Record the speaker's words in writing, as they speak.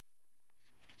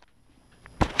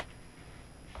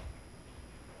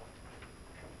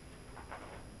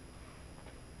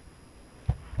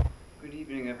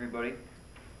everybody.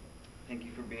 Thank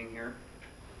you for being here.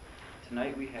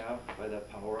 Tonight we have, by the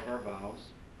power of our vows,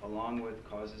 along with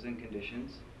causes and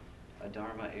conditions, a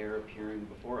Dharma heir appearing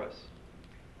before us.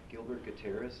 Gilbert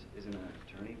Gutierrez is an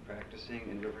attorney practicing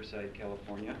in Riverside,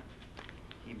 California.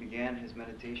 He began his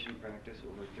meditation practice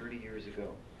over 30 years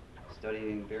ago,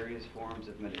 studying various forms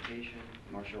of meditation,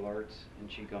 martial arts, and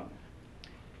Qigong.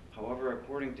 However,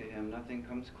 according to him, nothing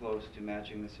comes close to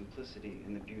matching the simplicity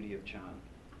and the beauty of Chan.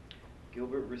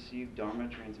 Gilbert received Dharma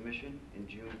transmission in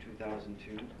June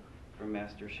 2002 from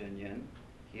Master Shen Yen.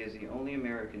 He is the only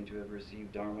American to have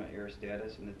received Dharma heir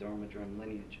status in the Dharma Drum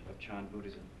lineage of Chan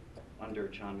Buddhism, under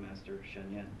Chan Master Shen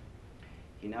Yen.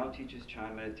 He now teaches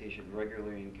Chan meditation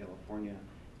regularly in California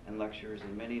and lectures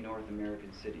in many North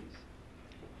American cities.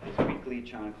 His weekly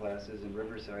Chan classes in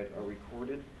Riverside are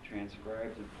recorded,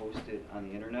 transcribed, and posted on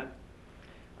the internet.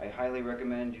 I highly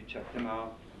recommend you check them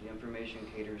out. The information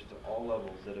caters to all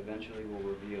levels that eventually will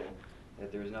reveal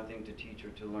that there is nothing to teach or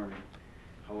to learn.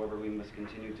 However, we must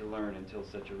continue to learn until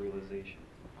such a realization.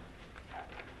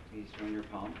 Please join your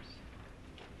palms.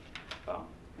 Bow.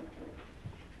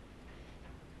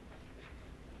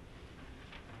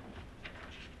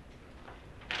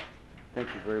 Thank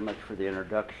you very much for the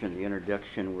introduction. The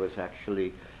introduction was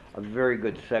actually a very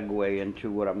good segue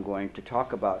into what I'm going to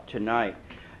talk about tonight.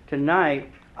 Tonight,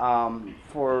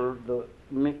 for the,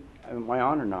 am I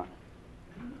on or not?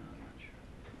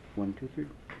 1, 2, 3.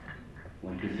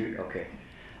 1, 2, 3. Okay.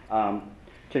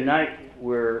 Tonight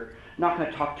we're not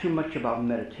going to talk too much about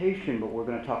meditation, but we're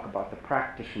going to talk about the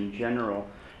practice in general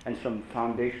and some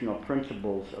foundational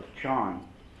principles of Chan.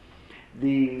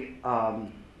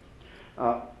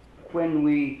 When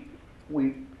we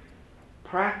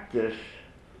practice,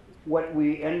 what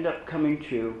we end up coming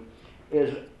to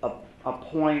is a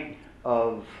point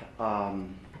of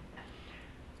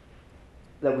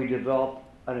that we develop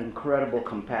an incredible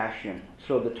compassion.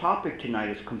 So the topic tonight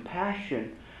is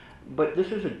compassion, but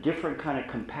this is a different kind of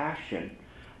compassion.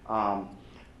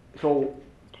 So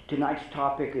tonight's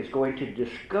topic is going to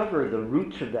discover the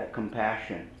roots of that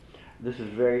compassion. This is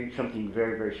something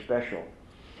very, very special.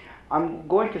 I'm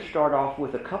going to start off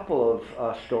with a couple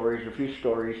of stories, a few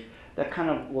stories that kind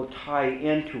of will tie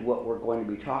into what we're going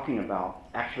to be talking about.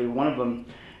 Actually, one of them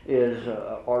is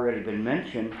already been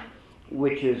mentioned,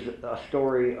 which is a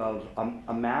story of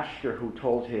a master who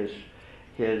told his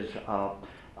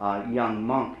young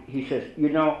monk. He says, "You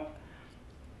know,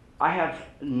 I have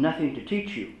nothing to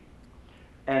teach you."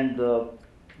 And the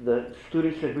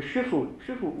student said, "Well,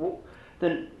 Shifu,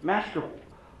 then Master,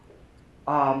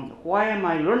 why am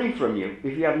I learning from you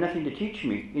if you have nothing to teach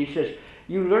me?" And he says,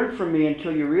 "You learn from me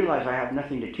until you realize I have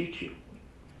nothing to teach you."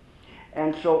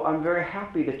 And so I'm very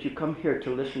happy that you come here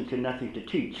to listen to nothing to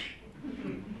teach.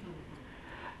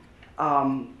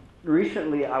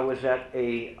 Recently I was at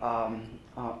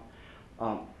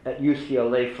at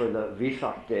UCLA for the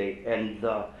Vesak Day, and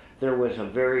there was a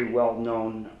very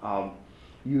well-known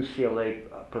UCLA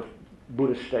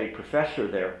Buddhist study professor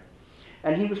there.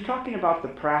 And he was talking about the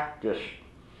practice,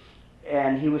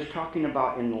 and he was talking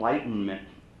about enlightenment.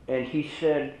 And he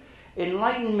said,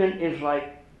 enlightenment is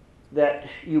like that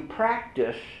you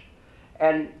practice,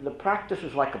 and the practice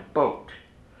is like a boat.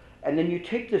 And then you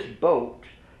take this boat,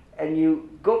 and you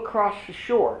go across the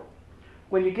shore.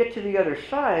 When you get to the other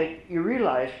side, you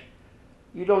realize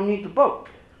you don't need the boat.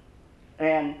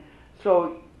 And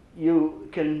so you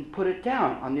can put it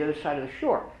down on the other side of the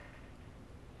shore.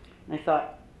 And I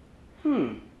thought,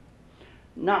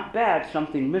 not bad,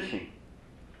 something missing.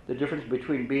 The difference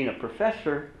between being a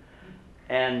professor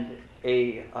and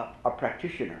a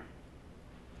practitioner.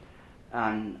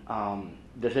 And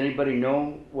does anybody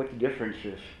know what the difference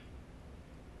is?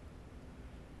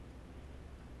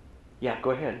 Yeah,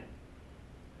 go ahead.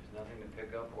 There's nothing to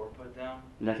pick up or put down?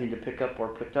 Nothing to pick up or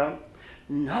put down?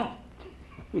 No.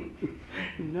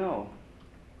 No.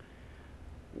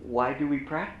 Why do we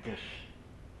practice?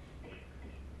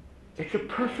 It's a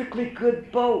perfectly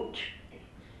good boat.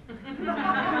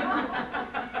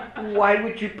 Why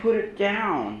would you put it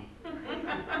down?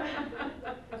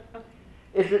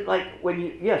 Is it like when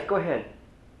you... Yes, go ahead.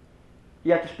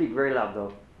 You have to speak very loud,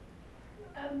 though.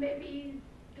 Maybe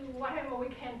do whatever we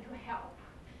can to help.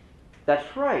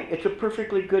 That's right. It's a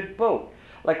perfectly good boat.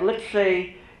 Like, let's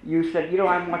say you said, you know,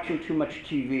 I'm watching too much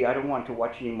TV. I don't want to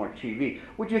watch any more TV.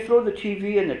 Would you throw the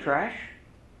TV in the trash?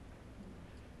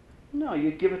 No,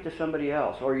 you'd give it to somebody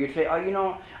else. Or you'd say, oh, you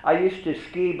know, I used to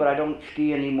ski, but I don't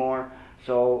ski anymore.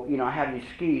 So, you know, I have these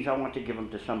skis. I want to give them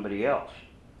to somebody else.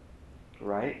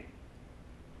 Right?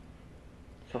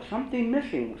 So something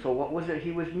missing. So what was it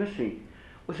he was missing?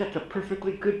 Was that a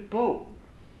perfectly good boat?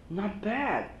 Not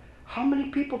bad. How many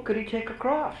people could he take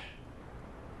across?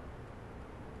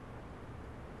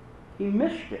 he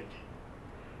missed it.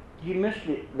 He missed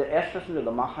the essence of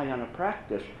the Mahayana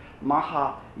practice.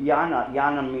 Mahayana,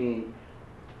 yana meaning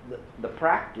the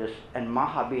practice, and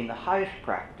Maha being the highest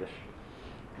practice.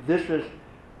 This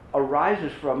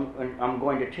arises from, and I'm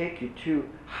going to take you to,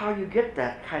 how you get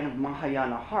that kind of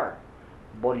Mahayana heart,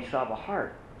 Bodhisattva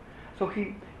heart. So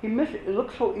he missed it. It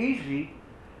looks so easy,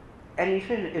 and he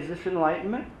said, is this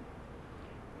enlightenment?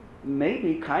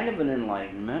 Maybe kind of an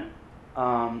enlightenment,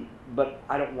 but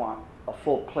I don't want a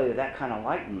full plate of that kind of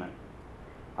enlightenment.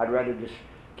 I'd rather just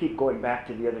keep going back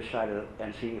to the other side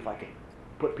and see if I could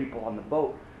put people on the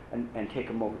boat and take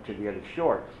them over to the other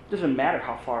shore. It doesn't matter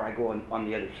how far I go on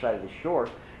the other side of the shore.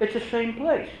 It's the same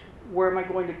place. Where am I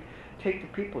going to take the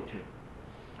people to?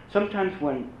 Sometimes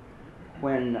when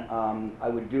I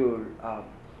would do a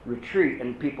retreat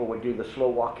and people would do the slow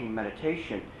walking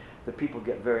meditation, the people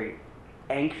get very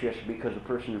anxious because the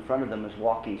person in front of them is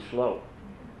walking slow.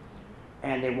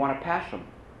 And they want to pass them.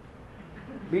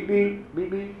 Beep, beep,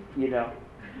 beep, beep, you know.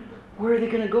 Where are they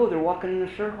going to go? They're walking in a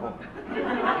circle.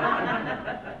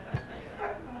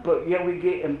 But yet we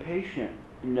get impatient,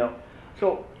 you know.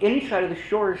 So any side of the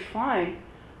shore is fine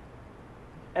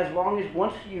as long as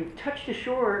once you touch the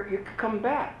shore, you can come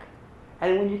back.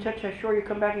 And when you touch that shore, you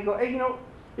come back and you go, hey, you know,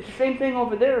 it's the same thing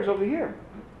over there as over here.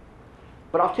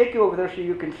 But I'll take you over there so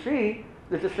you can see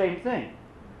it's the same thing.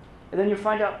 And then you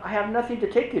find out, I have nothing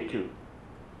to take you to.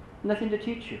 Nothing to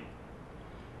teach you.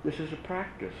 This is a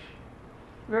practice.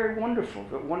 Very wonderful,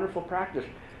 a wonderful practice.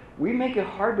 We make it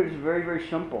hard, but it's very, very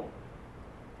simple.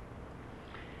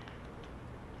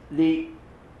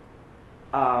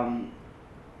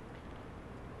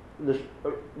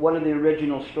 One of the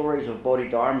original stories of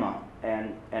Bodhidharma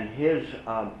and his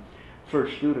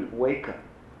first student, Huike.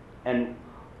 And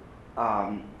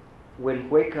when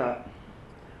Huike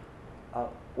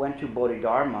went to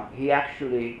Bodhidharma, he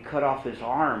actually cut off his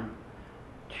arm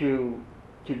to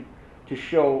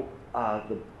show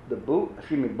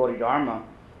Bodhidharma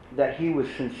that he was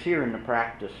sincere in the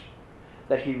practice,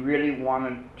 that he really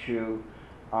wanted to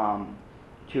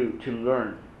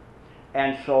learn.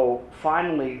 And so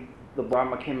finally, the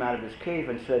Bodhidharma came out of his cave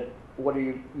and said, "What are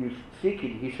you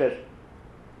seeking?" He says,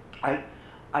 "I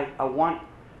want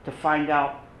to find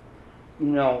out, you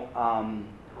know,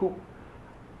 who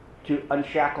to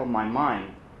unshackle my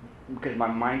mind because my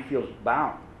mind feels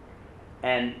bound."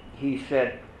 And he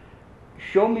said,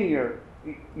 "Show me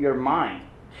your mind.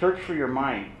 Search for your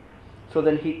mind." So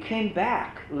then he came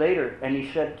back later and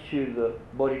he said to the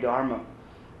Bodhidharma,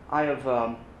 I've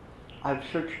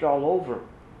searched all over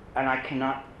and I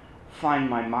cannot find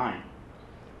my mind.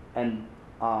 And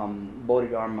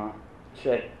Bodhidharma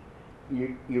said,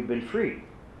 you've been freed.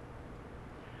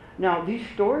 Now these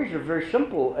stories are very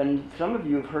simple, and some of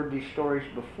you have heard these stories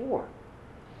before,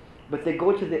 but they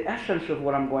go to the essence of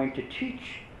what I'm going to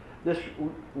teach this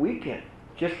weekend.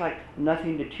 Just like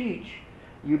nothing to teach,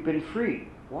 you've been free.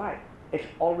 Why? It's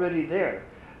already there.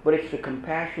 But it's the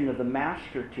compassion of the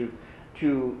master to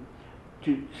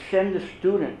send the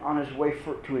student on his way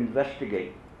to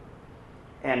investigate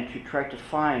and to try to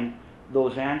find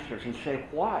those answers and say,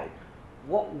 why?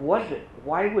 What was it?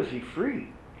 Why was he free?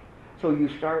 So you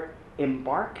start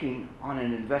embarking on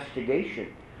an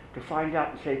investigation to find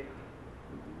out and say,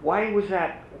 why was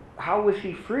that? How was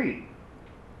he free?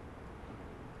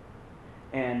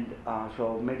 And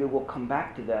so maybe we'll come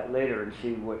back to that later and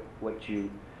see what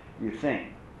you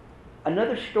think.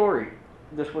 Another story,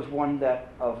 this was one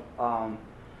that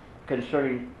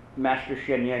concerning Master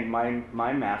Shen Yang,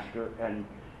 my master,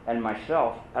 and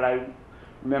myself. And I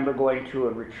remember going to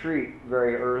a retreat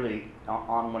very early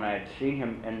on when I had seen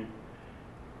him,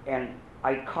 and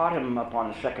I caught him up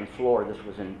on the second floor. This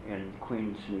was in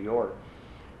Queens, New York.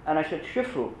 And I said,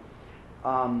 Shifu,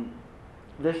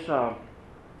 this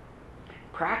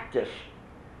practice,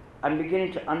 I'm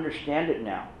beginning to understand it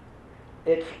now.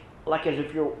 It's like as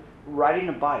if you're riding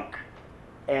a bike,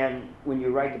 and when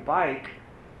you ride the bike,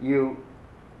 you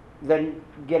then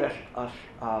get a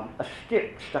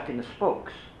stick stuck in the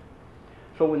spokes.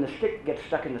 So when the stick gets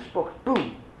stuck in the spokes,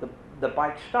 boom, the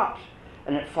bike stops,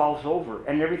 and it falls over,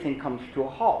 and everything comes to a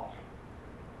halt.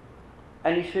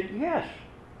 And he said, yes,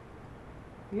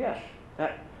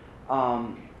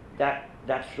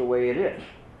 that's the way it is.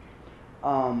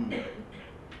 And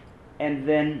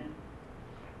then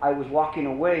I was walking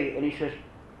away, and he says,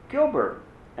 Gilbert.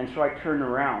 And so I turned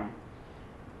around,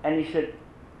 and he said,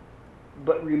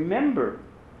 but remember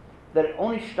that it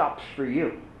only stops for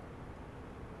you.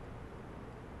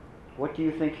 What do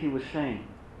you think he was saying?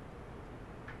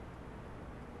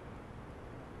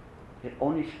 It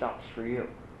only stops for you.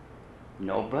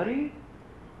 Nobody?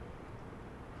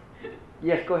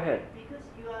 Yes, go ahead. Because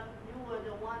you are new were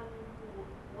the one who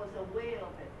was aware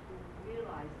of it, who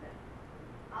realized that.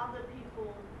 Other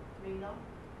people may not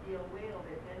be aware of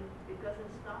it, and it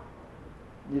doesn't stop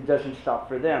for them. It doesn't stop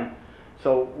for them.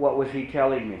 So what was he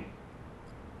telling me?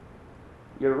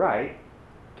 You're right.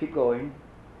 Keep going.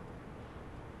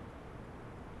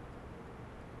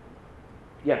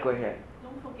 Yeah, go ahead.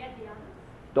 Don't forget the others.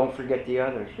 Don't forget the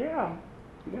others. Yeah,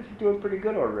 you guys are doing pretty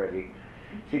good already.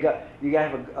 So you got to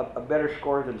have a better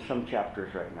score than some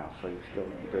chapters right now. So you're still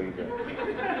doing good.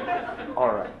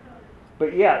 All right,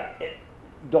 but yeah,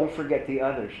 don't forget the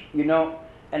others. You know,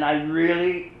 and I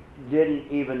really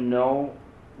didn't even know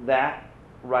that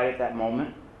right at that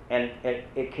moment, and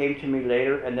it came to me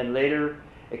later, and then later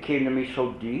it came to me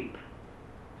so deep.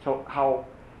 So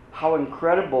how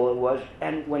incredible it was,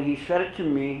 and when he said it to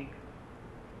me,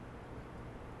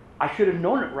 I should have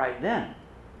known it right then.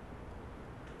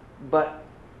 But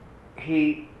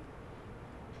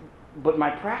my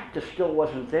practice still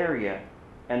wasn't there yet,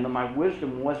 and my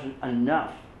wisdom wasn't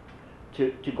enough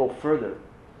to go further.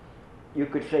 You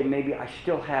could say maybe I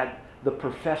still had the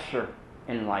professor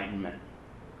enlightenment,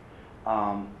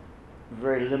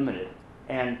 very limited,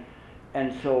 and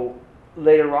so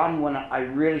later on when I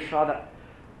really saw that,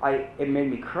 it made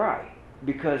me cry,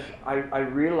 because I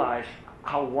realized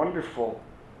how wonderful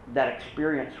that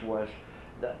experience was,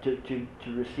 to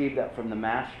receive that from the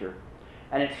master.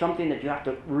 And it's something that you have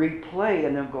to replay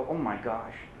and then go, oh my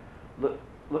gosh,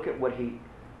 look at what he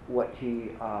was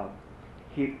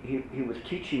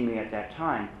teaching me at that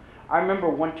time. I remember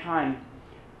one time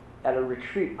at a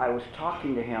retreat, I was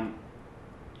talking to him,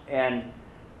 and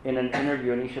in an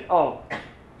interview, and he said, oh,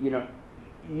 you know,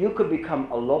 you could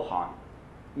become a Lohan.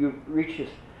 You reach this,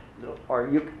 or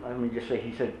let me just say,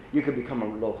 he said, you could become a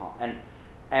Lohan.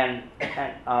 And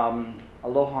a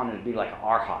Lohan would be like an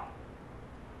Arhat.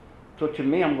 So to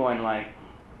me, I'm going like,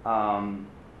 kind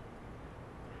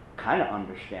of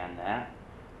understand that.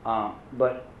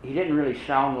 But he didn't really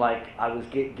sound like I was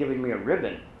giving me a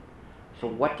ribbon. So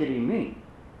what did he mean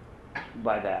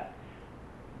by that?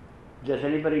 Does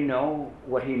anybody know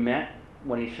what he meant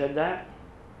when he said that?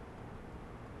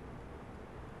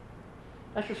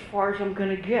 That's as far as I'm going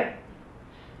to get,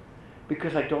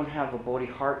 because I don't have a Bodhi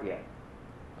heart yet.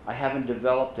 I haven't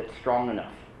developed it strong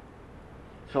enough.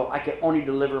 So I can only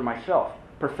deliver myself,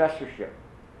 professorship.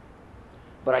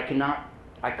 But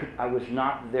I was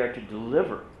not there to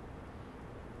deliver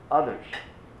others.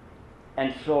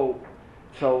 And so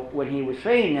when he was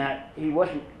saying that, he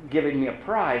wasn't giving me a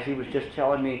prize, he was just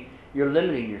telling me, you're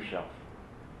limiting yourself.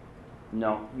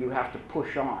 No, you have to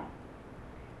push on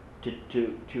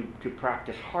to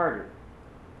practice harder.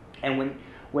 And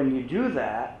when you do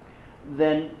that,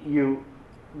 then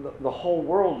the whole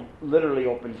world literally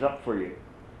opens up for you.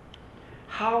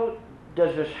 How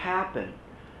does this happen?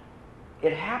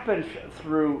 It happens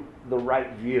through the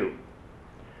right view.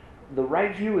 The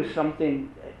right view is something,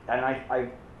 and I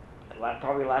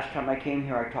probably last time I came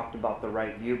here I talked about the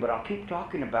right view, but I'll keep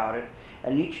talking about it,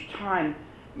 and each time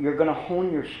you're going to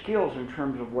hone your skills in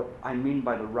terms of what I mean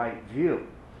by the right view,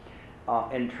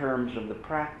 in terms of the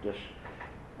practice.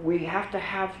 We have to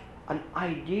have an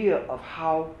idea of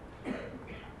how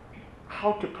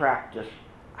to practice,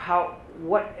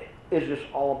 what is this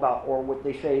all about, or what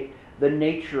they say, the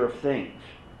nature of things.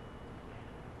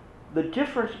 The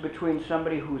difference between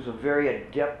somebody who's a very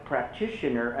adept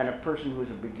practitioner and a person who's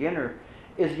a beginner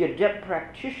is the adept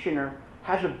practitioner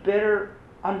has a better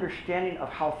understanding of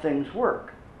how things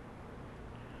work.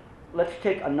 Let's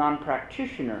take a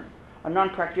non-practitioner. A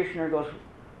non-practitioner goes,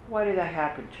 why did that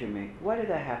happen to me? Why did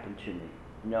that happen to me?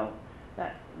 No,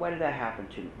 why did that happen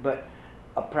to me? But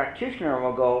a practitioner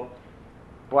will go,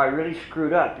 boy, I really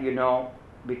screwed up, you know,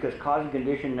 because cause and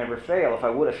condition never fail. If I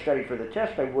would have studied for the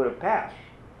test, I would have passed.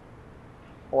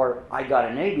 Or I got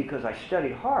an A because I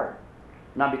studied hard.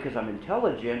 Not because I'm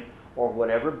intelligent or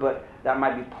whatever, but that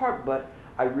might be part, but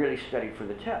I really studied for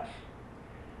the test.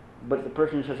 But the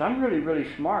person says, I'm really, really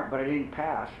smart, but I didn't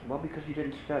pass. Well, because you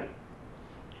didn't study.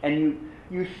 And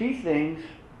you see things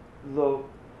the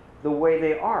way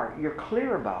they are. You're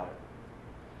clear about it.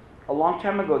 A long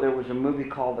time ago, there was a movie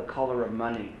called The Color of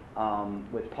Money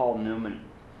with Paul Newman.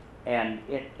 And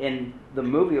in the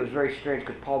movie, it was very strange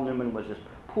because Paul Newman was this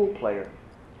pool player.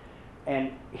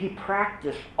 And he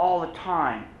practiced all the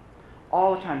time.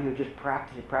 All the time, he was just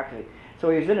practicing. So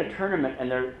he was in a tournament,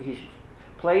 and he's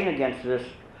playing against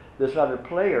this other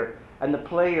player, and the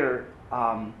player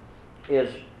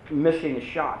is missing the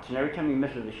shots. And every time he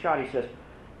misses a shot, he says,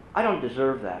 I don't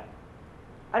deserve that.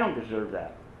 I don't deserve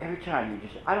that. Every time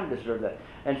I don't deserve that.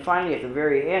 And finally, at the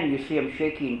very end, you see him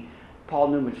shaking Paul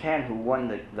Newman's hand, who won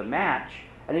the match,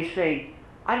 and he's saying,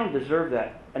 I don't deserve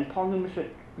that. And Paul Newman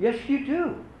said, yes, you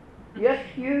do. Yes,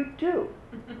 you do.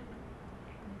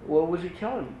 What was he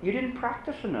telling him? You didn't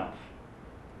practice enough.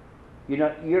 You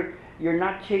know, you're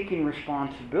not taking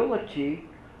responsibility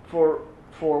for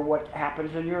what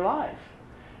happens in your life.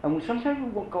 And sometimes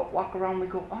we walk around and we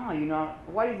go, oh, you know,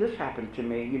 why did this happen to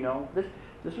me? You know, this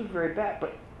is very bad.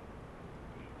 But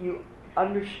you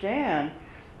understand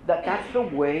that that's the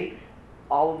way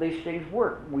all of these things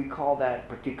work. We call that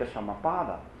pratika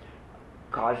samappada.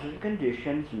 Causes and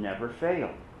conditions never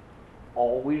fail.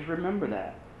 Always remember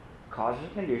that. Causes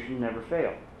and conditions never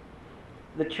fail.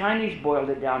 The Chinese boiled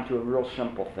it down to a real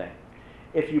simple thing.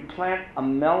 If you plant a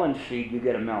melon seed, you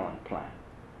get a melon plant.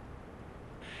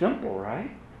 Simple,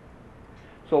 right?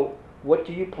 So what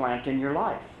do you plant in your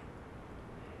life?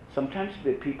 Sometimes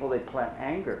the people, they plant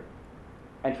anger.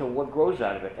 And so what grows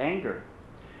out of it? Anger.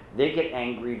 They get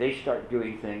angry, they start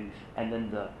doing things, and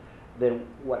then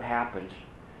what happens?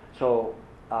 So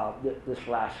this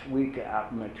last week,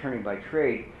 I'm an attorney by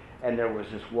trade, and there was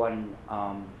this one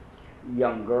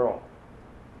young girl,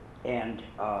 and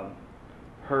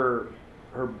her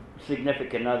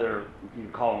significant other, you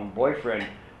call him boyfriend,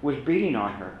 was beating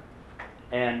on her,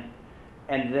 and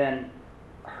then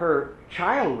her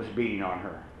child was beating on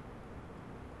her.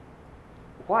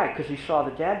 Why? Because he saw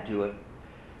the dad do it.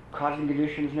 Causing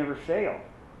conditions never fail.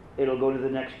 It'll go to the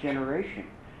next generation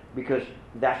because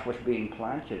that's what's being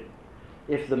planted.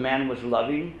 If the man was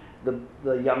loving,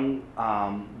 the young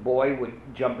boy would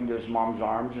jump into his mom's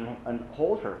arms and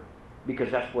hold her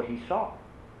because that's what he saw.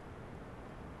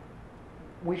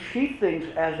 We see things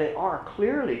as they are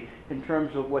clearly in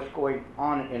terms of what's going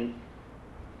on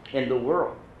in the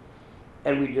world.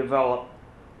 And we develop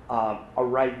a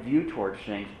right view towards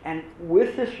things. And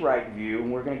with this right view,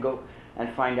 and we're going to go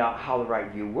and find out how the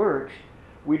right view works,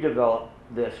 we develop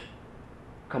this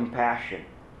compassion,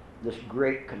 this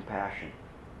great compassion.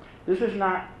 This is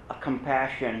not a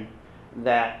compassion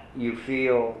that you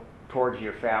feel towards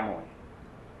your family,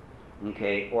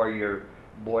 okay, or your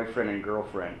boyfriend and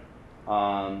girlfriend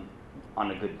on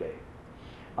a good day,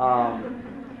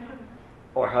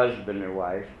 or husband or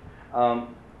wife.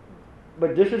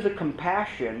 But this is a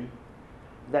compassion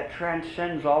that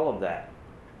transcends all of that.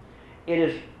 It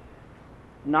is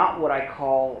not what I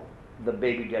call the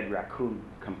baby dead raccoon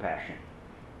compassion.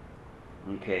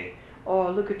 Okay.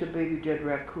 Oh, look at the baby dead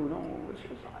raccoon. Oh,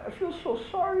 I feel so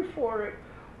sorry for it.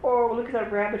 Oh, look at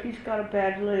that rabbit. He's got a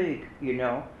bad leg, you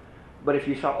know. But if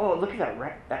you saw, oh, look at that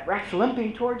rat. That rat's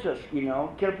limping towards us, you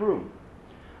know. Get a broom.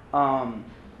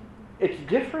 It's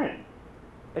different.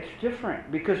 It's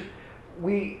different because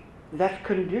that's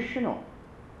conditional.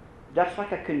 That's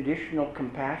like a conditional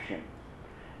compassion.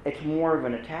 It's more of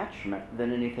an attachment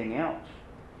than anything else.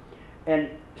 And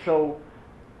so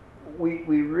we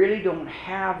really don't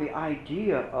have the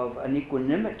idea of an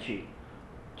equanimity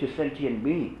to sentient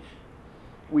beings.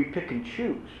 We pick and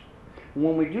choose.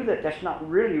 When we do that, that's not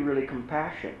really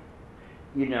compassion,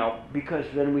 you know, because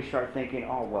then we start thinking,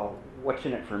 oh, well, what's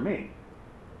in it for me?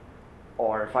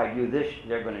 Or if I do this,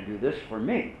 they're going to do this for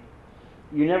me.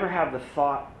 You never have the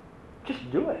thought,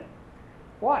 just do it.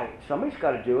 Why? Somebody's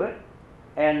got to do it.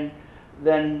 And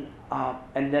then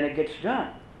it gets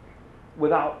done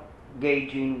without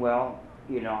gauging, well,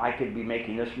 you know, I could be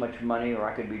making this much money, or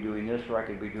I could be doing this, or I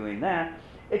could be doing that.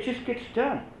 It just gets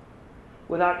done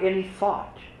without any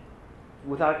thought,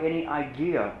 without any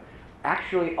idea,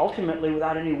 actually, ultimately,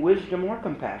 without any wisdom or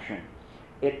compassion.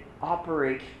 It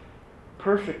operates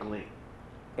perfectly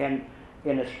and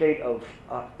in a state of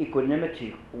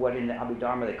equanimity, what in the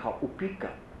Abhidharma they call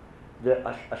upika,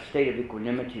 a state of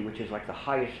equanimity, which is like the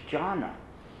highest jhana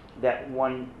that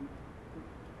one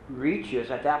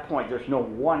reaches. At that point, there's no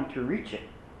one to reach it,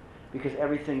 because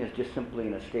everything is just simply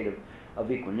in a state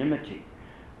of equanimity.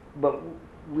 But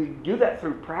we do that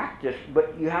through practice,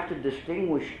 but you have to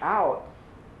distinguish out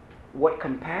what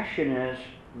compassion is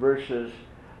versus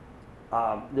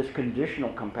this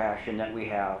conditional compassion that we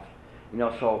have. You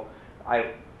know, so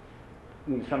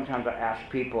sometimes I ask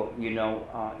people, you know,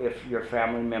 if your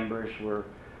family members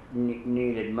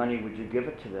needed money, would you give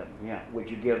it to them? Yeah. Would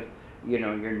you give, you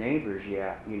know, your neighbors?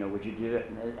 Yeah. You know, would you do that?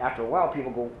 And after a while,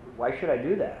 people go, why should I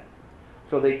do that?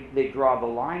 So they draw the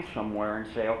line somewhere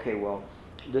and say, okay, well,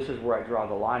 this is where I draw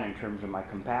the line in terms of my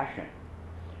compassion.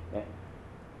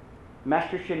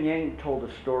 Master Shen Yang told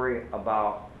a story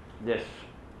about this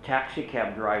taxi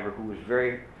cab driver who was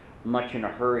very much in a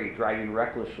hurry, driving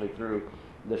recklessly through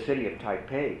the city of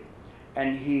Taipei.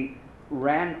 And he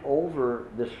ran over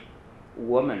this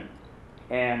woman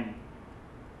and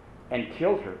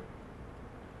killed her.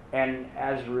 And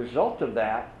as a result of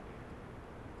that,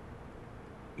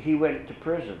 he went to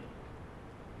prison.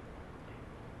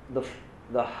 the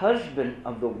the husband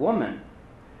of the woman,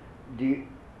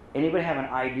 anybody have an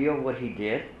idea of what he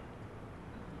did?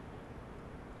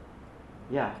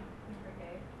 Yeah. He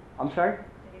forgave. I'm sorry? Did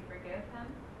he forgive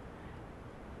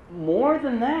him? More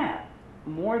than that.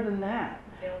 More than that.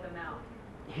 Bailed him out.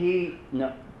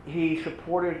 He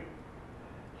supported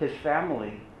his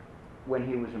family when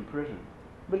he was in prison.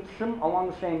 But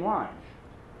along the same lines.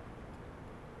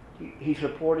 He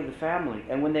supported the family.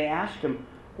 And when they asked him,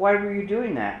 why were you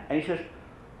doing that? And he says,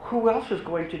 who else is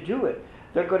going to do it?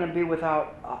 They're going to be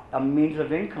without a means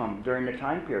of income during the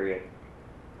time period.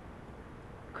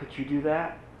 Could you do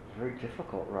that? Very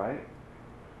difficult, right?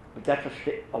 But that's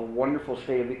a wonderful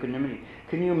state of equanimity.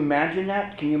 Can you imagine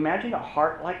that? Can you imagine a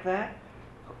heart like that?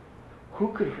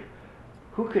 Who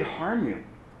could harm you?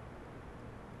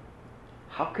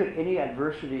 How could any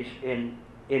adversities in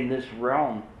this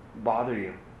realm bother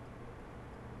you?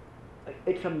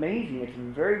 It's amazing. It's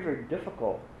very, very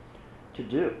difficult to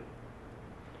do.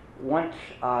 Once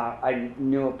I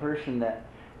knew a person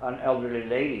an elderly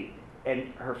lady,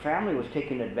 and her family was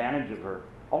taking advantage of her,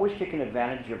 always taking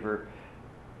advantage of her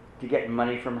to get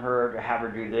money from her, to have her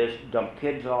do this, dump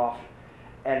kids off,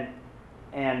 and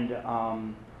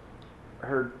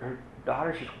her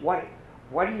daughter says,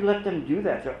 why do you let them do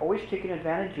that? They're always taking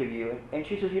advantage of you. And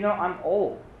she says, I'm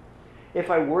old. If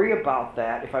I worry about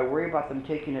that, if I worry about them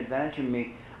taking advantage of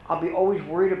me, I'll be always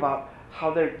worried about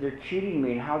how they're cheating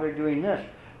me and how they're doing this.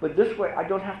 But this way, I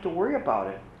don't have to worry about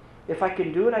it. If I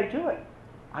can do it, I do it.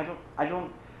 I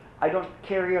don't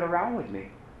carry it around with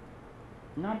me.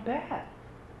 Not bad.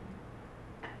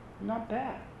 Not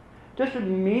bad. Doesn't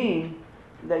mean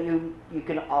that you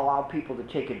can allow people to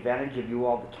take advantage of you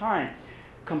all the time.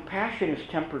 Compassion is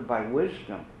tempered by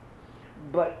wisdom.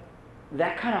 But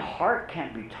that kind of heart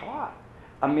can't be taught.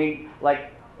 I mean,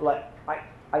 like when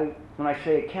I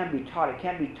say it can be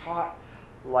taught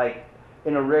like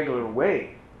in a regular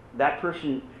way. That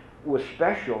person was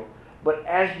special, but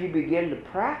as you begin to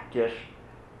practice,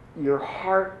 your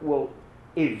heart will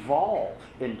evolve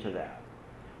into that,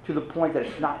 to the point that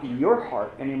it's not your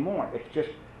heart anymore. It's just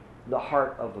the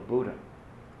heart of the Buddha.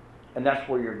 And that's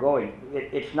where you're going.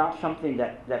 It's not something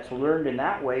that's learned in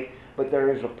that way, but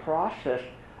there is a process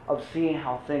of seeing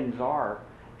how things are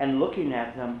and looking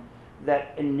at them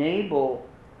that enable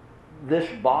this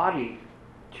body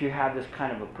to have this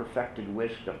kind of a perfected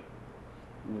wisdom.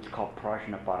 And it's called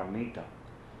Prajnaparamita,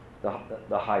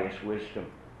 the highest wisdom.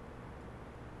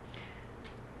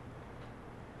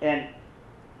 And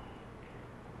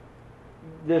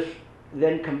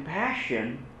then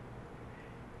compassion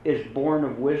is born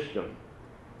of wisdom.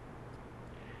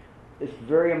 It's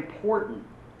very important.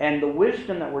 And the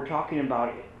wisdom that we're talking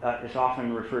about is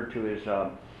often referred to as,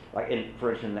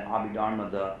 for instance, in the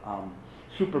Abhidharma, the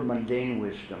super mundane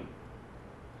wisdom.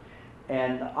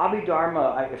 And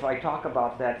Abhidharma, if I talk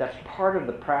about that, that's part of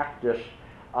the practice,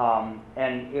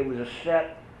 and it was a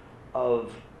set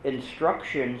of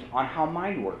instructions on how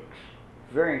mind works.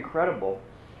 Very incredible.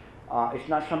 It's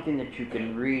not something that you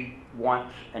can read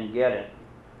once and get it,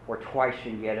 or twice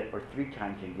and get it, or 3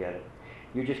 times and get it.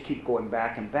 You just keep going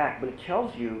back and back, but it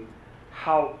tells you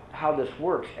how this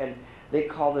works. And they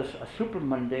call this a super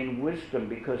mundane wisdom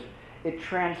because it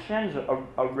transcends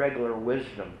a regular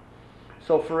wisdom.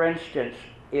 So, for instance,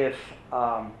 if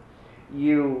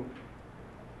you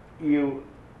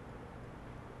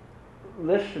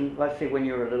listen, let's say when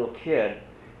you're a little kid,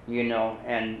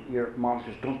 and your mom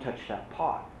says, "Don't touch that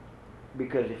pot,"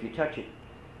 because if you touch it,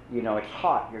 it's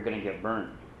hot, you're going to get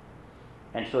burned.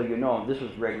 And so this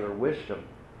is regular wisdom.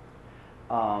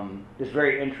 It's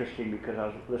very interesting because I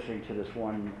was listening to this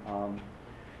one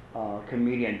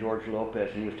comedian, George Lopez,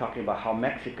 and he was talking about how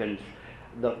Mexicans,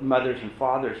 the mothers and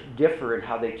fathers, differ in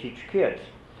how they teach kids.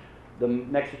 The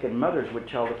Mexican mothers would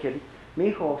tell the kid,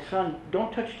 "Mijo, son,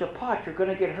 don't touch the pot, you're going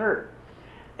to get hurt."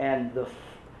 And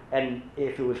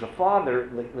if it was the father,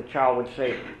 the child would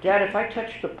say, "Dad, if I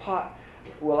touch the pot,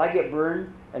 will I get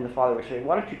burned?" And the father would say,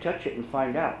 "Why don't you touch it and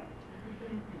find out?"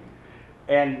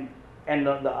 And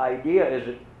the idea is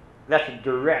that that's a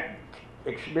direct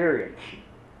experience.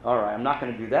 All right, I'm not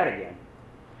going to do that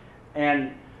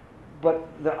again. But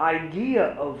the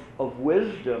idea of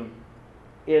wisdom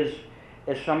is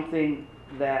something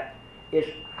that is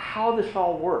how this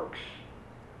all works.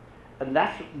 And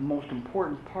that's the most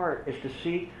important part, is to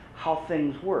see how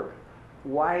things work.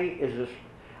 Why is this?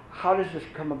 How does this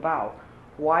come about?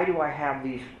 Why do I have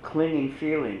these clinging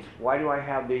feelings? Why do I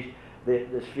have these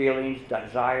feelings,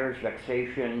 desires,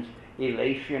 vexations,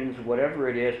 elations, whatever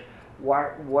it is? Why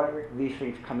are these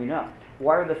things coming up?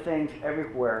 Why are the things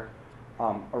everywhere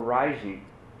arising?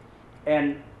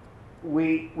 And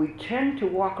we tend to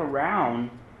walk around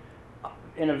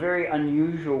in a very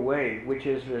unusual way, which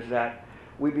is that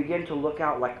we begin to look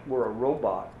out like we're a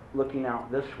robot looking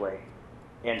out this way.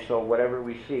 And so whatever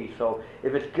we see, so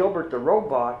if it's Gilbert the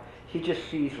robot, he just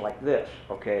sees like this,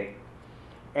 okay?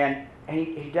 And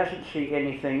he doesn't see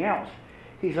anything else.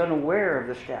 He's unaware of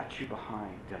the statue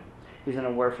behind him. He's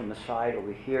unaware from the side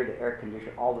over here, the air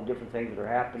conditioner, all the different things that are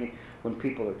happening when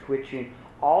people are twitching,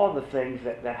 all of the things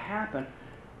that happen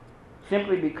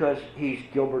simply because he's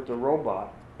Gilbert the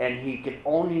robot and he can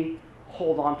only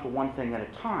hold on to one thing at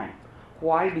a time.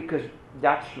 Why? Because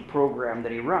that's the program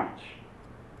that he runs.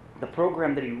 The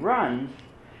program that he runs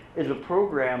is a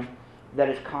program that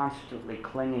is constantly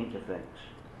clinging to things.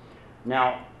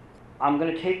 Now, I'm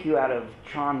going to take you out of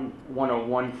John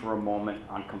 101 for a moment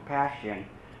on compassion.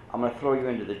 I'm going to throw you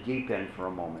into the deep end for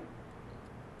a moment.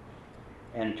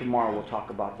 And tomorrow we'll talk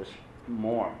about this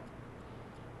more.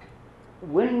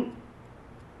 When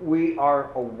we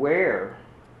are aware,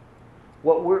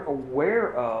 what we're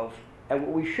aware of and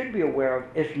what we should be aware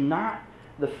of is not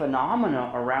the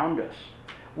phenomena around us.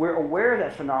 We're aware of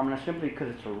that phenomena simply because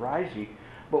it's arising,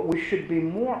 but we should be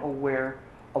more aware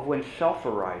of when self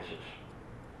arises.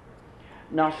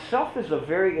 Now, self is a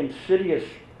very insidious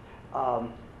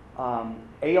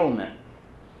ailment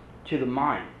to the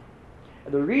mind.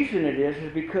 The reason it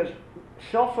is because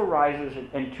self arises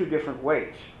in two different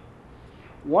ways.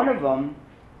 One of them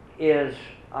is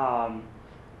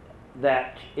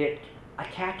that it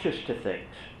attaches to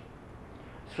things.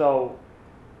 So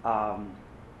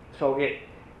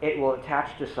it will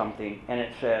attach to something and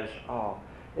it says, oh,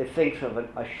 it thinks of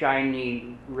a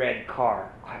shiny red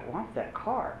car. I want that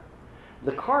car.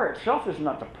 The car itself is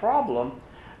not the problem,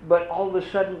 but all of a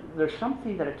sudden there's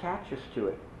something that attaches to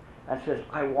it and says,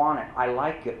 I want it, I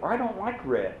like it, or I don't like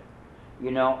red.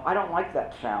 You know, I don't like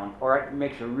that sound, or it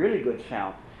makes a really good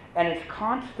sound. And it's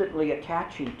constantly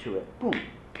attaching to it. Boom,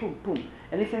 boom, boom.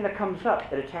 Anything that comes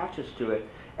up, it attaches to it.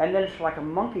 And then it's like a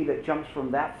monkey that jumps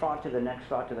from that thought to the next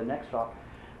thought to the next thought.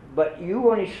 But you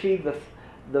only see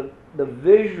the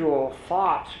visual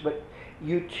thoughts, but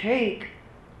you take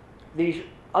these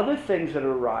other things that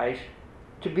arise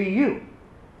to be you.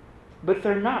 But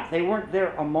they're not. They weren't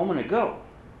there a moment ago.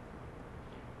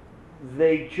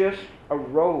 They just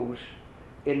arose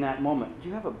in that moment. Do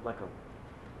you have like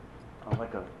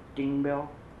a ding bell?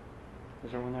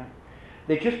 Is there one there?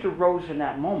 They just arose in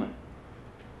that moment.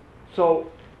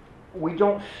 So we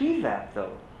don't see that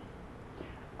though.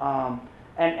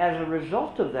 And as a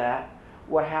result of that,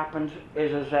 what happens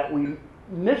is that we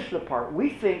miss the part.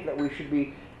 We think that we should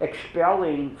be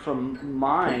expelling from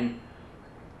mind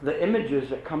the images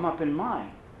that come up in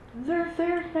mind. They're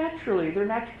there naturally.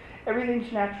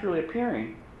 Everything's naturally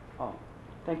appearing. Oh,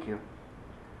 thank you.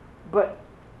 But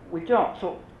we don't.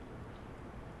 So,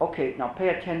 okay, now pay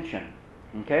attention.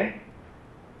 Okay?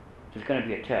 There's going to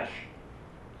be a test.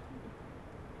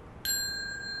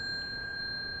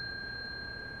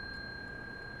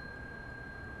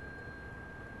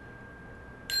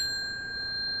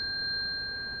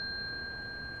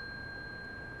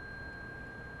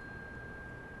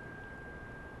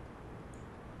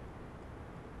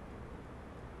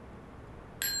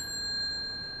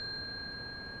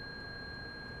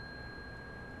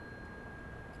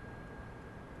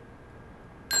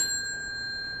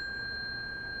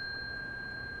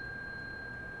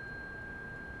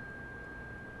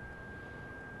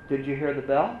 Did you hear the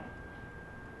bell?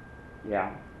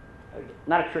 Yeah.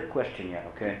 Not a trick question yet,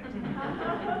 okay?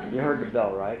 You heard the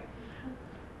bell, right?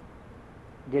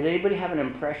 Did anybody have an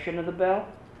impression of the bell?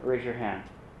 Raise your hand.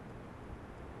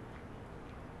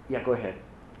 Yeah, go ahead.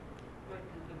 What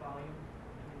is the volume?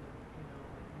 I mean, you know,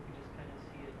 like you could just kind of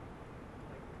see it,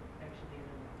 like actually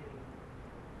then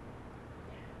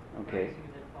getting, Okay. rising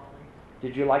and then falling.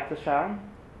 Did you like the sound?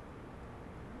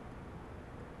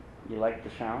 You liked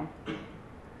the sound?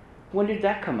 When did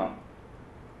that come up?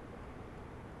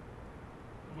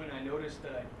 When I noticed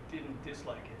that I didn't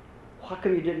dislike it. How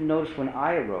come you didn't notice when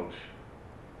I arose?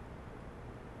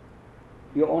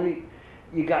 You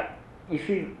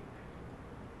see,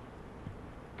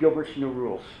 Gilbert's new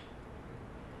rules.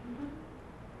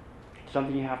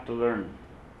 Something you have to learn,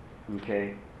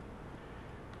 okay?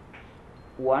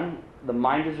 One, the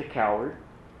mind is a coward.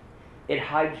 It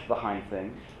hides behind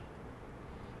things.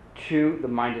 Two, the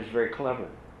mind is very clever.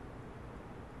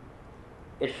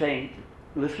 It's saying,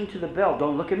 listen to the bell.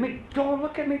 Don't look at me. Don't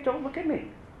look at me. Don't look at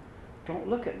me. Don't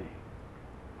look at me.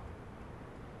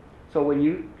 So when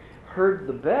you heard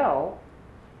the bell,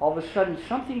 all of a sudden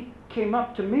something came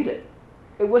up to meet it.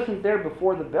 It wasn't there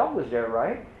before the bell was there,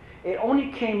 right? It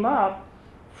only came up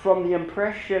from the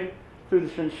impression through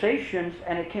the sensations,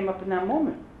 and it came up in that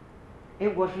moment.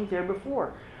 It wasn't there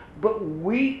before. But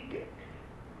we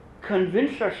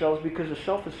convince ourselves, because the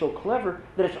self is so clever,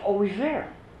 that it's always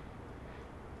there.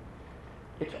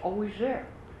 It's always there.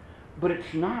 But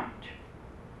it's not.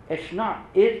 It's not.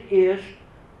 It is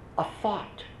a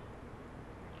thought.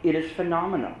 It is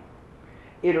phenomenal.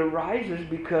 It arises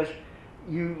because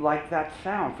you like that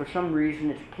sound. For some reason,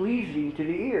 it's pleasing to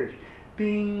the ears.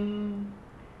 Bing.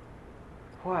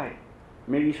 Why?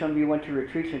 Maybe some of you went to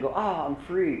retreats and go, I'm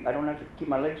free. I don't have to keep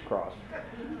my legs crossed.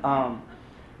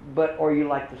 Or you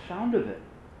like the sound of it.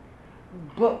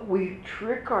 But we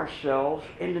trick ourselves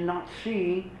into not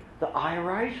seeing the I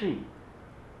arising.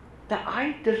 The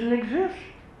I doesn't exist.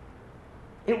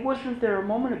 It wasn't there a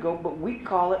moment ago, but we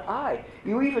call it I.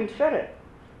 You even said it.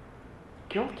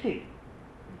 Guilty.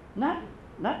 Not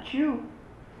you,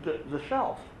 the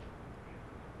self.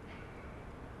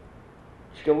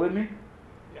 Still with me?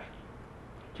 Yeah.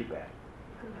 Too bad.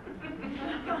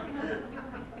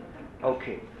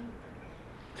 Okay.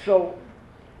 So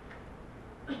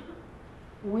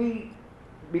we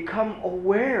become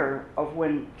aware of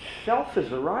when self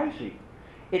is arising.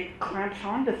 It clamps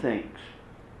onto things.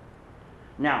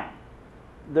 Now,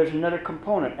 there's another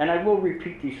component, and I will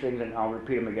repeat these things, and I'll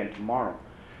repeat them again tomorrow,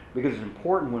 because it's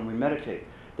important when we meditate.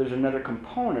 There's another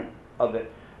component of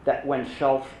it that when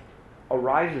self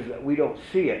arises that we don't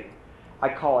see it. I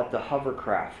call it the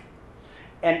hovercraft.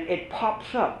 And it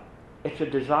pops up. It's a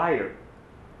desire.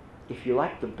 If you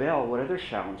like the bell, what other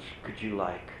sounds could you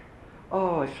like?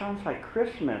 Oh, it sounds like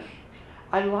Christmas.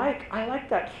 I like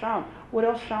that sound. What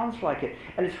else sounds like it?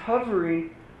 And it's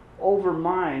hovering over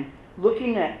mine,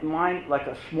 looking at mine like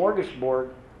a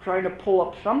smorgasbord, trying to pull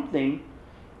up something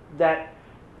that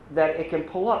it can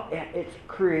pull up. It's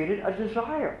created a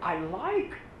desire. I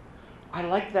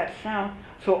like that sound,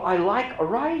 so I like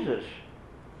arises.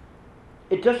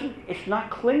 It's not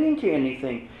clinging to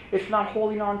anything. It's not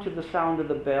holding on to the sound of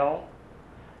the bell.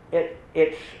 I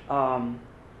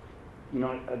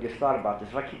just thought about this.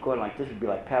 If I keep going like this, it'd be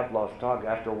like Pavlov's dog.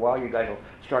 After a while, you guys will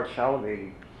start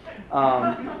salivating.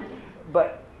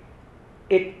 But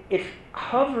it's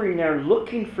hovering there,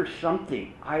 looking for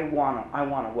something. I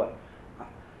wanna what?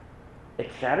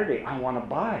 It's Saturday. I want to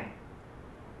buy.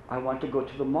 I want to go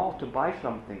to the mall to buy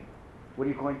something. What are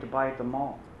you going to buy at the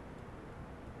mall?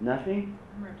 Nothing?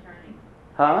 I'm returning.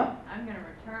 Huh? I'm going to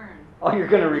return. Oh, you're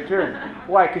going to return.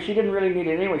 Why? Because she didn't really need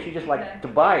it anyway. She just liked to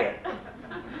buy it.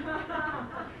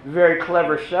 Very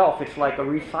clever self. It's like a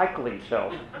recycling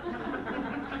self.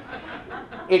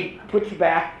 It puts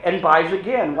back and buys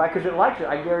again. Why? Because it likes it.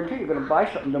 I guarantee you're going to buy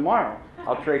something tomorrow.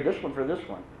 I'll trade this one for this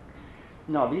one.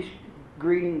 No, these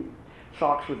green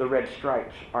socks with the red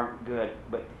stripes aren't good,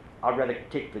 but I'd rather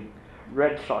take the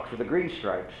red socks with the green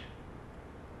stripes.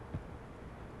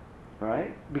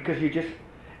 Right? Because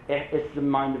it's the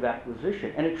mind of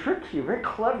acquisition. And it tricks you, very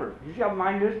clever. You see how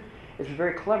mind is? It's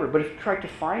very clever. But if you try to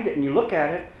find it and you look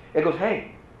at it, it goes,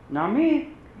 hey, not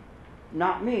me.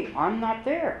 Not me. I'm not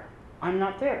there. I'm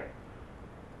not there.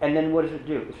 And then what does it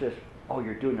do? It says, oh,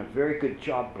 you're doing a very good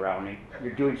job, Brownie.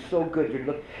 You're doing so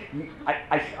good.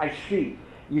 I see.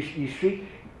 You see?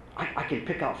 I can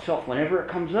pick out self. Whenever it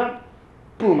comes up,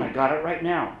 boom, I got it right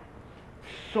now.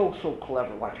 So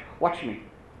clever. Watch me.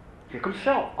 Here comes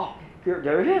self. Oh,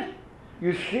 there it is.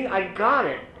 You see, I got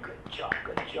it. Good job.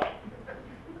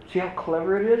 See how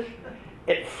clever it is?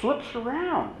 It flips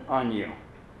around on you.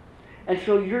 And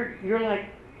so you're like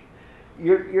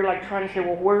trying to say,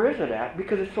 well, where is it at?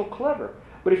 Because it's so clever.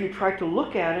 But if you try to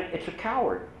look at it, it's a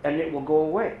coward, and it will go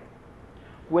away.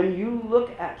 When you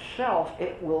look at self,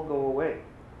 it will go away.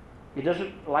 It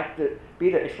doesn't like to be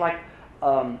there. It's like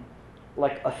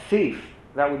a thief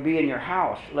that would be in your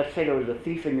house. Let's say there was a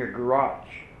thief in your garage,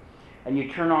 and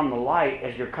you turn on the light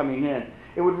as you're coming in.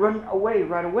 It would run away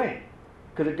right away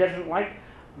because it doesn't like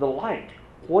the light.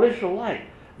 What is the light?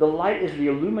 The light is the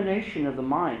illumination of the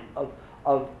mind,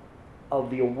 of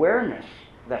the awareness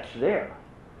that's there,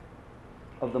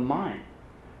 of the mind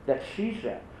that sees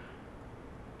that.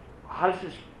 How does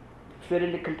this fit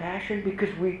into compassion? Because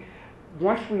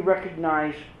once we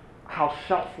recognize how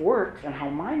self works and how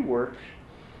mind works,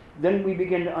 then we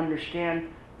begin to understand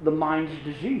the mind's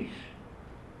disease.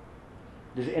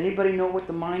 Does anybody know what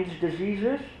the mind's disease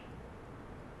is?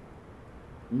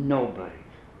 Nobody.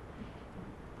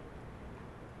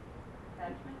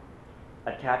 Attachment?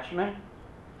 Attachment?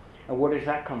 And where does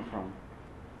that come from?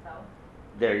 Self?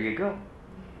 There you go.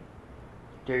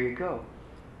 There you go.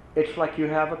 It's like you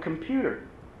have a computer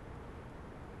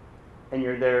and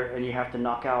you're there and you have to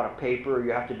knock out a paper or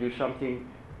you have to do something,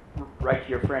 write to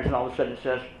your friends, and all of a sudden it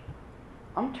says,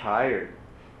 I'm tired.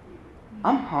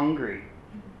 I'm hungry.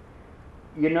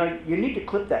 You know, you need to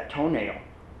clip that toenail.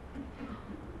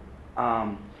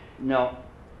 No,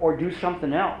 or do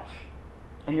something else.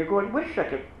 And you're going, wait a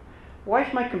second, why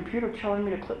is my computer telling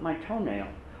me to clip my toenail?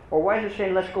 Or why is it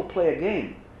saying, let's go play a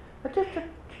game? That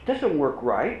doesn't work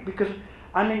right, because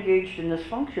I'm engaged in this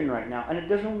function right now, and it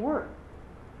doesn't work.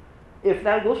 If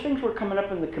those things were coming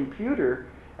up in the computer,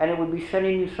 and it would be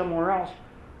sending you somewhere else,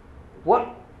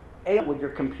 what ailment would your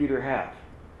computer have?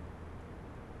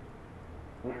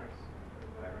 Virus.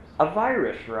 A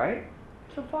virus, right?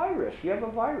 It's a virus. You have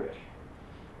a virus.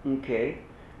 Okay.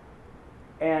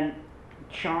 And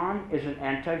Chan is an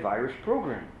antivirus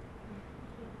program.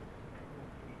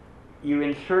 You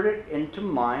insert it into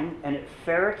mine and it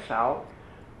ferrets out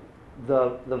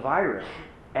the virus.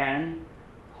 And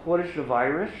what is the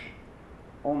virus?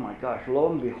 Oh my gosh,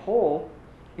 lo and behold,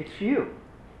 it's you.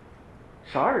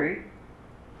 Sorry,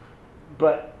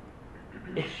 but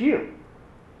it's you.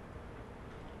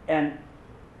 And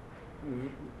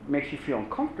makes you feel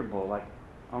uncomfortable, like,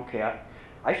 okay,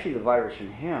 I see the virus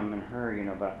in him and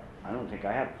her, but I don't think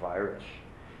I have a virus.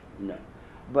 No.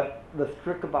 But the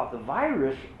trick about the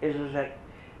virus is that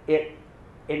it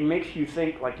makes you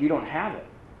think like you don't have it.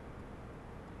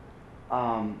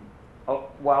 A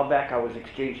while back I was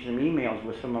exchanging some emails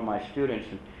with some of my students,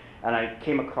 and I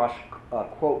came across a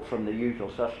quote from the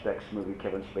Usual Suspects movie,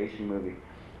 Kevin Spacey movie,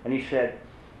 and he said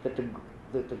that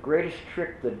the greatest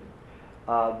trick that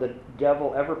the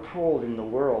devil ever pulled in the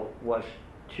world was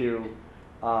to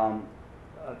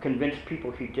convince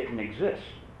people he didn't exist.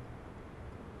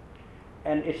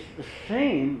 And it's the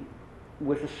same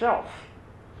with the self.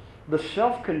 The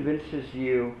self convinces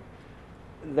you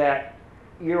that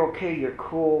you're okay, you're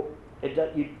cool. It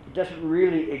doesn't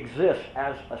really exist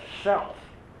as a self.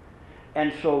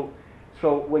 And so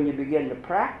when you begin to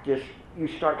practice, you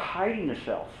start hiding the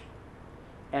self.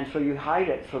 And so you hide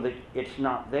it so that it's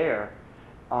not there.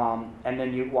 And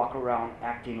then you walk around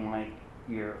acting like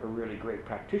you're a really great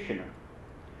practitioner.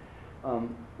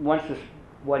 Once this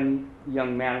one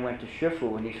young man went to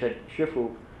Shifu and he said,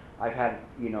 Shifu, I've had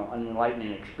an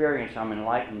enlightening experience, I'm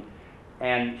enlightened.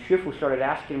 And Shifu started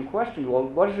asking him questions. Well,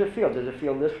 what does it feel? Does it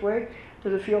feel this way?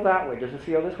 Does it feel that way? Does it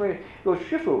feel this way? He goes,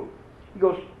 Shifu, he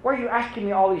goes, why are you asking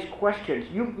me all these questions?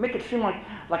 You make it seem like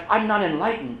I'm not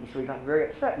enlightened. And so he got very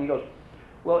upset and he goes,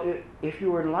 well, if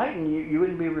you were enlightened, you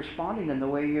wouldn't be responding in the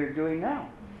way you're doing now.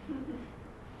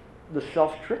 The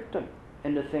self tricked him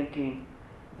into thinking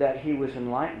that he was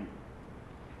enlightened.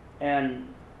 And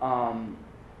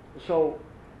so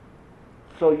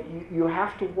you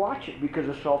have to watch it because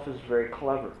the self is very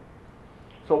clever.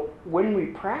 So when we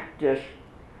practice,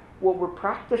 what we're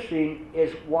practicing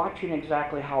is watching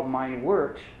exactly how mind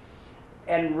works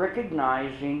and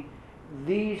recognizing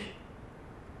these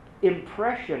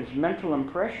impressions, mental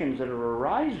impressions that are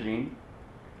arising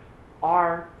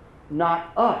are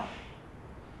not us.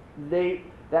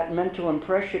 That mental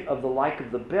impression of the like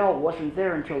of the bell wasn't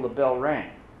there until the bell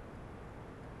rang.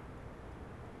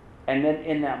 And then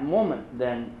in that moment,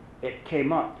 then it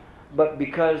came up. But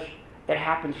because it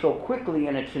happened so quickly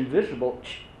and it's invisible,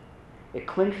 it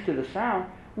clings to the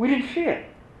sound, we didn't see it.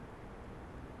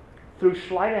 Through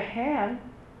sleight of hand,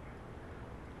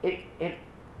 it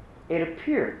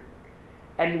appeared.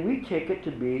 And we take it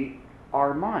to be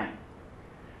our mind.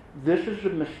 This is a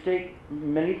mistake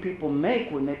many people make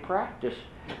when they practice,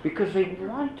 because they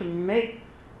want to make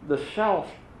the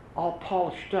self all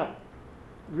polished up,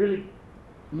 really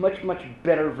much, much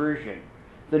better version.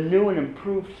 The new and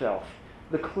improved self,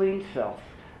 the clean self,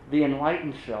 the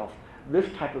enlightened self, this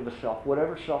type of a self,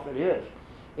 whatever self it is,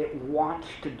 it wants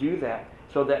to do that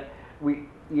so that we,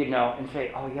 and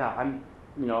say, oh yeah, I'm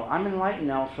enlightened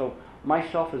now, so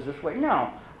myself is this way.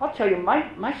 No, I'll tell you,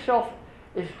 myself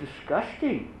is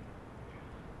disgusting.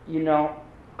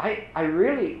 I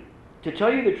really, to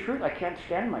tell you the truth, I can't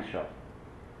stand myself.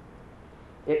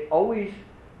 It always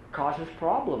causes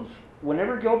problems.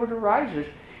 Whenever Gilbert arises,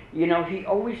 he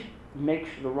always makes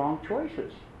the wrong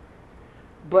choices.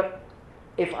 But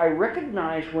if I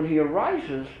recognize when he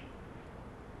arises,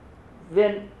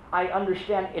 then I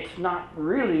understand it's not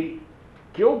really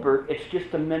Gilbert, it's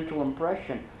just a mental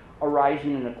impression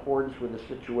arising in accordance with the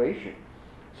situation.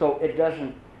 So it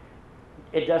doesn't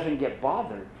get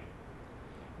bothered.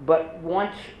 But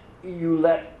once you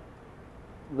let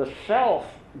the self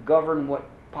govern what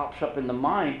pops up in the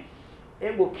mind,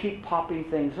 it will keep popping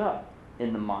things up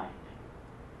in the mind.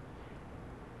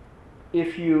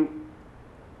 If you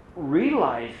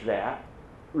realize that,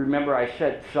 remember I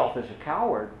said self is a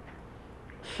coward,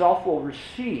 self will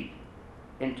recede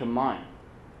into mind.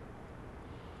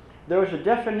 There is a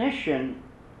definition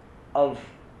of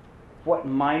what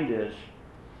mind is,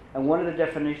 and one of the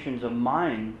definitions of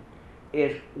mind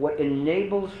is what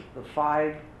enables the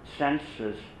 5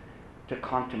 senses to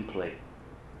contemplate.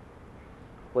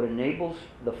 What enables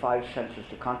the five senses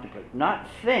to contemplate. Not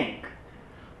think,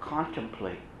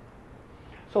 contemplate.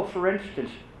 So for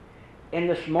instance, in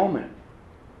this moment,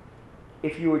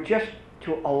 if you were just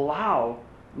to allow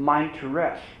mind to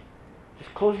rest,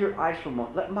 just close your eyes for a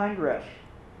moment, let mind rest.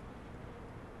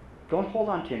 Don't hold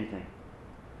on to anything.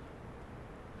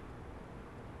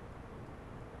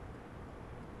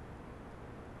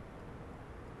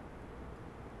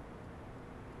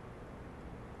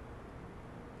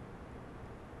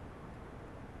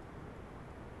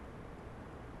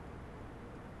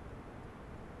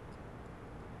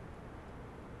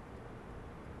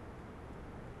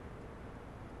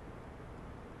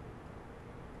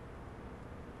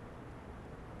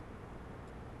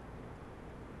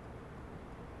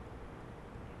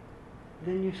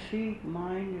 Then you see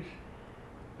mind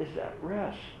is at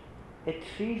rest. It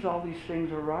sees all these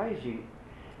things arising.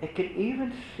 It can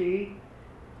even see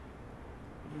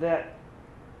that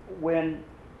when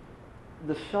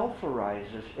the self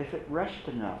arises, if it rests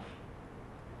enough.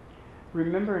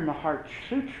 Remember in the Heart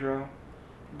Sutra,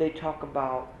 they talk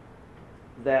about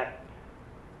that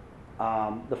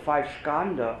the five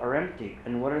skandha are empty.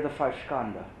 And what are the five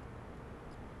skandha?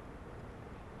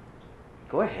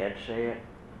 Go ahead, say it.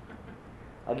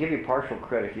 I'll give you partial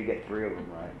credit if you get three of them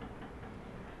right.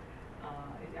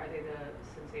 Are they the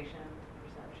sensation,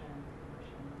 perception,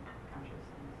 emotion, consciousness?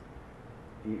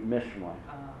 You missed one.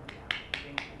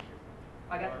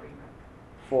 I got three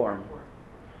right. Form. Four.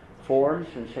 Form,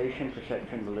 sensation,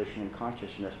 perception, volition, and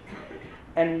consciousness.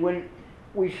 And when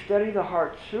we study the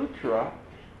Heart Sutra,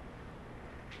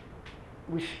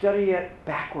 we study it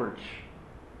backwards.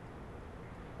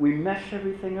 We mess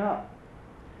everything up.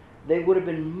 They would have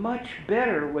been much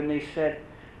better when they said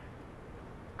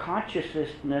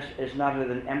consciousness is not other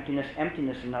than emptiness,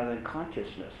 emptiness is not other than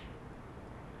consciousness.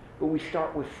 But we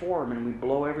start with form and we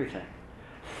blow everything.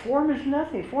 Form is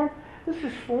nothing. This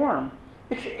is form.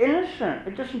 It's innocent.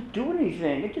 It doesn't do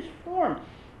anything. It's just form.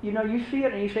 You know, you see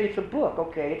it and you say it's a book.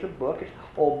 Okay, it's a book. It's an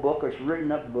old book or it's a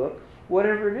written up book,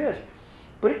 whatever it is.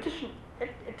 But it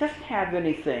doesn't have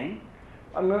anything.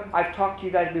 I mean, I've talked to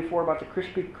you guys before about the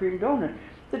Krispy Kreme donut.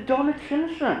 The donut's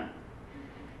innocent.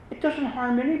 It doesn't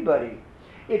harm anybody.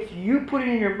 It's you putting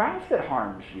it in your mouth that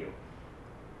harms you.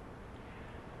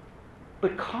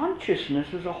 But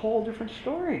consciousness is a whole different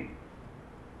story.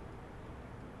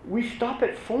 We stop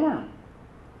at form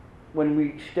when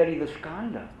we study the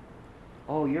skandha.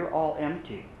 Oh, you're all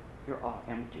empty. You're all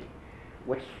empty.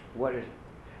 What is it?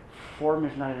 Form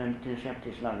is not an emptiness,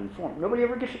 empty is not an form. Nobody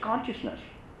ever gets to consciousness.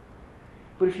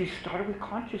 But if you start with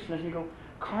consciousness and you go,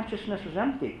 consciousness is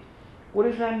empty. What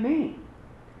does that mean?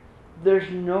 There's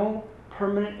no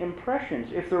permanent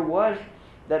impressions. If there was,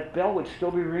 that bell would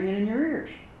still be ringing in your ears.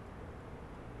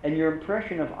 And your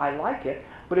impression of I like it,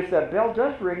 but if that bell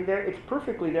does ring there, it's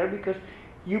perfectly there because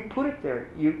you put it there.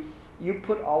 You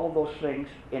put all of those things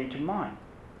into mind.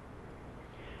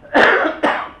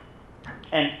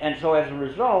 and so as a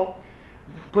result,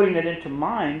 putting it into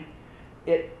mind,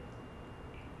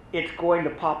 it's going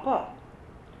to pop up.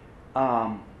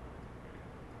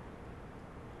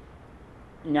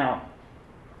 Now,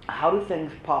 how do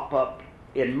things pop up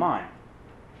in mind?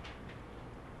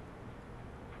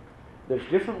 There's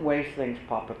different ways things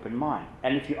pop up in mind.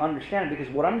 And if you understand it,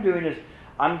 because what I'm doing is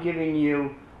I'm giving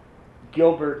you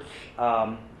Gilbert's,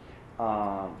 what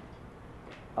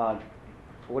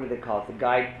do they call it? The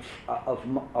guide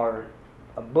or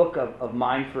a book of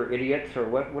mind for idiots, or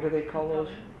what do they call those?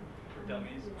 For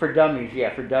dummies. For dummies,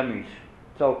 yeah, for dummies.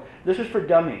 So this is for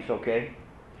dummies, okay?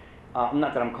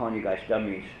 Not that I'm calling you guys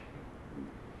dummies.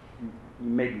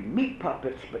 Maybe meat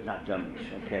puppets, but not dummies,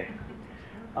 okay?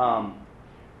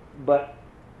 But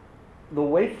the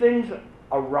way things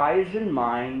arise in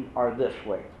mind are this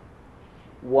way.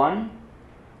 One,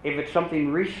 if it's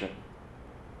something recent.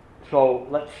 So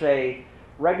let's say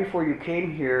right before you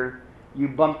came here, you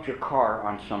bumped your car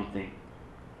on something.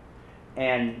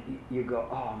 And you go,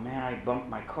 oh man, I bumped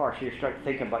my car. So you start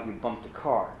thinking about you bumped the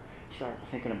car. You start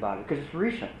thinking about it because it's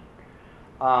recent.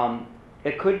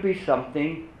 It could be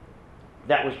something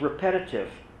that was repetitive.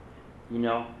 You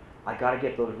know, I got to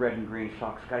get those red and green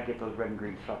socks. Got to get those red and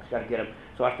green socks. Got to get them.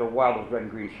 So after a while, those red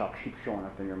and green socks keep showing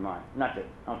up in your mind. Not that,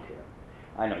 okay,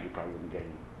 I know you probably wouldn't get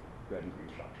any red and green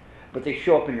socks, but they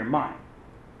show up in your mind.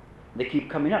 They keep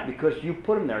coming up because you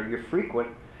put them there. You're frequent,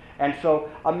 and so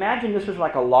imagine this is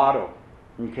like a lotto,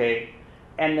 okay?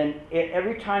 And then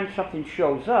every time something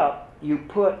shows up, you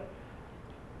put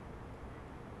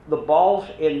the balls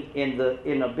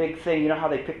in a big thing. You know how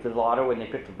they pick the lotto and they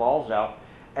pick the balls out,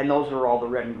 and those are all the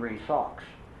red and green socks.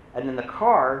 And then the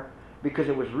car, because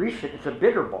it was recent, it's a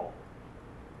bigger ball.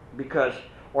 Because,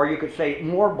 or you could say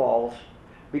more balls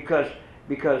because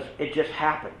it just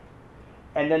happened.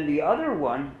 And then the other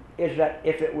one is that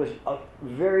if it was a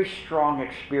very strong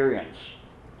experience,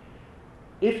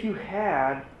 if you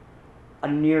had a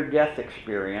near-death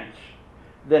experience,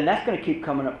 then that's going to keep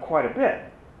coming up quite a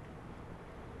bit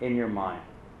in your mind.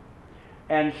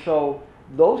 And so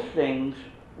those things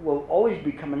will always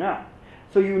be coming up.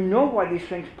 So you know why these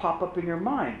things pop up in your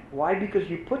mind. Why? Because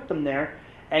you put them there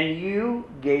and you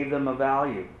gave them a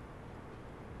value.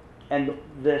 And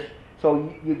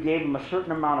so you gave them a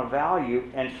certain amount of value,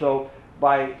 and so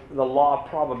by the law of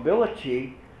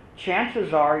probability,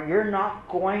 chances are you're not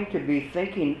going to be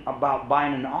thinking about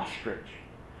buying an ostrich.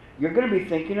 You're going to be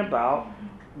thinking about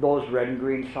those red and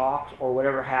green socks or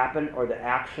whatever happened or the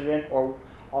accident or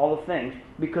all the things,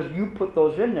 because you put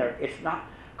those in there. It's not,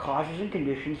 causes and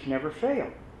conditions never fail.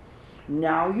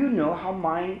 Now you know how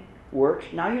mind works.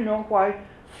 Now you know why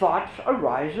thoughts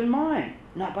arise in mind,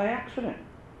 not by accident.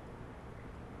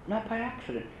 Not by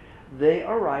accident. They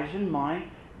arise in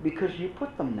mind because you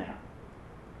put them there.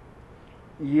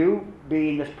 You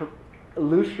being this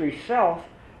illusory self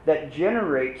that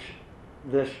generates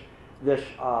this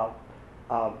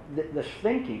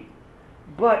thinking.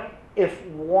 But if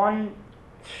one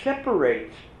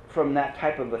separates from that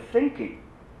type of a thinking,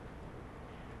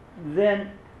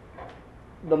 then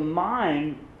the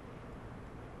mind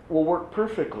will work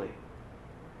perfectly.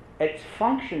 It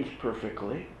functions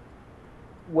perfectly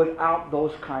without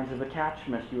those kinds of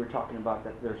attachments you were talking about,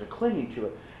 that there's a clinging to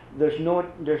it. There's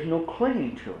no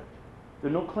clinging to it.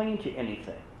 There's no clinging to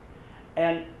anything.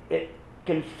 And it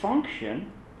can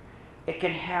function, it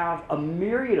can have a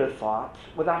myriad of thoughts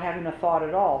without having a thought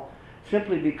at all,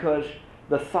 simply because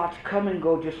the thoughts come and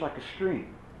go just like a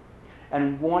stream.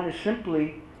 And one is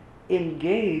simply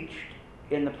engaged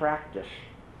in the practice.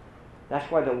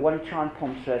 That's why the One Chan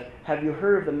poem says, have you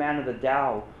heard of the man of the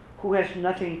Tao who has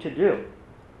nothing to do?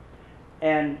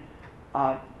 And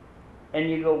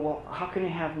you go, well, how can he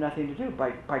have nothing to do?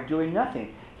 By doing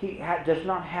nothing. He does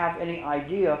not have any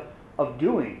idea of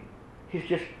doing. He's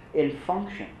just in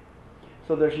function.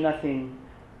 So there's nothing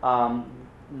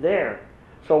there.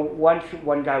 So once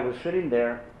one guy was sitting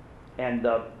there, and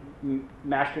the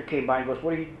master came by and goes,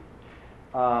 what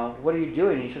are you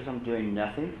doing? He says, I'm doing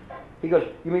nothing. He goes,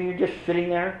 you mean you're just sitting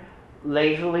there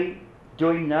lazily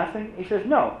doing nothing? He says,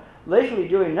 no, lazily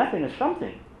doing nothing is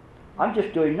something. I'm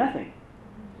just doing nothing.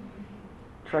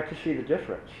 Try to see the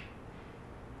difference.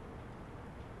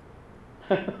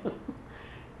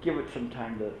 Give it some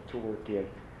time to work in.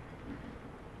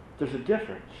 There's a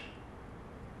difference.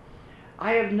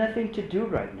 I have nothing to do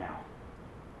right now.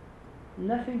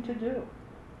 Nothing to do.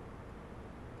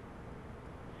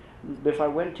 If I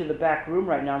went to the back room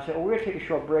right now and said, oh, we're going to take a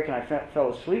short break, and I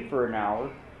fell asleep for an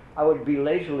hour, I would be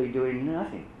lazily doing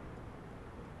nothing.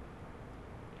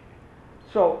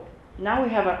 So now we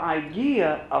have an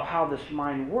idea of how this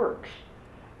mind works.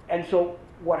 And so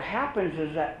what happens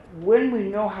is that when we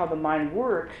know how the mind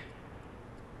works,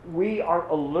 we are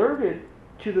alerted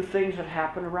to the things that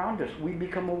happen around us. We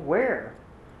become aware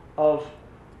of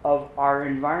our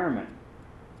environment.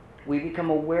 We become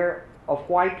aware of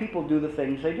why people do the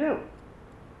things they do.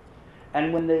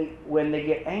 And when they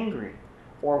get angry,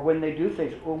 or when they do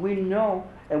things, well, we know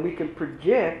and we can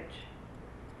predict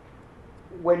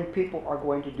when people are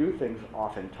going to do things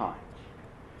oftentimes.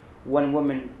 One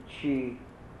woman, she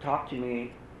talked to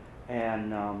me,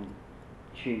 and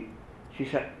she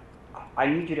said, I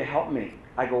need you to help me.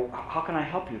 I go, how can I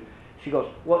help you? She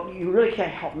goes, well, you really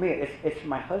can't help me. It's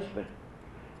my husband.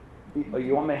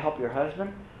 You want me to help your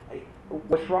husband?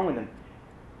 What's wrong with him?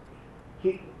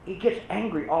 He gets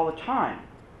angry all the time.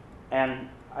 And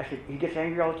I said, he gets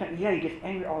angry all the time? Yeah, he gets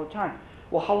angry all the time.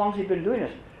 Well, how long has he been doing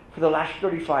this? For the last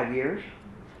 35 years?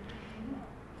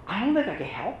 I don't think I can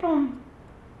help him.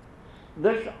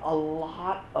 There's a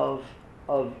lot of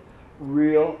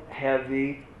real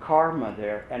heavy karma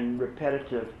there, and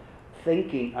repetitive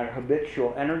thinking and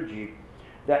habitual energy,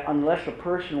 that unless a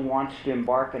person wants to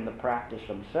embark in the practice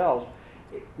themselves,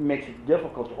 it makes it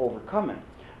difficult to overcome it.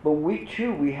 But we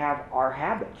too, we have our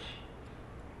habits.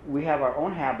 We have our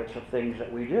own habits of things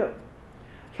that we do.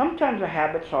 Sometimes the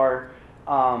habits are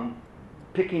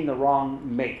picking the wrong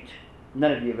mate.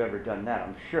 None of you have ever done that,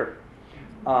 I'm sure.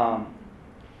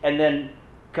 And then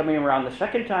coming around the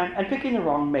second time and picking the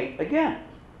wrong mate again.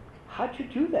 How'd you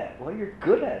do that? Well, you're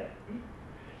good at it,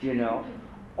 you know.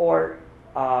 Or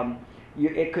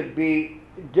it could be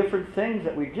different things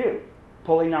that we do.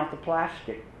 Pulling out the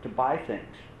plastic to buy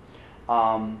things.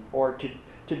 Or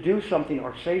to do something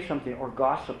or say something or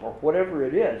gossip or whatever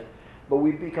it is But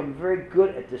we become very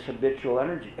good at this habitual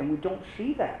energy, and we don't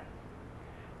see that.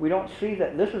 We don't see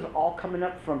that this is all coming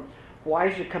up from, why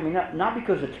is it coming up? Not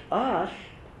because it's us.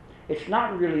 It's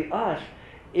not really us.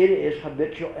 It is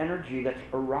habitual energy that's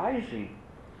arising.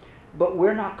 But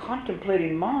we're not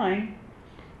contemplating mind,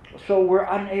 so we're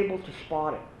unable to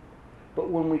spot it. But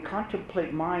when we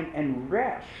contemplate mind and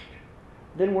rest,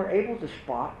 then we're able to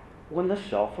spot when the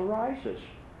self arises.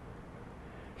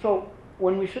 So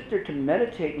when we sit there to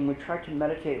meditate and we try to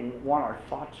meditate and want our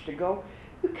thoughts to go,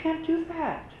 you can't do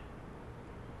that.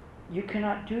 You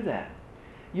cannot do that.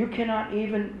 You cannot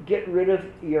even get rid of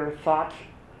your thoughts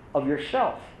of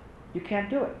yourself. You can't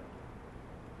do it.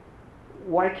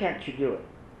 Why can't you do it?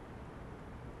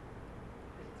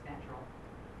 It's natural.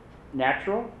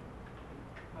 Natural?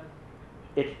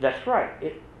 That's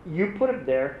right. You put it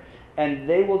there, and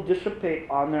they will dissipate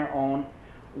on their own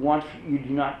once you do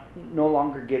not no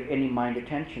longer give any mind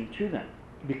attention to them,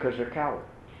 because they're cowards.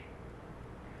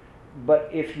 But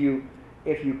if you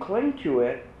cling to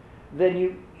it, then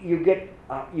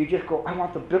you just go, I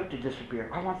want the book to disappear.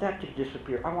 I want that to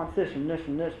disappear. I want this and this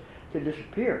and this to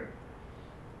disappear.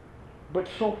 But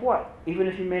so what? Even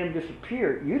if you made them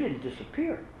disappear, you didn't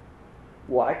disappear.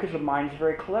 Why? Because the mind's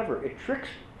very clever. It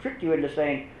tricked you into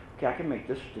saying, okay, I can make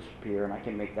this disappear, and I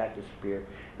can make that disappear,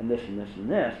 and this and this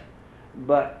and this.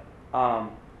 But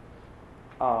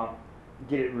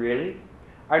did it really?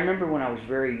 I remember when I was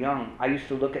very young, I used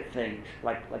to look at things,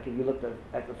 like if you looked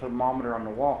at the thermometer on the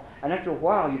wall, and after a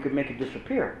while you could make it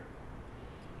disappear.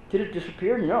 Did it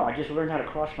disappear? No, I just learned how to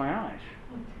cross my eyes.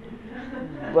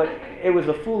 But it was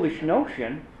a foolish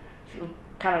notion. It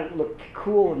kind of looked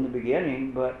cool in the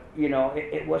beginning, but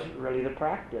it wasn't really the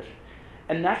practice.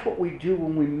 And that's what we do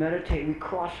when we meditate. We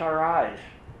cross our eyes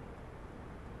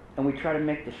and we try to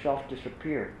make the self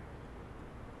disappear.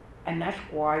 And that's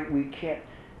why we can't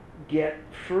get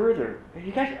further.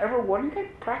 You guys ever wonder? You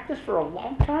guys practice for a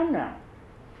long time now.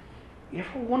 You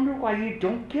ever wonder why you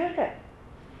don't get it?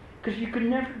 Because you could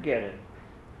never get it.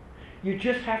 You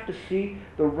just have to see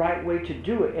the right way to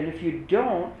do it. And if you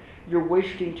don't, you're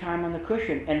wasting time on the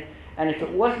cushion. And if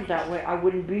it wasn't that way, I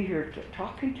wouldn't be here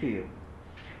talking to you.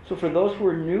 So for those who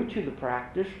are new to the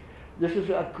practice, this is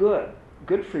a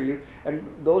good for you. And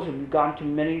those who have gone to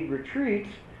many retreats,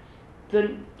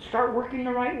 then start working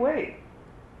the right way.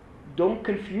 Don't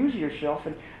confuse yourself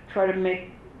and try to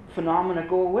make phenomena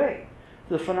go away.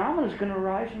 The phenomena is going to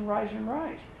rise and rise and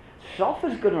rise. Self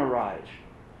is going to rise.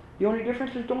 The only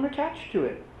difference is don't attach to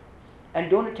it. And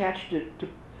don't attach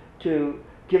to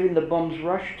giving the bum's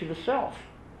rush to the self.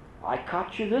 I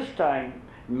caught you this time,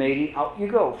 matey. Out you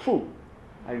go. Foo.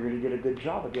 I really did a good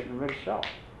job of getting rid of self.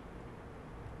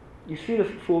 You see the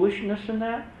foolishness in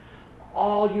that?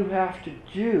 All you have to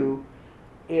do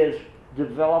is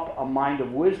develop a mind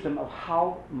of wisdom of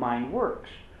how mind works.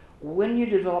 When you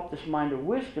develop this mind of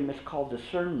wisdom, it's called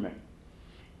discernment.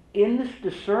 In this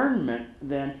discernment,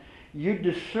 then, you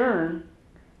discern,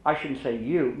 I shouldn't say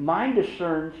you, mind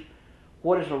discerns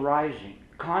what is arising,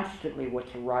 constantly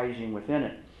what's arising within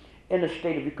it, in a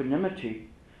state of equanimity,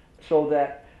 so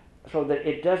that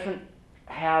it doesn't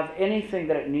have anything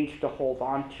that it needs to hold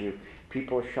on to.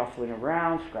 People are shuffling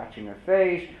around, scratching their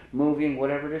face, moving,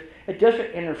 whatever it is. It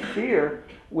doesn't interfere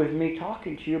with me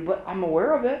talking to you, but I'm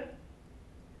aware of it.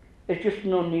 It's just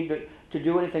no need to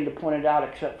do anything to point it out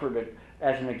except for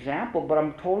as an example, but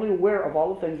I'm totally aware of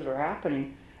all the things that are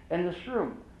happening in this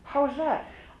room. How is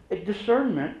that?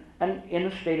 Discernment and in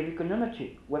a state of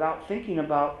equanimity without thinking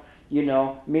about,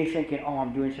 me thinking, oh,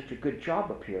 I'm doing such a good job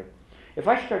up here. If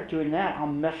I start doing that, I'll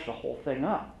mess the whole thing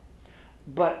up.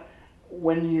 But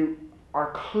when you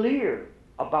are clear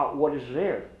about what is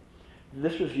there,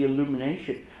 this is the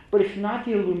illumination. But it's not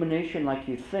the illumination like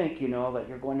you think, that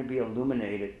you're going to be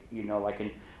illuminated, like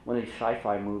in one of these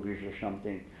sci-fi movies or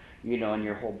something, and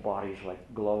your whole body's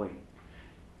like glowing.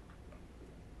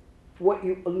 What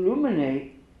you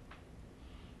illuminate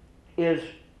is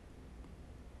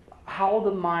how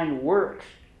the mind works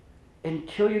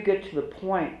until you get to the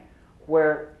point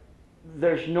where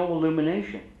there's no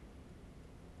illumination.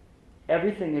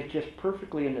 Everything is just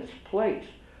perfectly in its place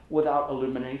without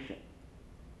illumination.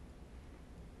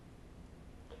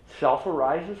 Self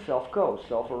arises, self goes.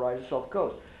 Self arises, self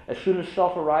goes. As soon as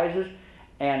self arises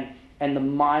and the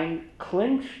mind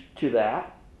clings to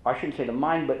that, I shouldn't say the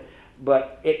mind,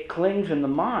 but it clings in the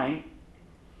mind,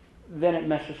 then it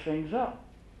messes things up.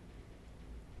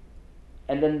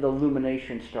 And then the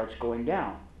illumination starts going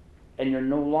down. And you're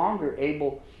no longer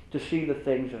able to see the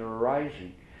things that are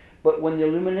arising. But when the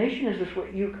illumination is this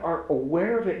way, you are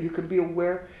aware of it. You can be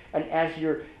aware, and as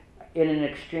you're in an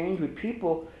exchange with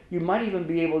people, you might even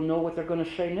be able to know what they're going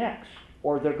to say next.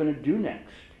 or they're going to do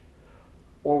next,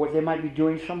 or what they might be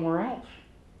doing somewhere else.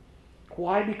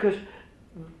 Why? Because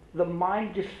the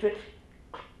mind just fits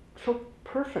so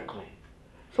perfectly,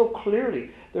 so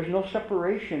clearly. There's no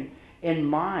separation in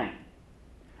mind.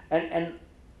 And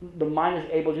the mind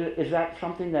is able to, is that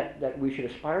something that we should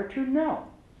aspire to? No.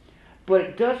 But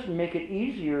it does make it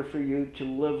easier for you to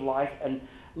live life and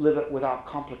live it without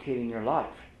complicating your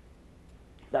life.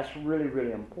 That's really,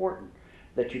 really important,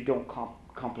 that you don't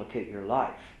complicate your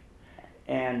life.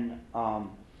 And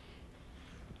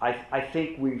I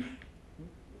think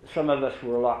some of us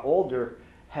who are a lot older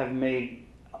have made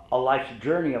a life's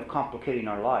journey of complicating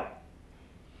our life.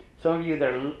 Some of you that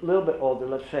are a little bit older,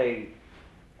 let's say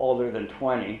older than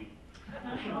 20,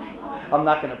 I'm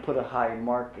not going to put a high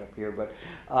mark up here, but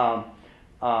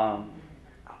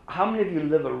how many of you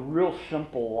live a real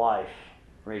simple life?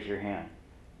 Raise your hand.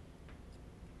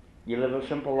 You live a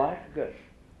simple life? Good.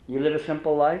 You live a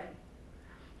simple life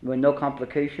with no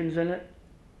complications in it?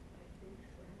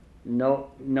 No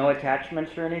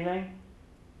attachments or anything?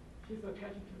 She's attached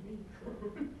to me,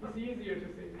 so it's easier to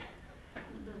say that.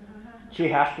 She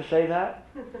has to say that?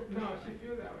 No, she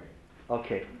feels that way.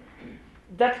 Okay.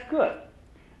 That's good.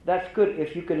 That's good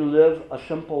if you can live a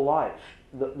simple life.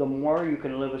 The more you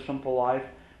can live a simple life,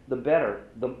 the better.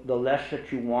 The less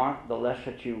that you want, the less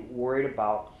that you're worried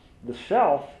about the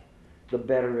self, the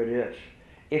better it is.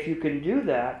 If you can do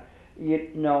that, you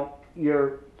know,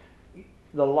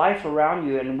 the life around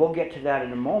you, and we'll get to that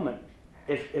in a moment,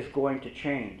 is going to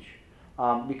change.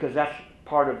 Because that's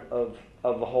part of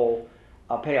the whole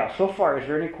payoff. So far, is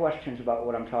there any questions about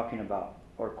what I'm talking about?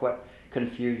 Or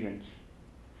confusions?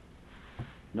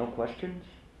 No questions?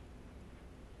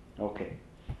 Okay.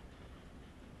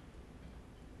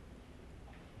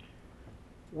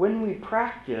 When we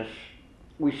practice,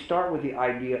 we start with the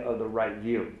idea of the right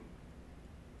view.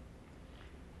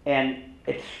 And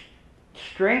it's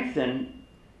strengthened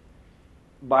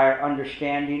by our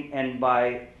understanding and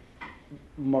by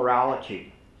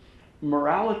morality.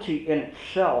 Morality in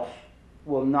itself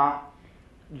will not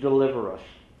deliver us.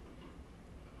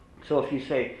 So if you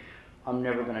say, I'm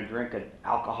never going to drink an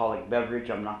alcoholic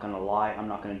beverage, I'm not going to lie, I'm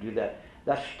not going to do that,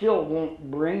 that still won't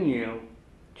bring you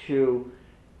to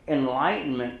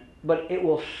enlightenment, but it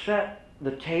will set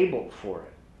the table for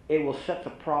it. It will set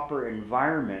the proper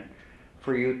environment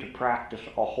for you to practice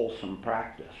a wholesome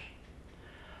practice.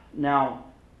 Now,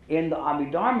 in the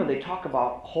Abhidharma, they talk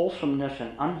about wholesomeness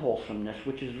and unwholesomeness,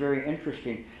 which is very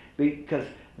interesting because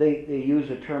they use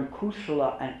the term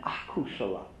kusala and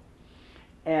akusala.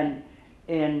 And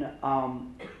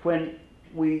when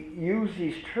we use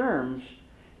these terms,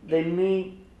 they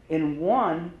mean, in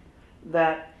one,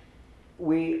 that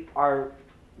we are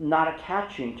not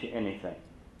attaching to anything.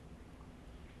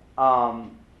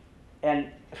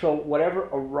 And so whatever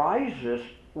arises,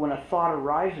 when a thought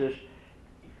arises,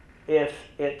 if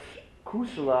it's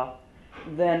kusala,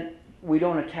 then we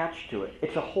don't attach to it.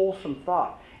 It's a wholesome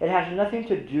thought. It has nothing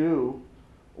to do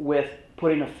with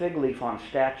putting a fig leaf on a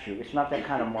statue. It's not that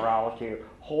kind of morality or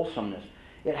wholesomeness.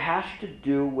 It has to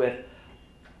do with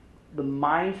the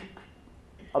mind's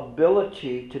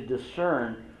ability to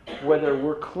discern whether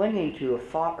we're clinging to a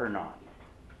thought or not.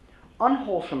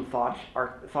 Unwholesome thoughts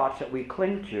are thoughts that we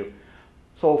cling to.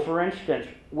 So, for instance,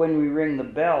 when we ring the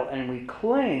bell and we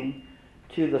cling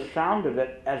to the sound of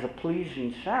it as a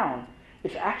pleasing sound,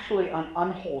 it's actually an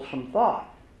unwholesome thought.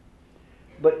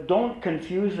 But don't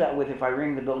confuse that with, if I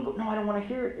ring the bell and go, no, I don't want to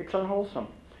hear it, it's unwholesome.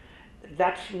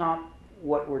 That's not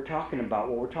what we're talking about.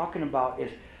 What we're talking about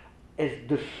is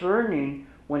discerning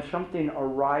when something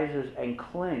arises and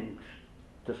clings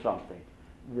to something,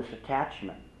 this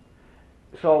attachment.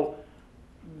 So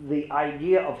the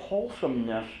idea of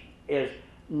wholesomeness is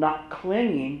not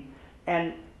clinging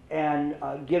and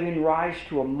giving rise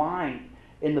to a mind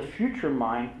in the future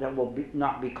mind that will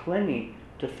not be clinging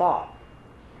to thought.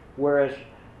 Whereas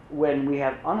when we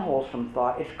have unwholesome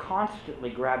thought, it's constantly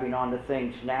grabbing onto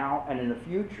things now, and in the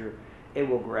future it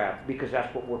will grab, because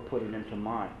that's what we're putting into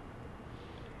mind.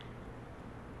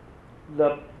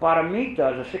 The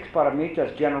paramitas, the 6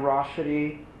 paramitas,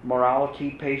 generosity,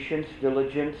 morality, patience,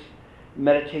 diligence,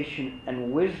 meditation,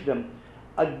 and wisdom,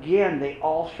 again, they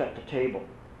all set the table.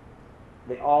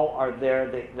 They all are there.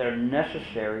 They're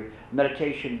necessary.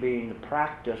 Meditation being the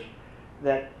practice,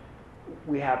 that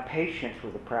we have patience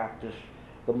with the practice,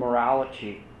 the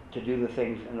morality to do the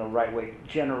things in the right way,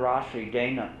 generosity,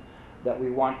 dana, that we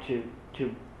want to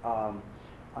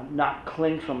not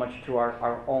cling so much to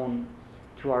our own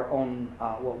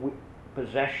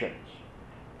possessions,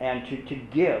 and to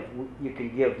give. You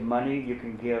can give money, you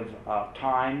can give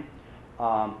time.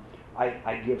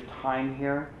 I give time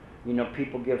here You know,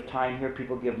 people give time here,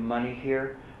 people give money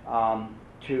here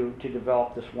to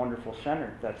develop this wonderful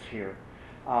center that's here.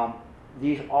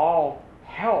 These all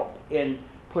help in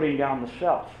putting down the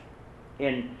self,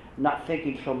 in not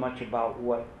thinking so much about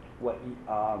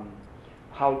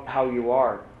how you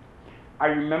are. I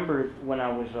remember when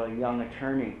I was a young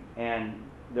attorney, and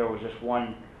there was this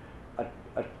one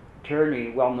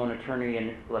attorney, well-known attorney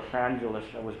in Los Angeles,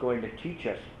 that was going to teach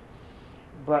us.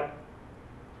 But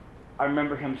I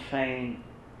remember him saying,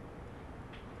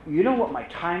 "You know what my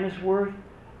time is worth?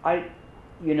 I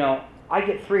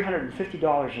get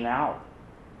 $350 an hour."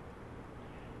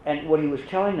 And what he was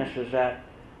telling us is that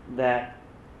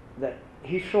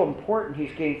he's so important.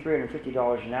 He's getting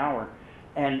 $350 an hour,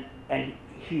 and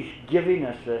he's giving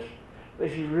us this. But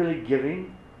is he really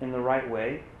giving in the right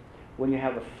way? When you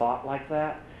have a thought like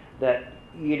that,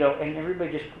 and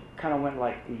everybody just kind of went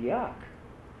like, yuck.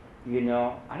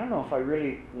 I don't know if I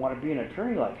really want to be an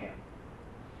attorney like him.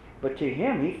 But to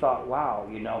him, he thought, wow,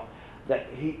 that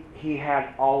he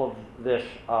had all of this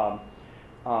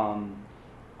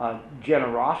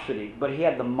generosity, but he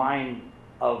had the mind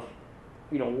of,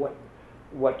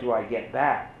 what do I get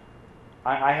back?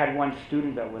 I had one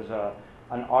student that was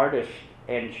an artist,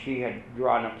 and she had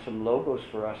drawn up some logos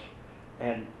for us,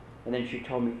 and then she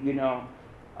told me,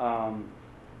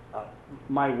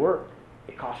 my work,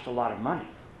 it cost a lot of money,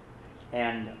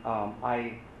 and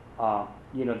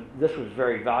this was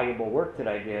very valuable work that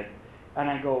I did. And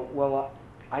I go, well,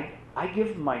 I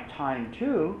give my time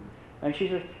too. And she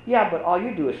says, yeah, but all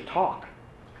you do is talk.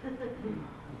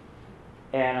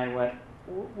 And I went,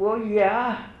 well,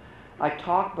 yeah, I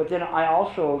talk, but then I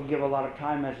also give a lot of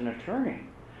time as an attorney.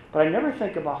 But I never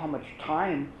think about how much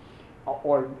time,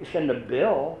 or send a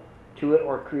bill to it,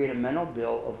 or create a mental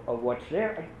bill of what's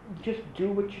there. I just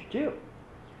do what you do.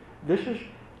 This is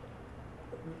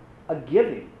a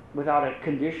giving without a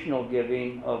conditional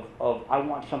giving of I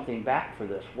want something back for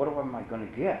this. What am I going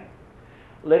to get?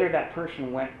 Later, that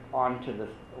person went on to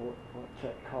what's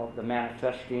that called? The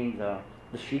Manifesting, the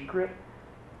Secret.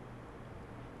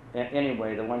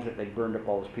 Anyway, the ones that they burned up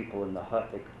all those people in the hut,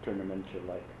 they turned them into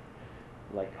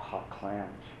like hot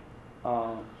clams.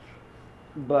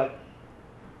 But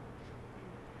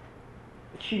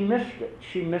she missed it.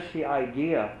 She missed the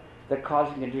idea that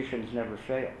causing conditions never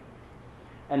fail.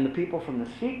 And the people from The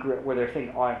Secret, where they're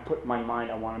thinking, I put in my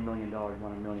mind, I want $1 million, want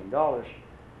 $1 million.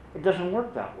 It doesn't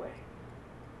work that way.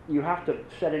 You have to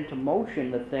set into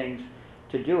motion the things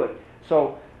to do it.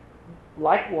 So,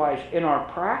 likewise, in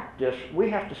our practice, we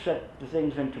have to set the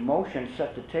things into motion,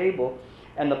 set the table,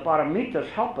 and the paramitas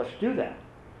help us do that.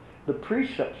 The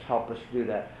precepts help us do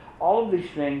that. All of these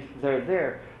things, they're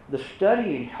there. The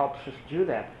studying helps us do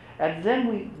that. And then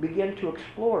we begin to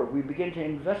explore, we begin to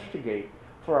investigate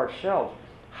for ourselves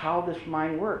how this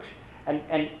mind works,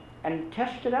 and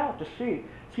test it out to see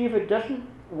if it doesn't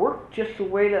work just the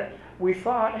way that we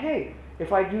thought. Hey,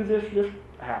 if I do this, this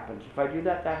happens. If I do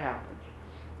that, that happens.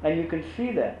 And you can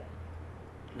see that.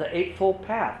 The Eightfold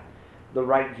Path, the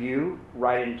right view,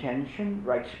 right intention,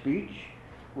 right speech,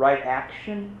 right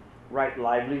action, right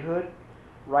livelihood,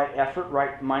 right effort,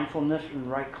 right mindfulness,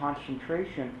 and right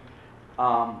concentration.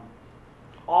 All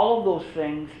of those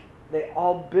things, they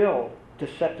all build to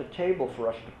set the table for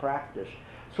us to practice.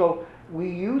 So we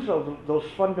use those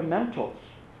fundamentals.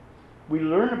 We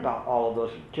learn about all of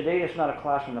those. Today it's not a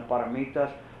class on the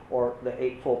paramitas or the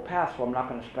Eightfold Path, so I'm not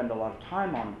going to spend a lot of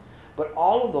time on them. But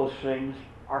all of those things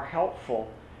are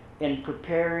helpful in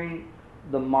preparing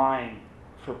the mind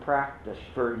for practice,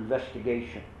 for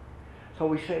investigation. So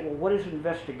we say, well, what is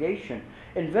investigation?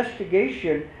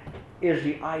 Investigation is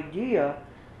the idea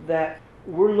that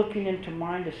we're looking into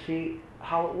mind to see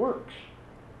how it works.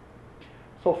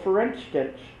 So for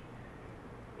instance,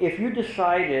 if you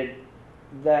decided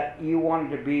that you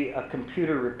wanted to be a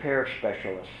computer repair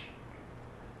specialist,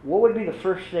 what would be the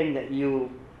first thing that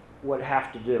you would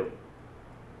have to do?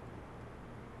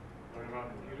 Learn about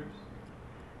computers?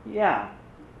 Yeah,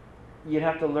 you'd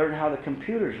have to learn how the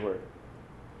computers work.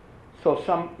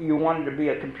 So you wanted to be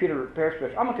a computer repair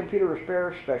specialist. I'm a computer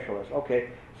repair specialist. Okay,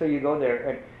 so you go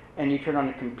there and you turn on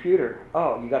the computer.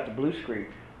 Oh, you got the blue screen.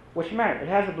 What's the matter? It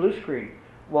has a blue screen.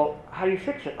 Well, how do you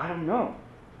fix it? I don't know.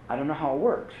 I don't know how it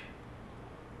works.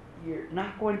 You're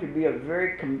not going to be a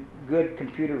very good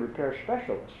computer repair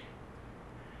specialist.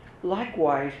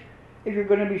 Likewise, if you're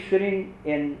going to be sitting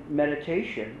in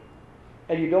meditation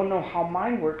and you don't know how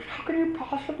mind works, how can you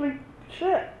possibly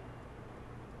sit?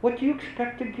 What do you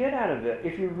expect to get out of it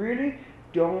if you really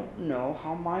don't know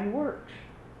how mind works?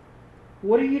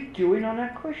 What are you doing on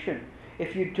that cushion?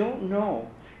 If you don't know,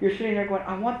 you're sitting there going,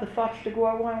 I want the thoughts to go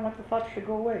away, I want the thoughts to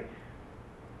go away.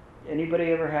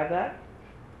 Anybody ever have that?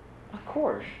 Of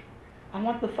course. I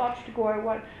want the thoughts to go. I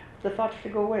want the thoughts to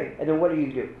go away. And then what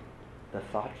do? The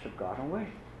thoughts have gone away.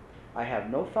 I have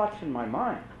no thoughts in my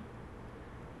mind.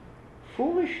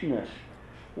 Foolishness.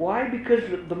 Why? Because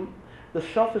the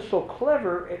self is so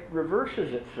clever, it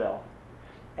reverses itself.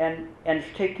 And it's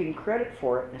taking credit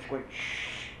for it, and it's going,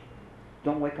 shh,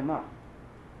 don't wake them up.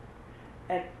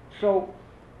 And so,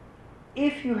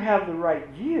 if you have the right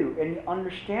view and you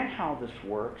understand how this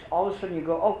works, all of a sudden you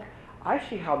go, oh, I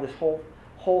see how this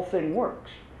whole thing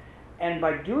works. And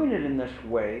by doing it in this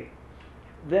way,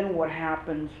 then what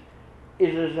happens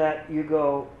is that you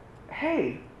go,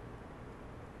 hey,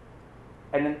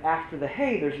 and then after the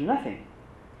hey, there's nothing.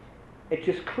 It's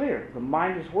just clear. The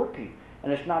mind is working.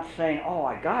 And it's not saying, oh,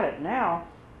 I got it now.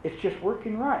 It's just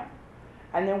working right.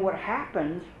 And then what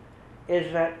happens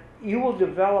is that you will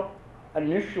develop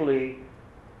initially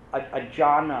a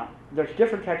jhana. There's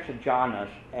different types of jhanas,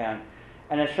 and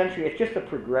essentially it's just a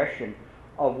progression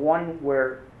of one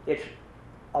where it's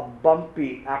a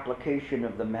bumpy application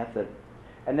of the method,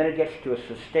 and then it gets to a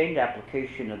sustained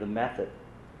application of the method.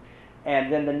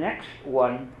 And then the next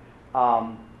one,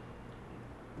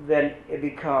 then it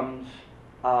becomes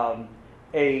a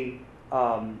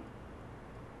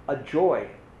joy.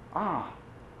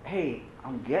 Hey,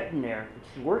 I'm getting there.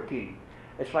 It's working.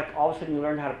 It's like all of a sudden you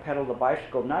learn how to pedal the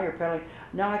bicycle. Now you're pedaling.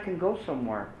 Now I can go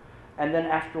somewhere. And then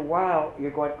after a while,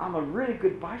 you're going, I'm a really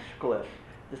good bicyclist.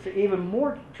 This is even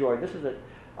more joy. This is a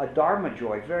dharma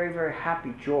joy, very, very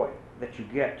happy joy that you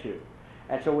get to.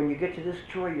 And so when you get to this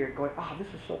joy, you're going, oh, this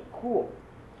is so cool.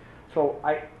 So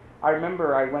I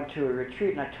remember I went to a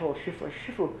retreat and I told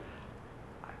Shifu,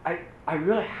 I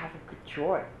really have a good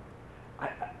joy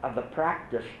of the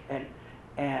practice.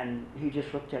 And he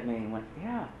just looked at me and went,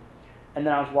 yeah. And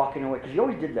then I was walking away, because he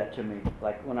always did that to me.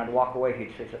 Like when I'd walk away,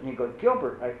 he'd say something. He'd go,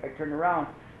 Gilbert, I turned around,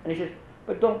 and he says,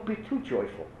 but don't be too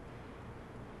joyful.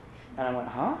 And I went,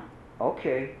 huh?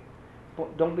 Okay.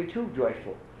 But don't be too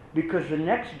joyful. Because the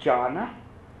next jhana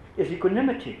is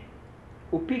equanimity,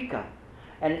 upika.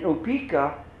 And in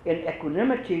upika, in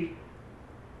equanimity,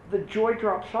 the joy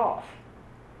drops off.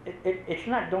 It's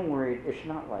not, don't worry, it's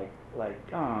not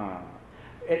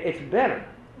it's better.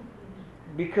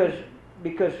 Because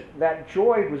that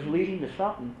joy was leading to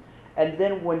something. And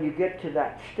then when you get to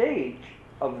that stage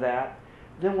of that,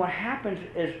 then what happens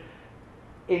is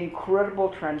incredible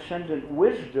transcendent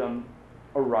wisdom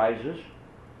arises.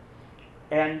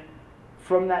 And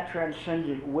from that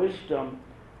transcendent wisdom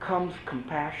comes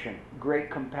compassion, great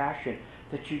compassion,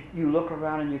 that you look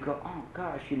around and you go, oh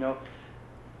gosh, I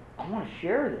want to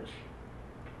share this.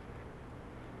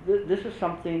 This is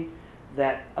something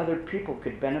that other people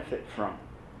could benefit from.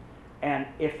 And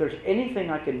if there's anything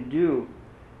I can do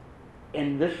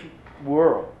in this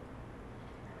world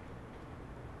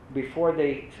before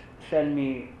they send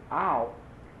me out,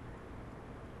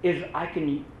 is I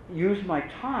can use my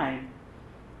time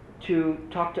to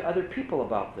talk to other people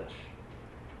about this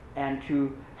and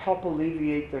to help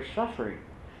alleviate their suffering.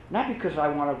 Not because I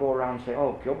want to go around and say,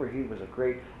 oh, Gilbert, he was a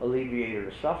great alleviator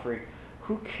of suffering.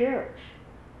 Who cares?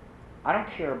 I don't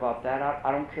care about that.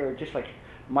 I don't care. Just like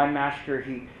my master,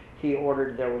 he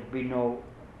ordered there would be no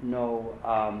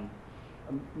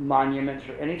monuments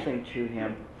or anything to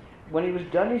him. When he was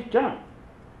done, he's done.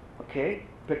 Okay?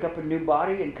 Pick up a new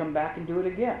body and come back and do it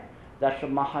again. That's the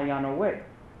Mahayana way.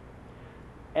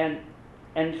 And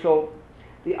so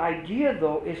the idea,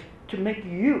 though, is to make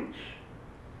use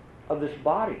of this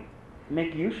body,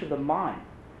 make use of the mind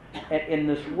in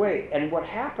this way. And what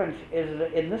happens is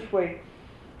that in this way,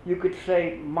 you could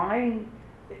say mind,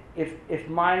 if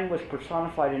mind was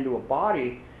personified into a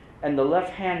body and the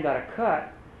left hand got a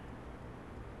cut,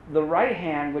 the right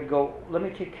hand would go, let me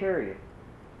take care of you.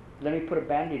 Let me put a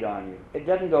Band-Aid on you. It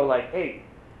doesn't go like, hey,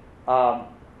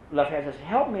 left hand says,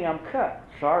 help me, I'm cut.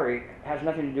 Sorry, it has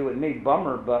nothing to do with me,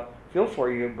 bummer, but feel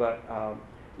for you, but I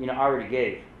already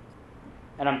gave.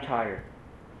 And I'm tired.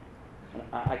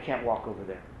 I can't walk over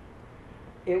there.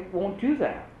 It won't do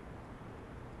that.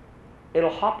 It'll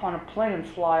hop on a plane and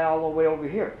fly all the way over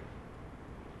here.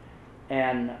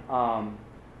 And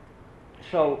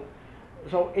so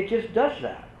it just does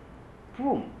that.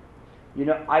 Boom.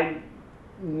 I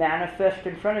manifest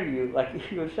in front of you, like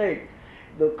you were saying,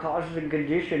 the causes and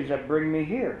conditions that bring me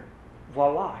here.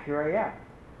 Voila, here I am.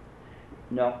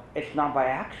 No, it's not by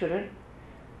accident.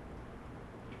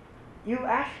 You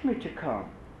asked me to come.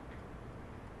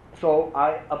 So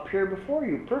I appear before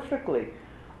you perfectly.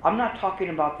 I'm not talking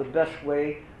about the best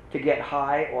way to get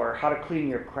high or how to clean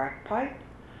your crack pipe.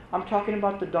 I'm talking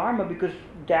about the Dharma because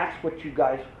that's what you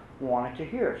guys wanted to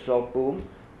hear. So boom,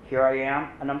 here I am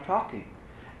and I'm talking.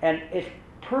 And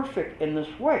perfect in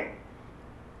this way.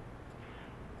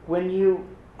 When you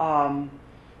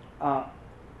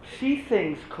see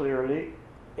things clearly,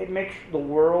 it makes the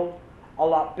world a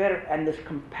lot better, and this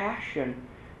compassion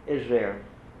is there.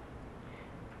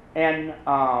 And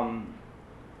by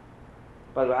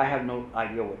the way, I have no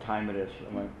idea what time it is.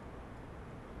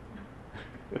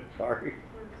 Sorry.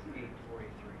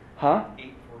 8:43. Huh?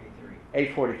 8:43.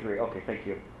 8:43. Okay, thank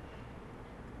you.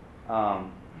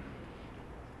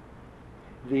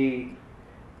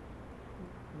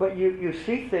 But you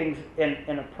see things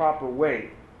in a proper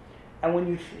way, and when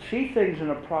you see things in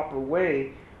a proper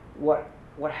way,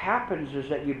 what happens is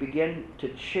that you begin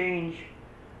to change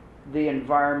the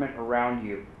environment around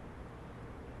you.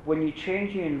 When you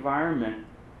change the environment,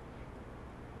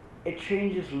 it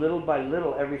changes little by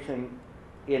little everything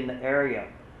in the area.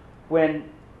 When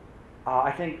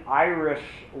I think Iris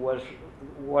was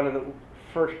one of the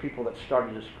first people that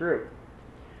started this group,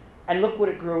 and look what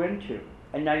it grew into.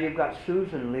 And now you've got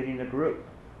Susan leading the group,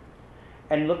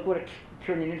 and look what it's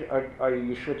turning into. Are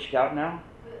you switched out now?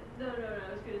 No, I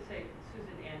was gonna say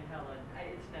Susan and Helen.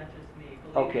 It's not just me.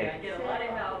 Believe Okay. me, I get a lot of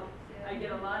help. I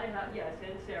get a lot of help, yes,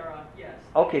 and Sarah, yes.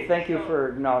 Okay, thank you So- for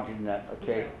acknowledging that.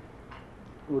 Okay, Yeah.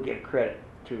 we'll give credit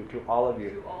to all of you.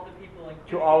 To all the people,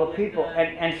 including To all the Linda people,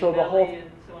 and so the whole- Melly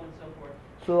and so on and so forth.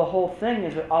 So the whole thing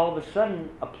is that all of a sudden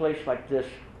a place like this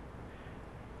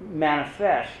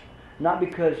manifests, not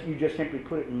because you just simply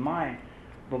put it in mind,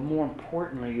 but more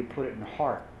importantly, you put it in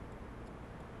heart.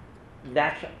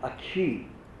 That's a key.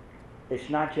 It's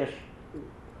not just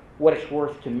what it's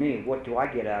worth to me, what do I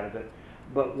get out of it,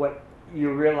 but what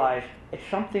you realize it's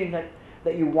something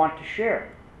that you want to share.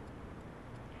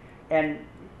 And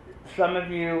some of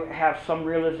you have some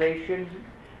realizations,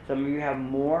 some of you have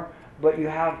more, but you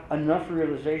have enough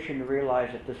realization to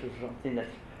realize that this is something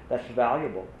that's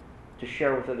valuable to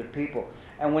share with other people.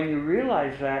 And when you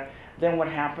realize that, then what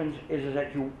happens is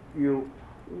that you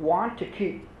want to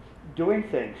keep doing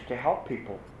things to help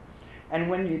people. And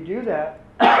when you do that,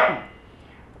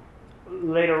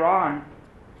 later on,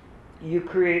 you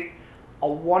create a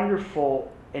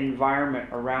wonderful environment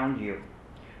around you.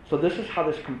 So this is how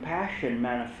this compassion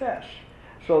manifests.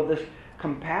 So this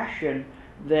compassion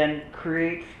then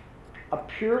creates a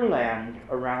pure land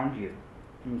around you.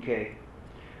 Okay?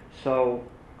 So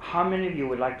how many of you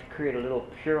would like to create a little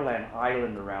Pure Land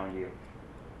island around you?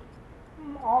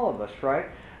 All of us, right?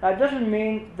 Now, it doesn't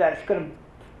mean that it's going to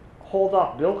hold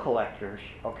off bill collectors,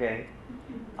 okay?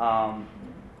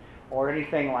 Or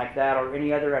anything like that, or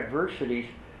any other adversities.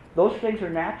 Those things are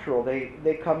natural.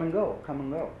 They come and go,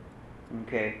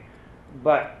 okay?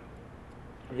 But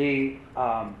the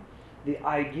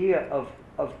idea of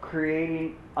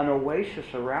creating an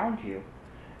oasis around you,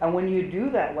 and when you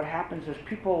do that, what happens is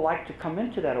people like to come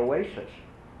into that oasis,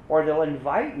 or they'll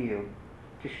invite you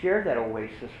to share that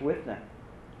oasis with them.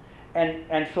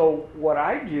 And so what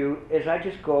I do is I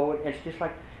just go, and it's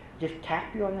just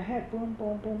tap you on the head, boom,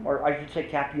 boom, boom, or I should say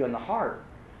tap you on the heart,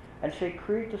 and say,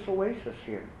 create this oasis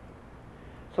here.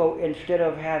 So instead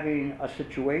of having a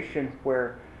situation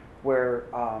where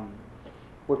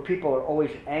people are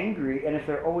always angry, and if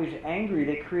they're always angry,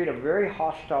 they create a very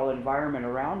hostile environment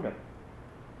around them.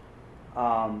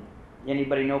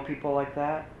 Anybody know people like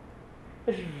that?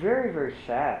 It's very, very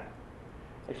sad.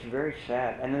 It's very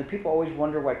sad. And then people always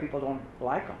wonder why people don't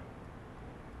like them.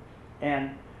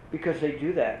 And because they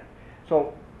do that.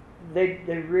 So they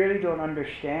really don't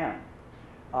understand.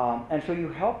 And so you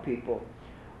help people.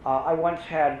 I once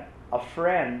had a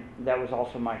friend that was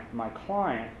also my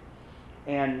client,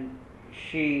 and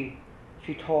she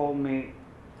told me,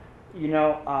 you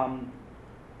know,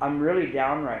 I'm really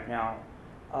down right now.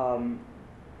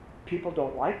 People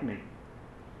don't like me.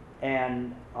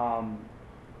 And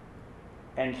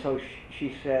so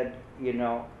she said, you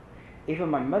know, even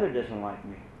my mother doesn't like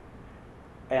me.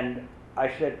 And I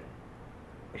said,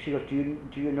 she goes, do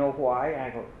you know why? And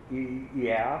I go,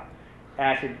 yeah. And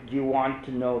I said, do you want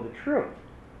to know the truth?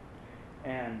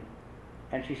 And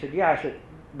she said, yeah. I said,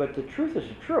 but the truth is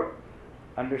the truth.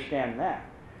 Understand that.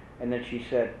 And then she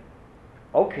said,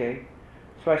 okay.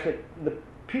 So I said, the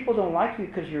people don't like you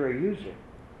because you're a user.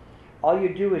 All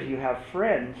you do is you have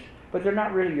friends, but they're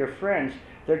not really your friends.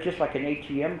 They're just like an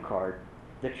ATM card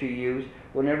that you use.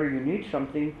 Whenever you need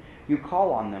something, you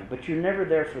call on them. But you're never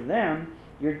there for them.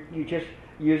 You're just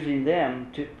using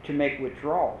them to make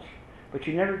withdrawals. But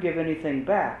you never give anything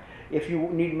back. If you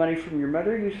need money from your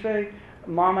mother, you say,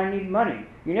 Mom, I need money.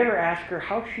 You never ask her,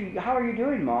 how are you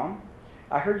doing, Mom?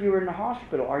 I heard you were in the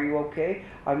hospital. Are you okay?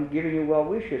 I'm giving you well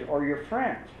wishes. Or your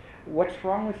friends. What's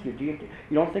wrong with you? You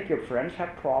don't think your friends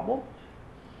have problems?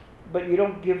 But you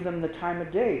don't give them the time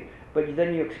of day. but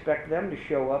then you expect them to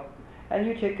show up and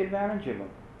you take advantage of them.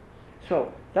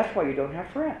 So that's why you don't have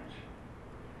friends.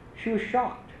 She was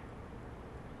shocked.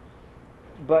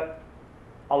 But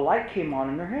a light came on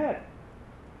in her head.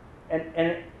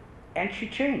 And she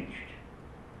changed.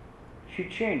 She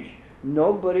changed.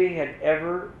 Nobody had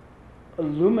ever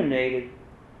illuminated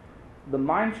the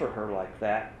mind for her like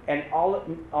that, and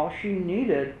all she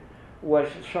needed was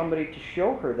somebody to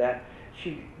show her that.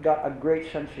 She got a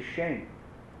great sense of shame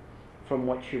from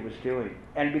what she was doing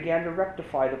and began to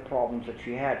rectify the problems that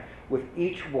she had with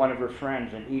each one of her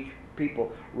friends and each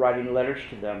people, writing letters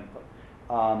to them,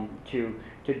 to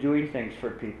doing things for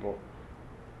people.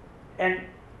 And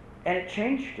it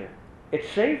changed her. It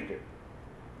saved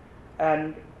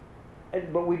her.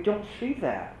 But we don't see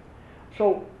that.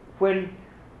 So when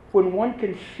one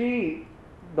can see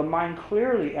the mind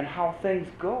clearly and how things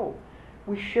go,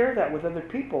 we share that with other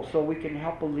people so we can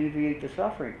help alleviate the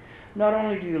suffering. Not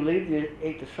only do you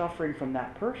alleviate the suffering from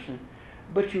that person,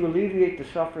 but you alleviate the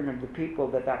suffering of the people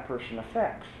that person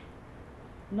affects.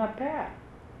 Not bad.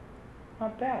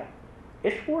 Not bad.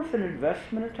 It's worth an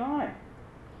investment of time.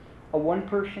 A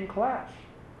one-person class.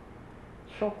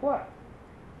 So what?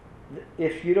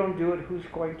 If you don't do it, who's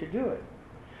going to do it?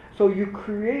 So you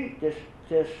create this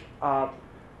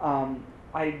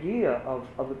idea of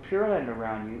a Pure Land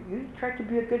around you. You try to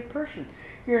be a good person.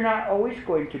 You're not always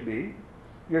going to be.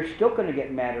 You're still going to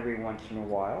get mad every once in a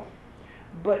while.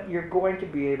 But you're going to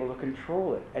be able to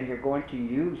control it. And you're going to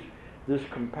use this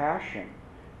compassion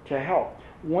to help.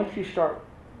 Once you start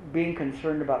being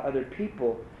concerned about other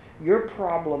people, your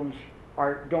problems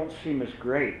don't seem as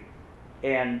great.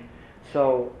 And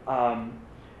so,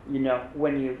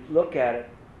 when you look at it,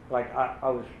 like I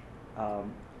was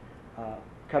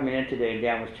coming in today and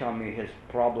Dan was telling me his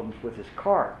problems with his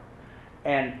car.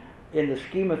 And in the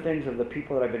scheme of things of the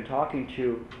people that I've been talking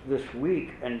to this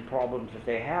week and problems that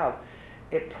they have,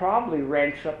 it probably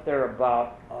ranks up there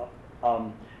about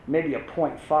maybe a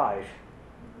 0.5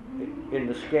 in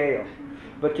the scale.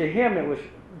 But to him it was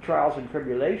trials and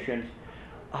tribulations.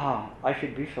 I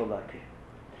should be so lucky.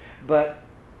 But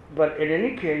in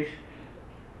any case,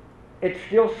 it's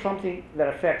still something that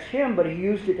affects him, but he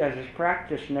used it as his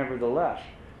practice nevertheless.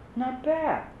 Not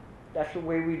bad. That's the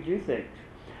way we do things.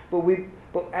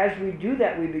 But as we do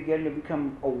that, we begin to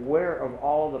become aware of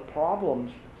all the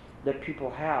problems that people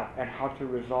have and how to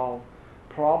resolve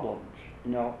problems.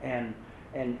 And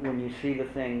when you see the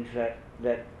things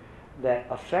that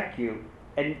affect you,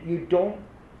 and you don't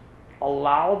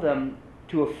allow them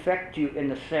to affect you in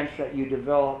the sense that you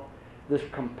develop this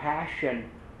compassion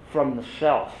from the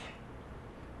self.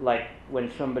 Like when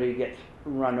somebody gets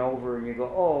run over and you go,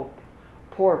 oh,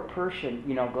 poor person,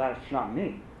 glad it's not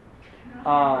me.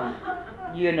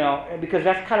 Because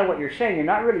that's kind of what you're saying. You're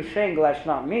not really saying glad it's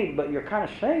not me, but you're kind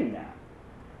of saying that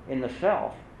in the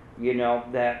self,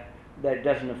 that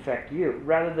doesn't affect you.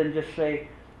 Rather than just say,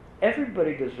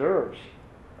 everybody deserves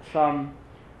some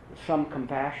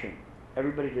compassion.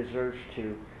 Everybody deserves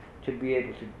to be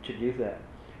able to do that.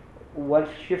 Once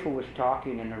Shifu was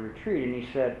talking in a retreat, and he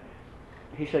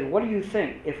said, what do you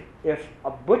think if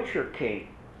a butcher came,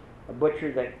 a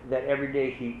butcher that every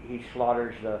day he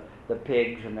slaughters the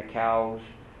pigs and the cows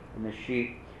and the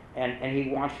sheep, and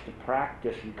he wants to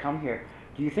practice and come here,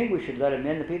 do you think we should let him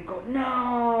in? The people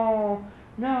go,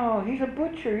 no, he's a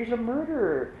butcher, he's a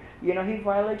murderer, he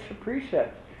violates the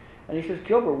precepts. And he says,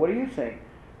 Gilbert, what do you think?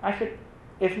 I said,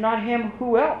 if not him,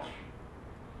 who else?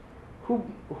 Who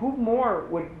more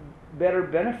would better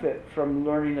benefit from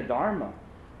learning the Dharma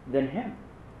than him?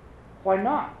 Why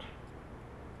not?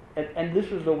 And this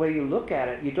is the way you look at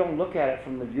it. You don't look at it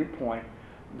from the viewpoint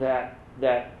that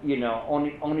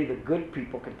only the good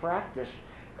people can practice.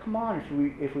 Come on,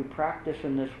 if we practice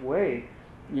in this way,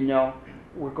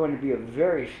 we're going to be a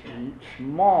very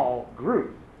small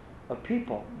group of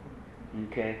people.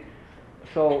 Okay,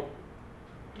 so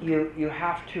you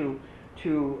have to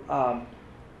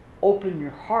open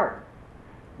your heart.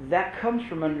 That comes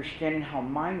from understanding how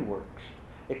mind works.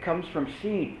 It comes from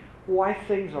seeing why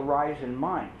things arise in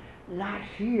mind. Not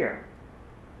here.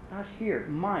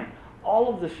 Mind.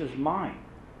 All of this is mind.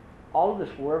 All of this,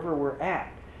 wherever we're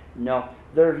at. No,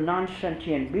 they're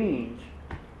non-sentient beings,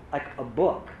 like a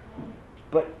book.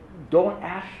 But don't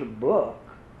ask the book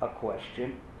a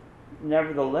question.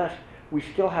 Nevertheless, we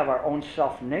still have our own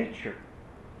self-nature.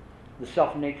 The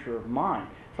self-nature of mind.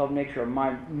 Self-nature of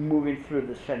mind moving through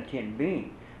the sentient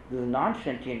being. The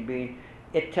non-sentient being,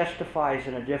 it testifies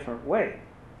in a different way.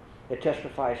 It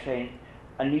testifies saying,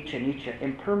 anicca,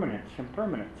 impermanence.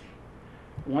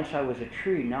 Once I was a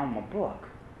tree, now I'm a book.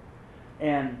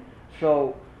 And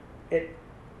so,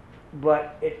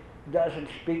 doesn't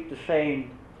speak the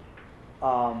same,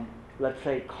 let's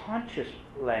say, conscious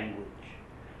language,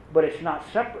 but it's not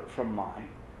separate from mind.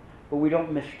 But we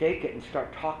don't mistake it and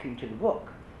start talking to the book.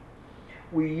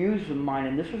 We use the mind,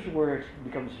 and this is where it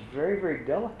becomes very, very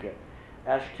delicate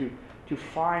as to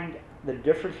find the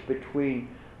difference between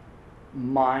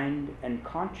mind and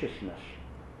consciousness.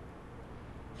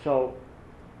 So,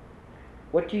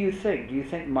 what do you think? Do you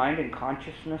think mind and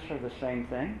consciousness are the same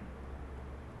thing?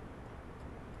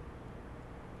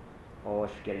 Oh,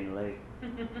 it's getting late.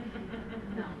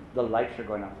 No. The lights are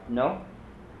going on. No?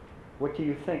 What do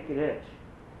you think it is?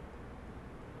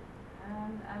 I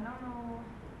don't know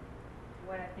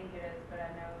what I think it is, but I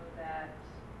know that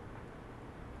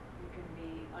you can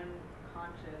be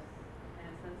unconscious in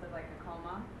a sense of like a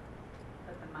coma,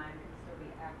 but the mind can still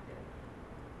be active.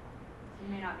 So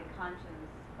you may not be conscious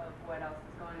of what else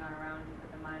is going on around you,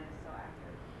 but the mind is still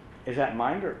active. Is that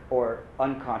mind or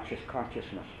unconscious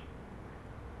consciousness?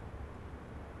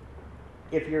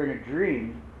 If you're in a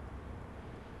dream,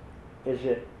 is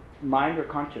it mind or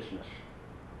consciousness?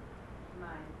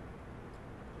 Mind.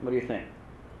 What do you think?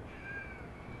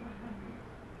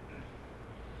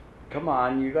 Come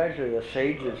on, you guys are the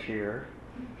sages here.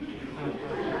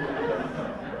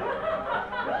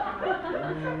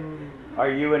 Are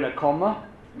you in a coma?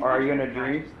 Or are you in a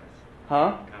dream?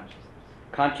 Huh? Consciousness.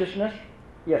 Consciousness?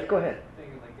 Yes, go ahead.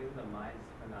 Thinking like, isn't the mind's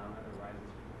phenomena arises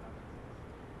from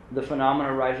consciousness? The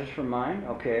phenomena arises from mind?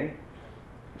 Okay.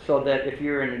 So that if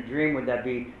you're in a dream, would that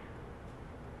be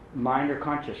mind or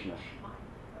consciousness?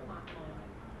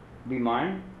 Be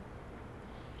mind?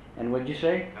 And what did you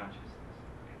say? Consciousness.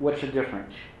 What's the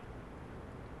difference?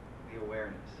 The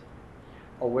awareness.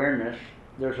 Awareness.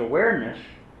 There's awareness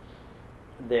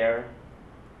there,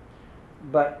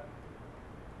 but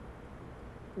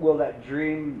will that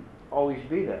dream always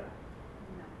be there?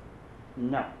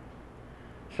 No. No.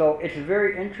 So it's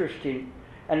very interesting,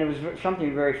 and it was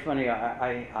something very funny.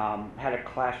 I had a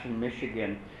class in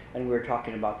Michigan, and we were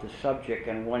talking about this subject,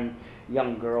 and one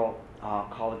young girl,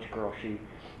 college girl,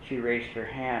 she raised her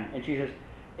hand, and she says,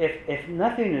 if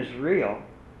nothing is real,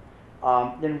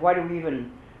 then why do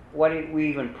we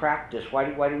even practice? Why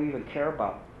do we even care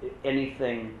about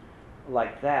anything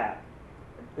like that?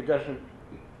 It doesn't,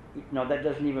 that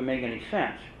doesn't even make any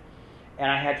sense. And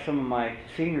I had some of my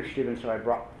senior students that I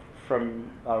brought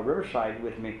from Riverside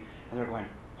with me, and they're going,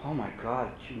 "Oh my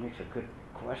God, she makes a good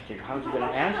question. How's she going to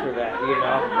answer that?"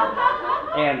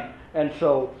 And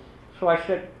so I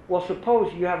said, "Well,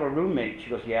 suppose you have a roommate." She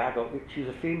goes, "Yeah." I go, "She's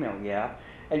a female, yeah."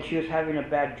 And she was having a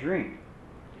bad dream.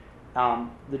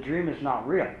 The dream is not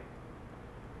real,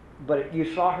 but you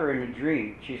saw her in a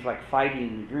dream. She's like fighting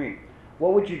in the dream.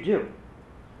 What would you do?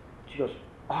 She goes,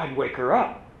 "Oh, I'd wake her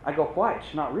up." I go, "Why?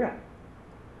 It's not real."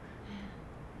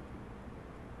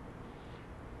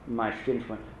 My students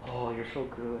went, "Oh, you're so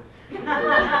good."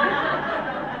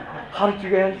 How did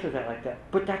you answer that like that?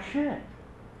 But that's it.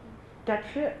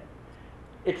 That's it.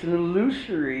 It's an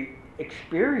illusory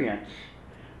experience,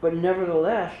 but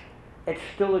nevertheless, it's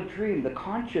still a dream. The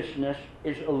consciousness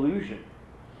is illusion.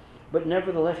 But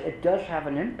nevertheless, it does have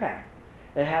an impact.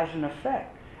 It has an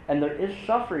effect. And there is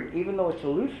suffering. Even though it's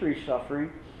illusory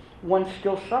suffering, one's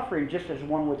still suffering just as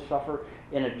one would suffer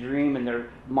in a dream and there are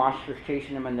monsters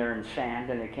chasing them and they're in sand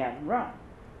and they can't run.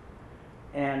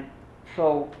 And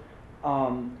so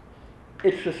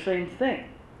it's the same thing.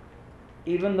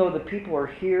 Even though the people are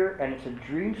here and it's a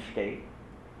dream state,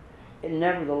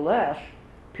 nevertheless,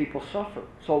 people suffer.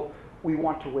 So we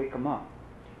want to wake them up.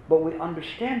 But we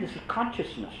understand this is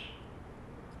consciousness.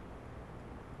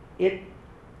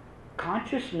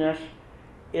 Consciousness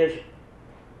is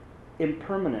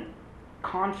impermanent,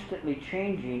 constantly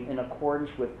changing in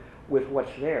accordance with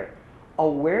what's there.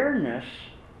 Awareness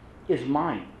is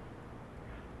mind.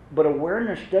 But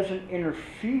awareness doesn't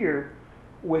interfere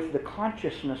with the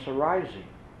consciousness arising.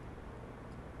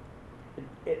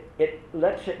 It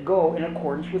lets it go in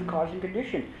accordance with cause and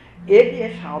condition. It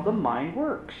is how the mind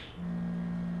works.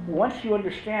 Once you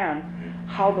understand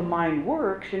how the mind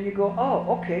works, and you go,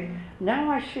 "Oh, okay, now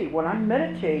I see. When I'm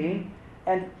meditating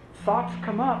and thoughts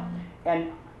come up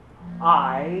and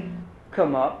I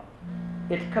come up,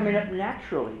 it's coming up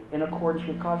naturally in accordance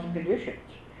with cause and conditions."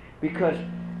 Because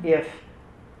if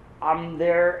I'm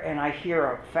there and I hear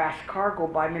a fast car go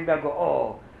by, maybe I'll go,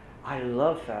 "Oh, I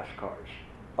love fast cars."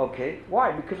 Okay,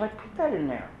 why? Because I put that in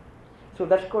there. So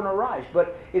that's going to arise.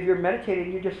 But if you're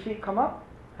meditating, you just see it come up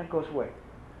and it goes away.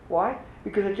 Why?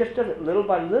 Because it just does it. Little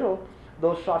by little,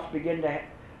 those thoughts begin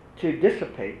to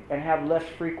dissipate and have less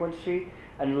frequency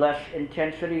and less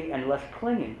intensity and less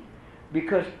clinging.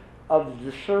 Because of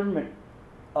the discernment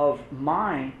of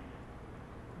mind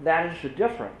That is the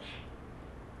difference.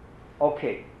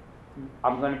 Okay,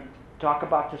 I'm going to talk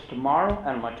about this tomorrow, and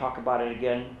I'm going to talk about it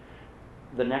again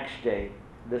the next day.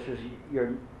 This is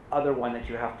your other one that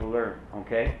you have to learn,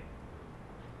 okay?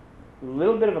 A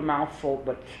little bit of a mouthful,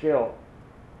 but still,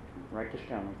 write this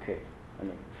down, okay?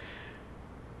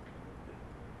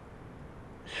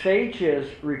 Sages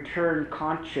return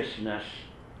consciousness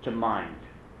to mind.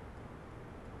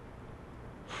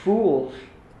 Fools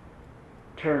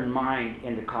turn mind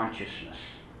into consciousness.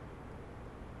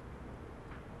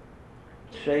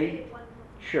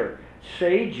 Sure.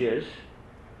 Sages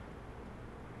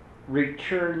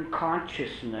return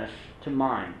consciousness to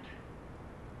mind.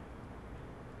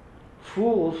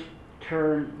 Fools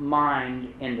turn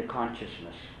mind into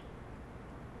consciousness.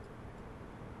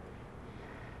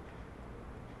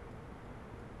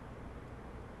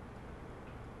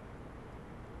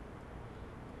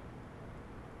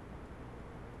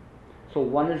 So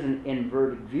one is an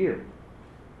inverted view.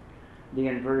 The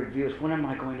inverted view is, when am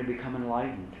I going to become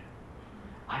enlightened?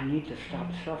 I need to stop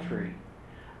suffering.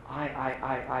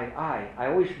 I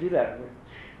always do that,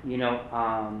 you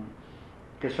know,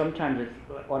 because sometimes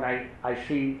it's, when I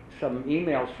see some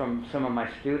emails from some of my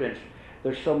students,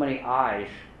 there's so many I's,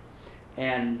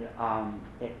 and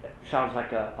it sounds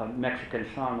like a Mexican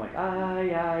song, like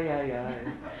ay, ay, ay,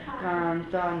 ay,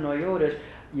 canta, no llores,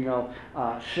 you know,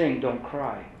 sing, don't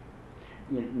cry,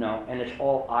 you know, and it's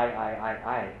all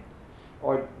I.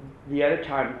 Or the other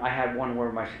time I had one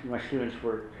where my students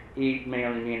were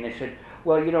emailing me and they said,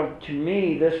 well, you know, to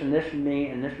me, this and this and me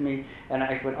and this and me, and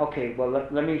I went, okay, well,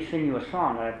 let me sing you a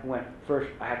song. And I went,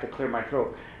 first I have to clear my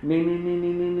throat. Me,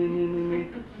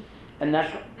 and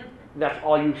that's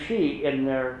all you see in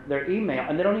their email,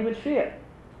 and they don't even see it.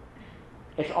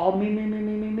 It's all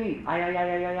me.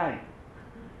 I.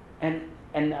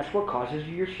 And that's what causes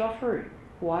you your suffering.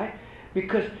 Why?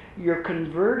 Because you're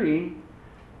converting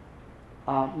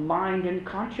mind and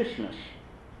consciousness.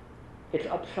 It's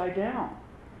upside down.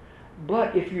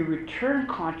 But if you return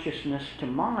consciousness to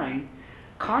mind,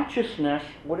 consciousness,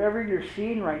 whatever you're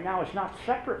seeing right now, is not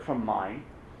separate from mind,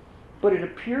 but it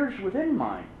appears within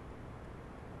mind.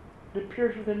 It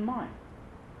appears within mind.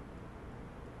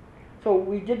 So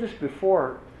we did this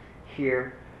before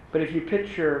here, but if you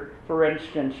picture, for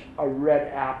instance, a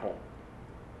red apple.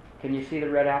 Can you see the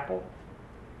red apple?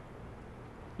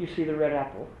 You see the red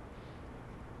apple?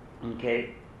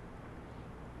 Okay.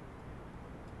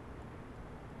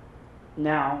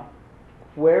 Now,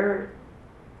 where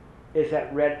is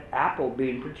that red apple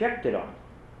being projected on?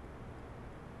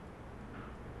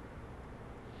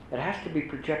 It has to be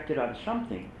projected on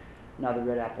something. Now the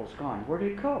red apple's gone. Where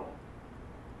did it go?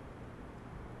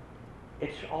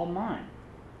 It's all mine.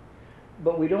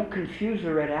 But we don't confuse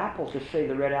the red apple to say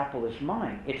the red apple is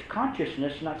mine. It's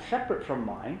consciousness, not separate from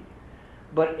mine,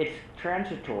 but it's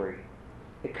transitory.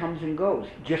 It comes and goes,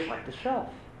 just like the self.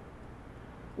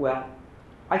 Well,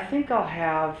 I think I'll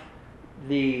have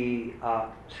the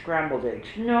scrambled eggs.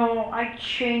 No, I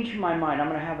changed my mind. I'm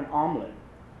going to have an omelet.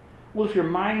 Well, if your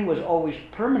mind was always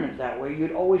permanent that way,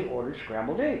 you'd always order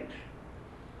scrambled eggs.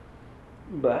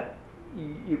 But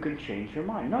you can change your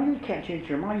mind. No, you can't change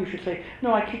your mind. You should say,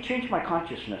 no, I can change my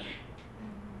consciousness.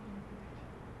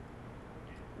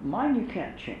 Mine you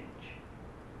can't change.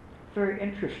 Very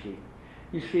interesting.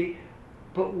 You see,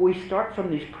 but we start from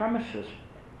these premises,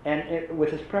 and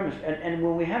with this premise, and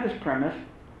when we have this premise,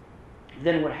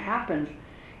 then what happens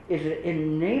is it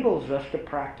enables us to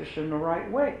practice in the right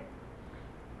way.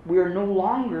 We are no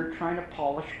longer trying to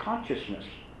polish consciousness.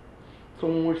 So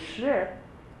when we sit,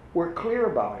 we're clear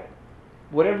about it.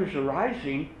 Whatever's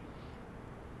arising,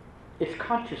 it's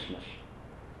consciousness.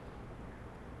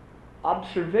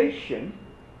 Observation,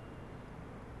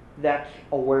 that's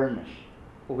awareness,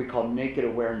 what we call naked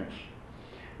awareness.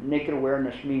 Naked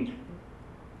awareness means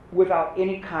without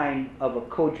any kind of a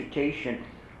cogitation,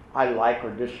 I like or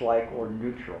dislike or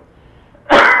neutral.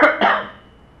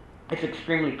 It's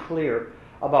extremely clear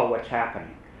about what's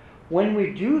happening. When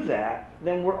we do that,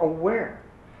 then we're aware.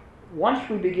 Once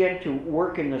we begin to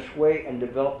work in this way and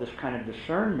develop this kind of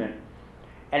discernment,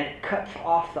 and it cuts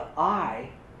off the I,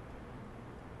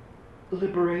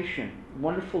 liberation,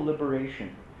 wonderful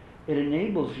liberation. It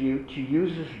enables you to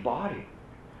use this body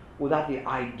without the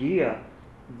idea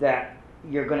that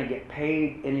you're going to get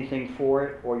paid anything for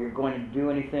it, or you're going to do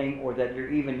anything, or that you're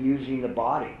even using the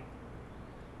body.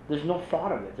 There's no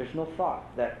thought of it. There's no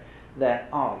thought that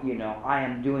oh, you know, I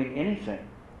am doing anything.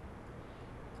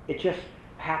 It just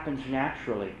happens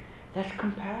naturally. That's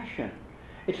compassion.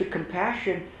 It's a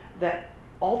compassion that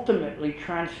ultimately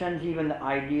transcends even the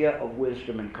idea of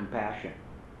wisdom and compassion.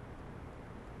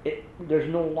 There's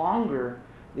no longer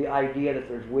the idea that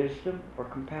there's wisdom or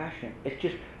compassion. It's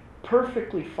just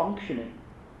perfectly functioning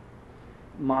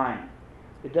mind.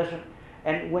 It doesn't,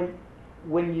 and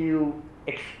when you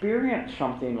experience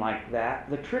something like that,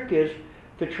 the trick is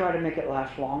to try to make it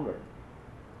last longer.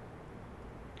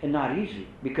 And not easy,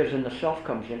 because then the self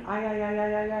comes in.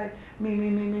 I,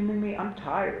 me, I'm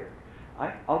tired.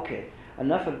 Okay,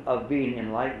 enough of being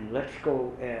enlightened. Let's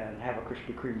go and have a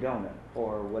Krispy Kreme donut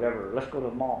or whatever. Let's go to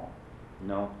the mall.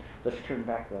 No, let's turn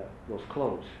back those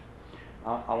clothes.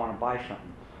 I want to buy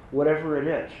something. Whatever it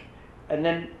is. And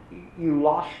then you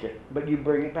lost it, but you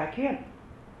bring it back in.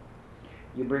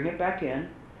 You bring it back in,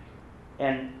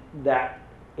 and that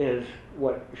is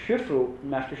what Shifu,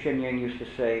 Master Shen Yang, used to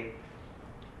say,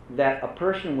 that a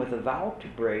person with a vow to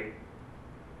break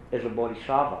is a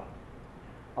bodhisattva.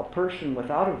 A person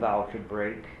without a vow to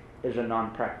break is a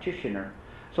non-practitioner.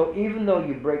 So even though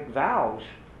you break vows,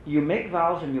 you make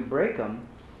vows and you break them,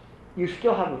 you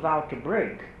still have a vow to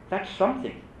break. That's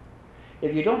something.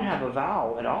 If you don't have a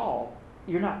vow at all,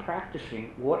 you're not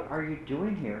practicing. What are you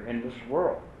doing here in this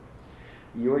world?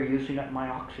 You're using up my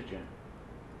oxygen.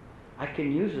 I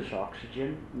can use this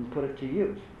oxygen and put it to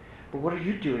use. But what are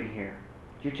you doing here?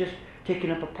 You're just taking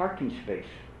up a parking space.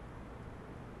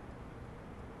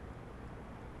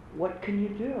 What can you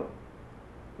do?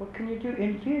 What can you do?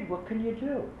 Indeed, what can you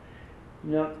do?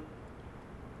 No,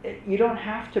 you don't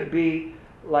have to be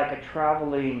like a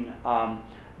traveling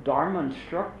Dharma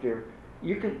instructor.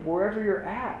 You can, wherever you're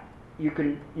at, you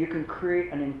can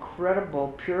create an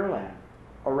incredible Pure Land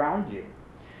around you.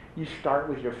 You start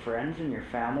with your friends and your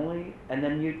family, and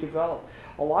then you develop.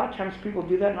 A lot of times people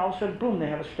do that, and all of a sudden, boom, they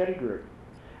have a study group.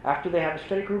 After they have a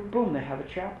study group, boom, they have a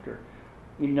chapter.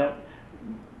 You know,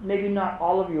 maybe not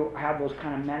all of you have those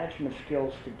kind of management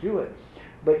skills to do it,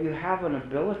 but you have an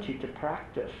ability to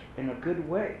practice in a good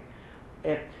way.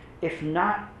 If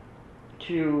not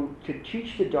to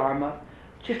teach the Dharma,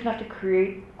 just not to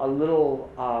create a little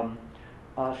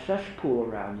cesspool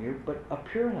around you, but a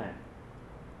Pure Land.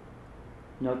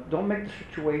 No, don't make the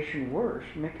situation worse,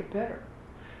 make it better.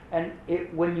 And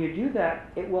when you do that,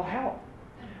 it will help.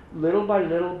 Little by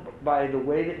little, by the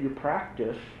way that you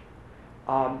practice,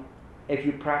 if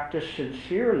you practice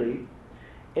sincerely,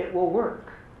 it will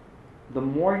work. The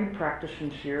more you practice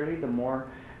sincerely, the more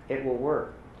it will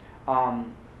work.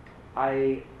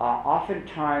 I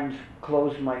oftentimes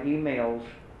close my emails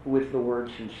with the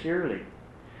word sincerely.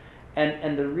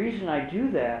 And the reason I do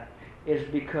that is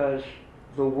because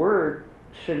the word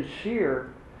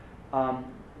sincere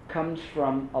comes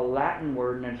from a Latin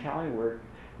word, an Italian word,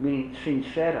 meaning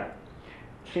sincera.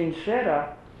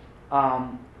 Sincera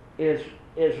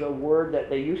is a word that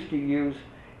they used to use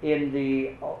in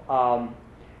the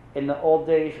old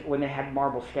days when they had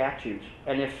marble statues.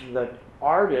 And if the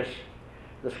artist,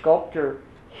 the sculptor,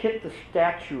 hit the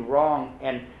statue wrong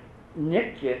and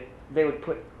nicked it, they would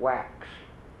put wax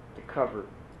to cover,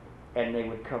 and they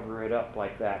would cover it up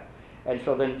like that. And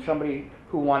so then somebody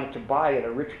who wanted to buy it,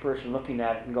 a rich person looking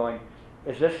at it and going,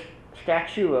 is this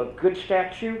statue a good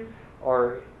statue,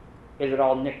 or is it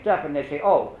all nicked up? And they say,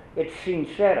 oh, it's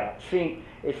sincera.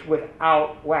 It's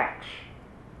without wax,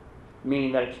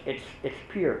 meaning that it's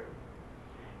pure.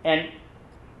 And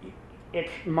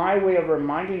it's my way of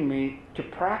reminding me to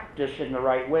practice in the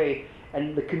right way,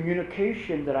 and the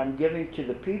communication that I'm giving to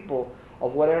the people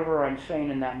of whatever I'm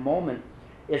saying in that moment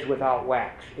is without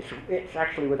wax. It's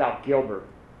actually without Gilbert,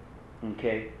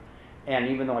 okay? And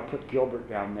even though I put Gilbert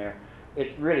down there,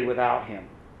 it's really without him.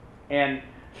 And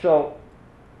so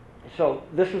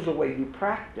this is the way you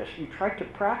practice. You try to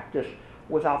practice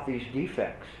without these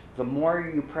defects. The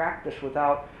more you practice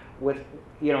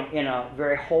in a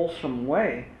very wholesome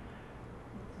way,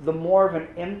 the more of an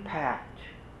impact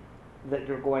that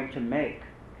you're going to make.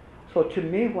 So to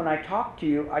me, when I talk to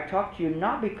you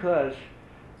not because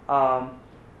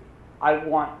I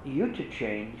want you to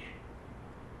change.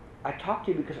 I talk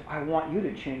to you because I want you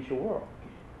to change the world.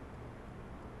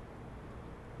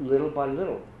 Little by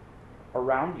little,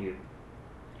 around you.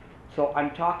 So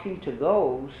I'm talking to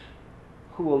those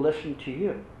who will listen to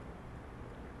you.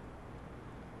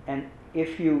 And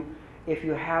if you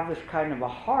have this kind of a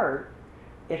heart,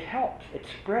 it helps, it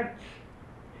spreads.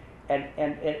 And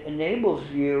it enables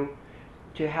you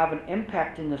to have an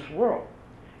impact in this world.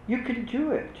 You can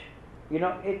do it. You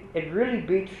know, it really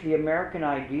beats the American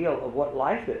ideal of what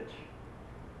life is.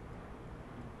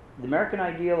 The American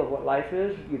ideal of what life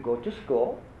is, you go to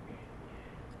school,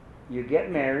 you get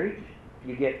married,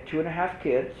 you get 2.5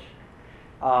 kids,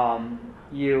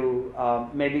 you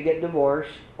maybe get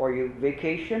divorced, or you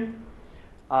vacation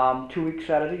 2 weeks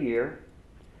out of the year,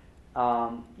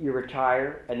 you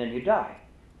retire, and then you die.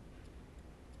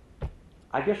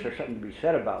 I guess there's something to be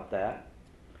said about that.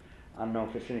 I don't know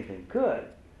if it's anything good,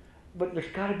 but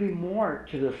there's got to be more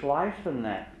to this life than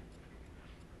that.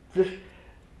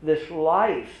 This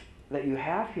life that you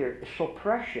have here is so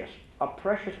precious, a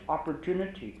precious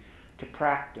opportunity to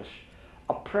practice,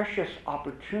 a precious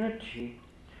opportunity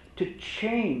to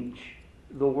change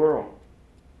the world,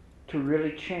 to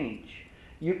really change.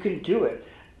 You can do it,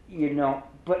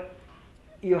 but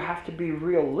you have to be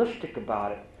realistic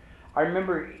about it. I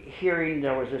remember hearing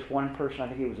there was this one person, I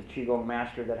think he was a Qigong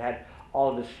master, that had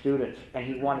all of his students, and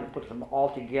he wanted to put them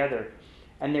all together,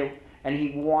 and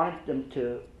he wanted them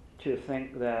to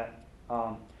think that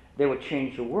they would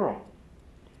change the world.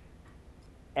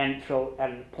 And so at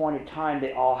a point in time,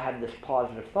 they all had this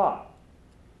positive thought.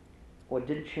 Well, it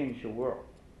didn't change the world.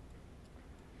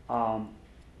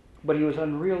 But he was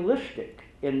unrealistic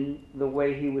in the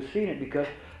way he was seeing it, because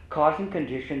cause and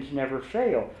conditions never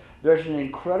fail. There's an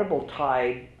incredible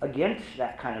tide against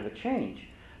that kind of a change.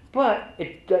 But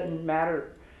it doesn't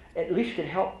matter. At least it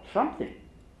helped something.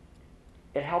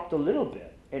 It helped a little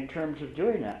bit in terms of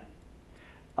doing that.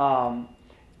 And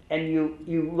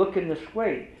you look in this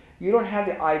way. You don't have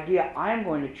the idea, I'm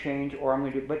going to change or I'm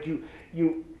going to do, but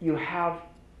you have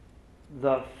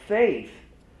the faith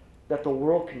that the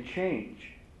world can change.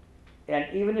 And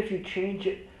even if you change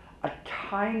it a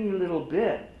tiny little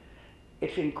bit,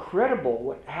 it's incredible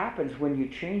what happens when you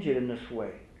change it in this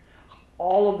way.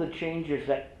 All of the changes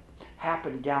that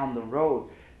happen down the road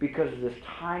because of this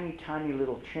tiny, tiny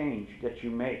little change that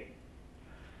you make.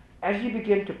 As you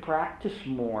begin to practice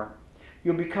more,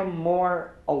 you'll become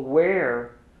more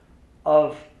aware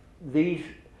of these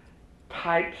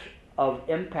types of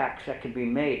impacts that can be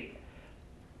made.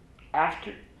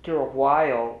 After a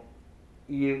while,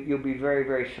 you'll be very,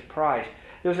 very surprised.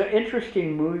 There was an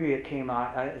interesting movie that came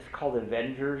out. It's called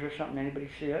Avengers or something. Anybody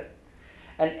see it?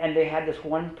 And they had this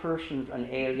one person, an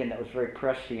alien, that was very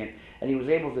prescient, and he was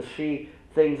able to see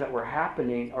things that were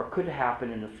happening or could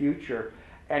happen in the future,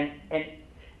 and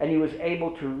he was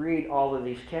able to read all of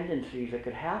these tendencies that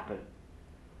could happen.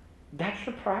 That's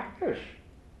the practice.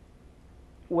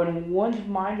 When one's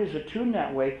mind is attuned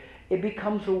that way, it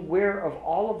becomes aware of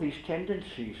all of these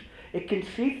tendencies. It can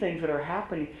see things that are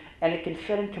happening, and it can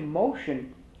set into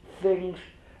motion things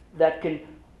that can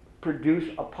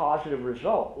produce a positive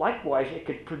result. Likewise, it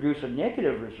could produce a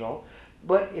negative result,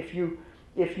 but if you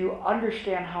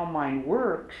understand how mind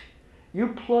works, you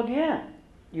plug in.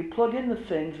 You plug in the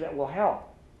things that will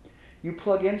help. You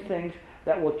plug in things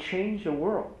that will change the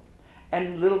world.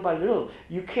 And little by little,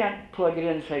 you can't plug it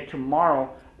in and say,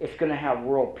 tomorrow it's going to have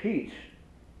world peace.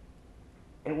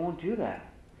 It won't do that.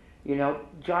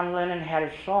 John Lennon had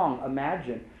a song,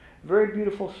 Imagine. Very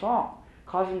beautiful song.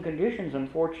 Cause and conditions,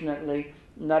 unfortunately,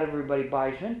 not everybody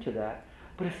buys into that.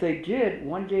 But if they did,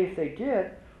 one day if they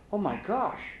did, oh my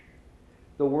gosh,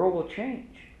 the world will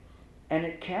change. And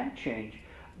it can change.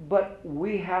 But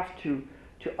we have to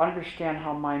understand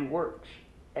how mind works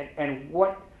and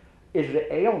what is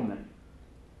the ailment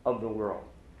of the world.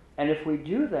 And if we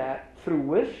do that through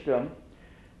wisdom,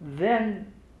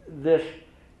 then this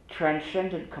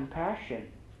transcendent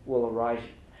compassion will arise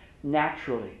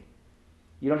naturally.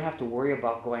 You don't have to worry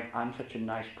about going, I'm such a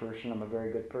nice person, I'm a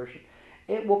very good person.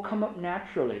 It will come up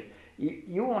naturally.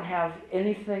 You won't have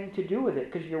anything to do with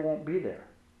it because you won't be there.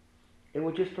 It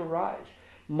will just arise.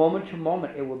 Moment to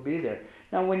moment, it will be there.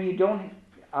 Now, when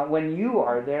you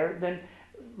are there, then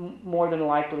more than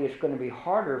likely it's going to be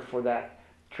harder for that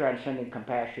transcendent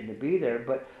compassion to be there,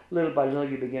 but little by little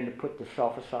you begin to put the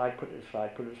self aside, put it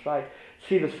aside,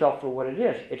 see the self for what it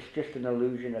is. It's just an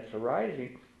illusion that's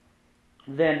arising.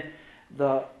 Then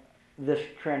this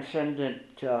transcendent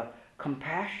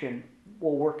compassion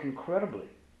will work incredibly.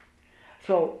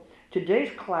 So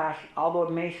today's class, although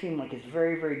it may seem like it's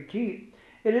very, very deep,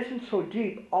 it isn't so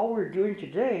deep. All we're doing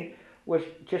today was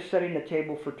just setting the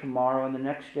table for tomorrow and the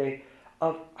next day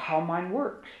of how mind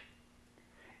works.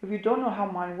 If you don't know how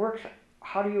mind works,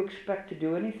 how do you expect to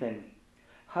do anything?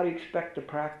 How do you expect to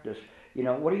practice?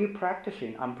 What are you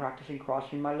practicing? I'm practicing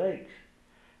crossing my legs,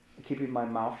 keeping my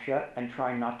mouth shut and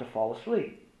trying not to fall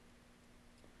asleep.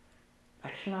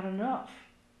 That's not enough.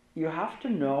 You have to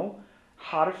know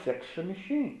how to fix the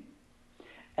machine.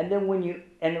 And then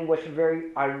what's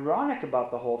very ironic about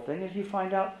the whole thing is you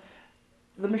find out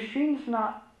the machine's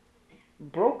not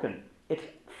broken. It's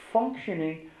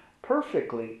functioning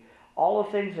perfectly. All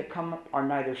the things that come up are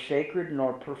neither sacred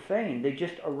nor profane. They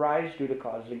just arise due to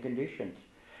causes and conditions.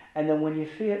 And then when you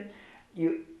see it,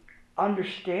 you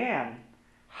understand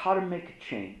how to make a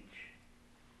change.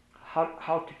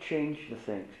 How to change the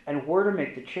things and where to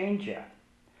make the change at.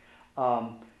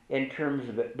 in terms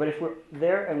of it. But if we're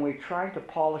there and we're trying to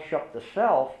polish up the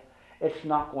self, it's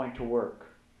not going to work.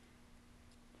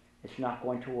 It's not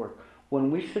going to work. When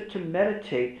we sit to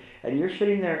meditate and you're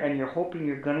sitting there and you're hoping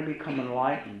you're going to become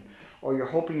enlightened, or you're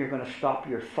hoping you're going to stop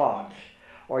your thoughts,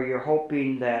 or you're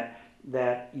hoping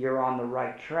that you're on the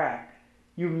right track,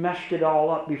 you've messed it all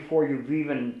up before you've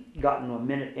even gotten a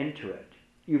minute into it.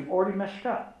 You've already messed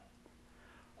up.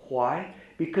 Why?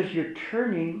 Because you're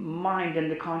turning mind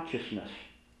into consciousness.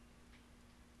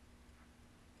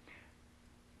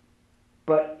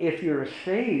 But if you're a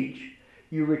sage,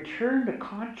 you return the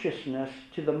consciousness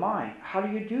to the mind. How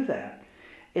do you do that?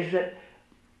 Is that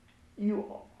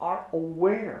you are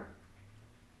aware.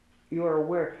 You are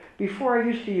aware. Before I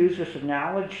used to use this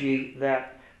analogy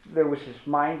that there was this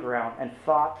mind ground and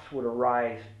thoughts would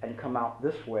arise and come out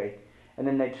this way and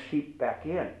then they'd seep back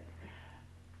in.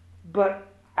 But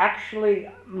actually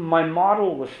my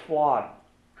model was flawed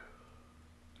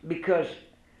because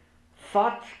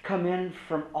thoughts come in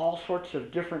from all sorts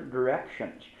of different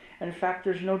directions. In fact,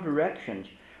 there's no directions.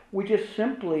 We just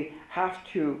simply have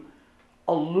to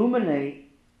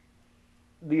illuminate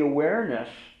the awareness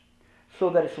so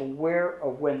that it's aware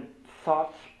of when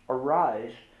thoughts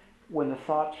arise. When the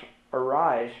thoughts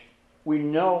arise, we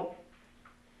know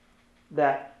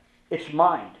that it's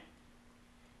mind.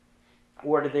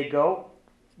 Where do they go?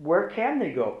 Where can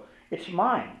they go? It's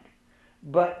mind.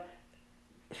 But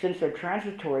since they're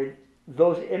transitory,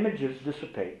 those images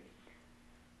dissipate.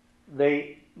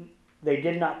 They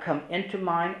did not come into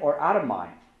mind or out of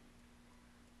mind.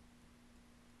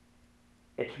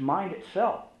 It's mind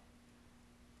itself.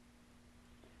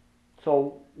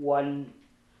 So one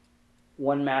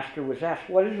master was asked,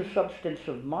 what is the substance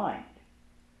of mind?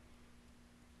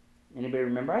 Anybody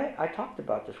remember? I talked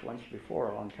about this once before,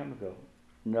 a long time ago.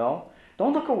 No?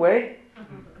 Don't look away.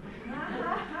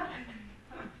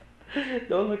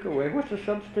 Don't look away. What's the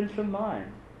substance of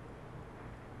mind?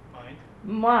 Mind.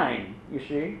 Mind, you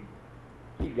see?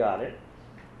 You got it.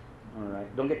 All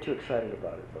right. Don't get too excited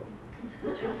about it, though.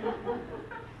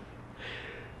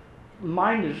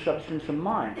 Mind is the substance of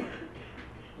mind.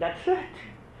 That's it.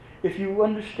 If you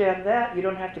understand that, you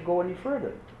don't have to go any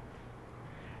further.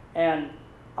 And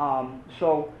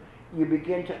so you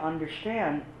begin to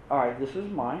understand, all right, this is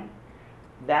mine.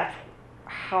 That's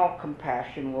how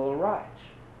compassion will arise.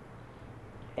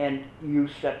 And you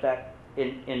set that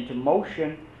into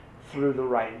motion through the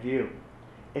right view.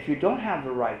 If you don't have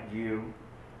the right view,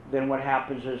 then what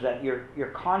happens is that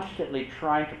you're constantly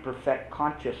trying to perfect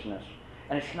consciousness,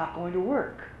 and it's not going to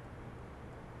work.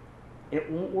 It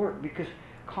won't work because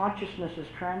consciousness is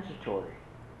transitory.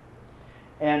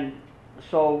 And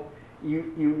so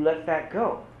you let that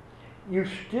go. You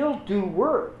still do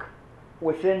work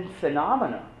within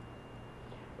phenomena,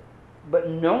 but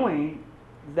knowing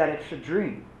that it's a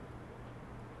dream.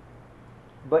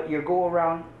 But you go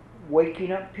around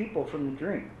waking up people from the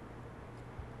dream.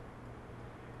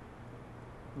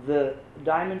 The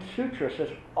Diamond Sutra says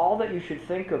all that you should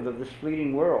think of this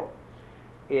fleeting world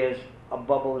is a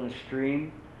bubble in a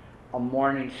stream, a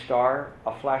morning star,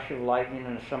 a flash of lightning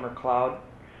in a summer cloud,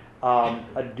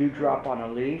 a dewdrop on a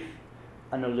leaf,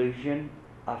 an illusion,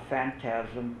 a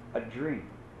phantasm, a dream.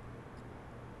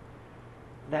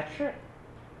 That's it.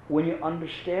 When you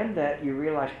understand that, you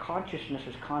realize consciousness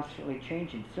is constantly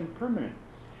changing. It's impermanent.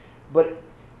 But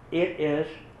it is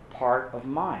part of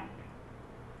mind.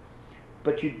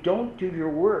 But you don't do your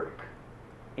work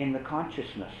in the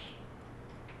consciousness.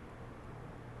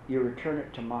 You return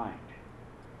it to mind.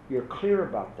 You're clear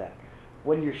about that.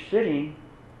 When you're sitting,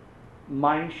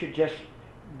 mind should just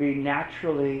be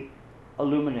naturally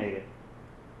illuminated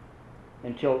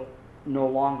until no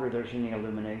longer there's any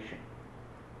illumination.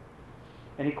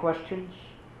 Any questions?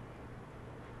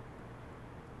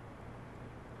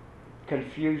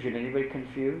 Confusion. Anybody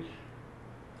confused?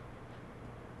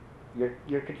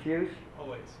 You're confused?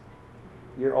 Always.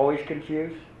 You're always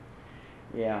confused?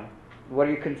 Yeah. What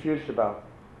are you confused about?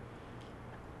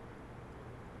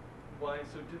 Why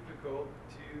it's so difficult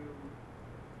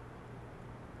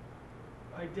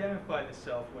to identify the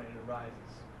self when it arises.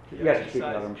 You got to speak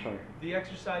louder, I'm sorry. The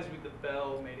exercise with the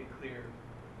bell made it clear,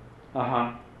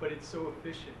 Uh-huh. but it's so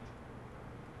efficient.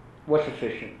 What's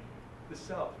efficient? The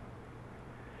self.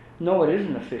 No, it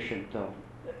isn't efficient, though.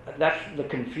 That's the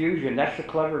confusion. That's the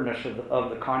cleverness of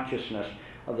the consciousness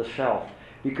of the self.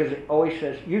 Because it always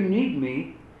says, you need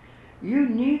me. You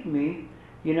need me.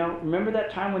 You know, remember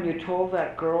that time when you told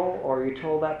that girl or you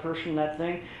told that person that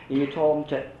thing and you told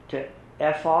them to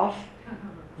F off?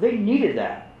 They needed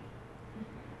that.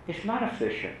 It's not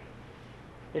efficient.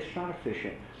 It's not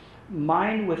efficient.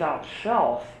 Mind without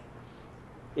self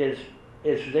is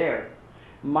there.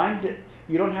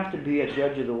 You don't have to be a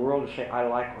judge of the world to say I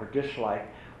like or dislike.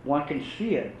 One can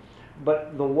see it,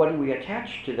 but the one we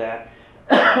attach to that,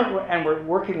 and we're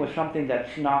working with something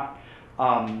that's not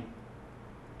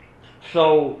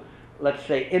so, let's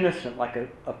say, innocent, like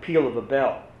a peal of a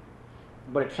bell,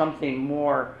 but it's something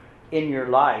more in your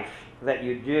life that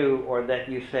you do, or that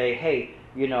you say, hey,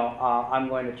 I'm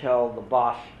going to tell the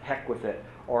boss, heck with it,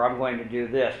 or I'm going to do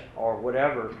this, or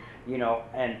whatever,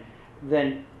 and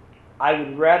then I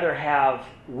would rather have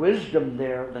wisdom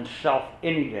there than self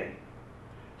any day.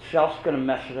 Self's going to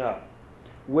mess it up.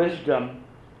 Wisdom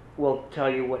will tell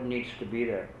you what needs to be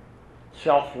there.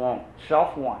 Self won't.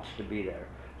 Self wants to be there.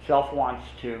 Self wants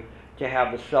to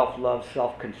have the self-love,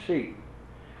 self-conceit.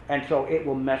 And so it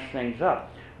will mess things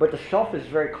up. But the self is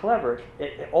very clever.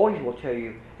 It always will tell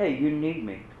you, hey, you need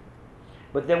me.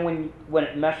 But then when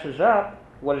it messes up,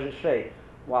 what does it say?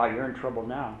 Wow, you're in trouble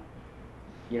now.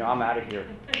 I'm out of here.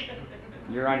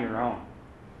 You're on your own.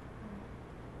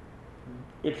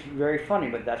 It's very funny,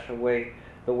 but that's the way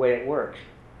it works.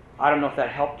 I don't know if that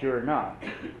helped you or not.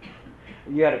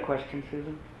 You had a question,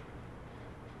 Susan?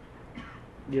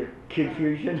 Your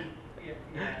confusion?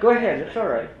 Yeah. Go ahead, it's all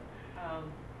right.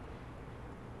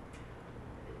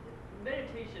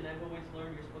 Meditation, I've always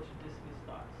learned you're supposed to dismiss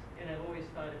thoughts, and I've always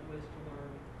thought it was to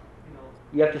learn,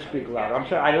 You have to speak louder. I'm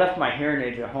sorry, I left my hearing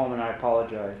aids at home and I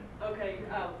apologize. Okay,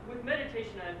 with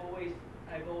meditation, I've always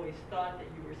thought that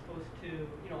you were supposed to,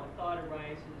 a thought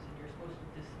arises and you're supposed to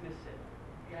dismiss it.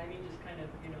 Yeah, I mean, just kind of,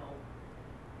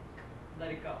 let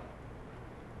it go.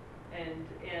 And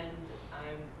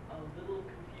I'm a little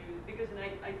confused because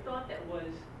I thought that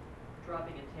was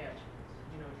dropping attachments.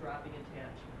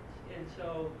 And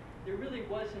so there really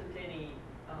wasn't any,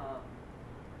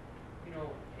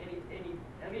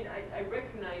 I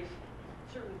recognize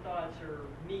certain thoughts are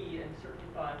me and certain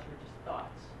thoughts are just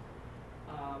thoughts.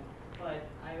 But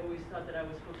I always thought that I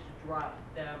was supposed to drop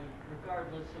them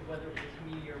regardless of whether it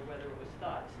was me or whether it was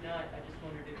thoughts. Now, I just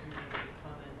wondered if you wanted to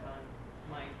comment on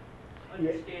my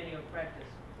understanding of practice.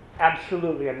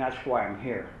 Absolutely, and that's why I'm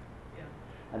here. Yeah.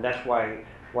 And that's why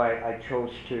I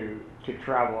chose to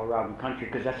travel around the country,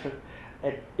 because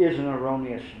it is an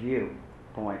erroneous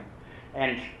viewpoint,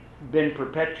 and it's been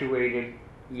perpetuated,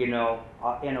 in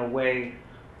a way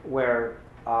where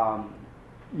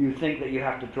you think that you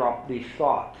have to drop these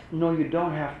thoughts. No, you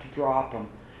don't have to drop them.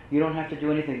 You don't have to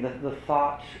do anything. The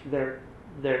thoughts,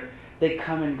 they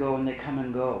come and go and they come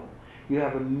and go. You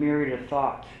have a myriad of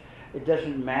thoughts. It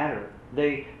doesn't matter.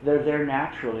 They're there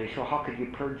naturally, so how could you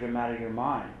purge them out of your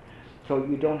mind? So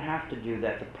you don't have to do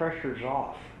that. The pressure's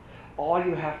off. All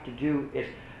you have to do is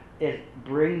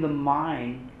bring the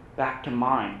mind back to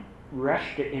mind,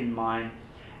 rest it in mind,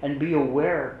 and be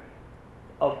aware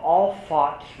of all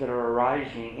thoughts that are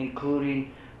arising,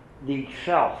 including the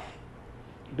self.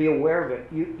 Be aware of it.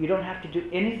 You don't have to do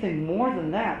anything more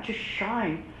than that. Just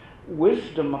shine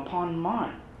wisdom upon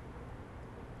mind.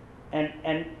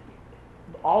 And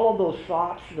all of those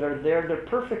thoughts that are there, they're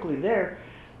perfectly there,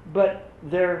 but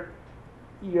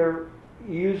you're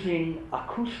using a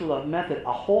kusala method,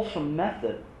 a wholesome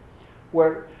method,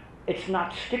 where it's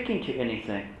not sticking to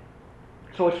anything.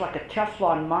 So it's like a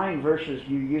Teflon mind versus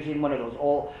you using one of those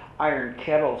old iron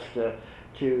kettles to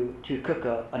cook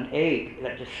an egg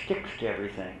that just sticks to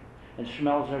everything and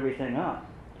smells everything up.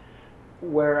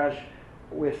 Whereas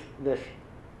with this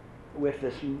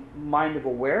mind of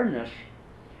awareness,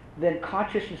 then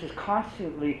consciousness is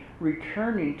constantly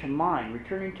returning to mind.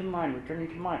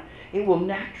 It will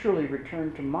naturally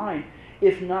return to mind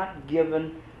if not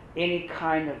given any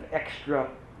kind of extra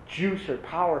juice or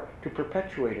power to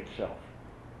perpetuate itself.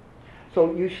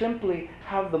 So you simply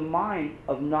have the mind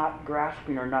of not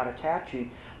grasping or not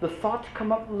attaching. The thoughts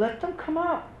come up, let them come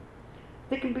up.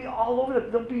 They can be all over.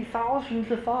 There'll be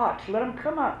thousands of thoughts. Let them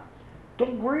come up.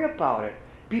 Don't worry about it.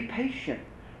 Be patient.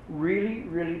 Really,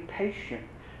 really patient.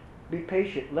 Be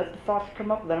patient. Let the thoughts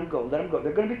come up, let them go. They're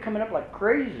going to be coming up like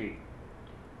crazy.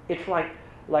 It's like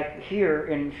here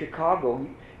in Chicago,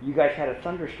 you guys had a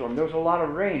thunderstorm. There was a lot of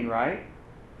rain, right?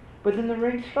 But then the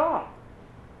rain stopped.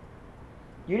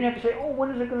 You didn't have to say, oh, when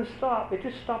is it going to stop? It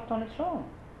just stopped on its own,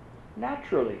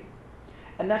 naturally.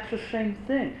 And that's the same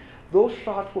thing. Those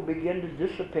thoughts will begin to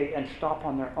dissipate and stop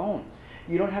on their own.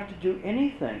 You don't have to do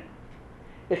anything.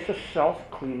 It's a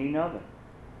self-cleaning oven.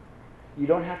 You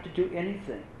don't have to do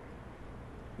anything.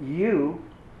 You,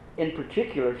 in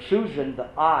particular, Susan, the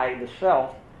I, the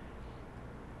self,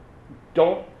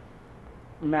 don't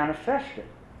manifest it.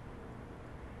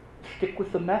 Stick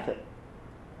with the method.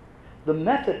 The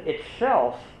method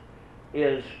itself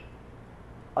is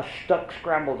a stuck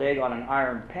scrambled egg on an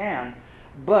iron pan,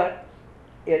 but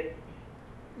it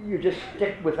you just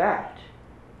stick with that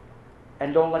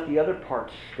and don't let the other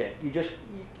parts stick.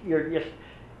 You're just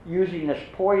using this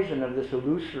poison of this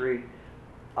illusory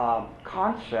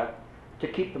concept to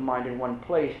keep the mind in one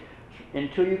place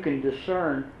until you can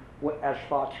discern as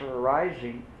thoughts are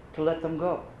arising to let them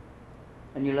go.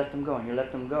 And you let them go and you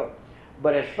let them go.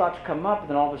 But as thoughts come up,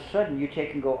 then all of a sudden you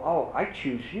take and go, oh, I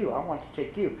choose you, I want to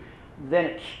take you. Then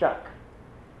it's stuck.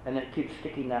 And it keeps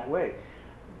sticking that way.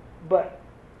 But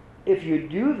if you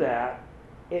do that,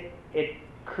 it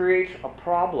creates a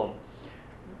problem.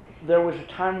 There was a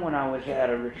time when I was at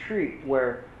a retreat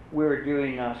where we were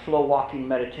doing a slow walking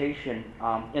meditation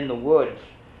in the woods,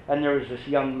 and there was this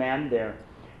young man there.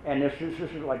 And this is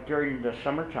like during the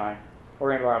summertime,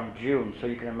 or around June, so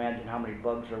you can imagine how many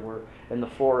bugs there were in the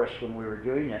forest when we were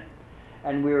doing it.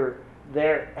 And we were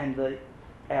there, and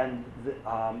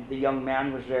the young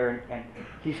man was there, and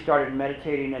he started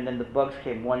meditating, and then the bugs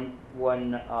came. One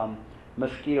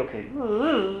mosquito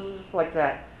came like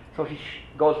that, so he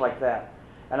goes like that,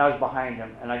 and I was behind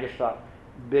him, and I just thought,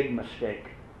 big mistake.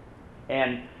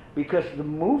 And because the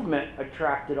movement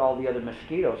attracted all the other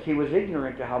mosquitoes, he was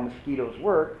ignorant to how mosquitoes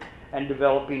work, and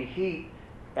developing heat,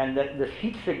 and that this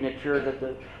heat signature that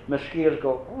the mosquitoes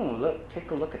go, oh look,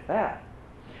 take a look at that,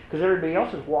 because everybody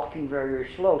else is walking very, very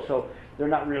slow, so they're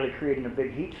not really creating a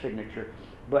big heat signature.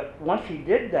 But once he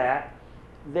did that,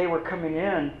 they were coming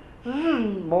in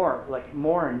more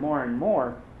and more and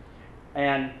more.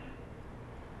 And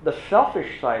the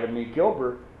selfish side of me,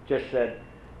 Gilbert, just said,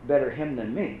 better him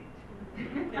than me.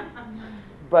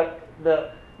 But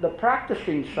the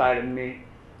practicing side of me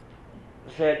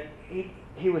said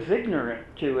he was ignorant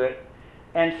to it.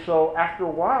 And so after a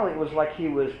while, it was like he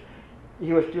was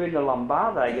doing the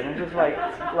lambada again. It was like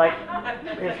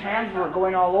his hands were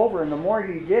going all over, and the more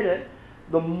he did it,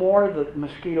 the more the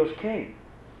mosquitoes came.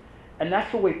 And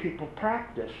that's the way people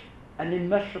practice, and they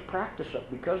mess the practice up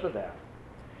because of that.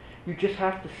 You just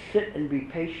have to sit and be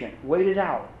patient. Wait it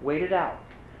out. Wait it out.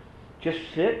 Just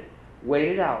sit, wait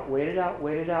it out, wait it out,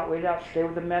 wait it out, wait it out. Stay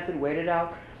with the method, wait it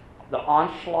out. The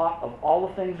onslaught of all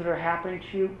the things that are happening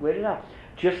to you, wait it out.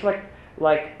 Just like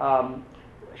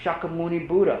Shakyamuni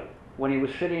Buddha, when he was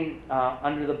sitting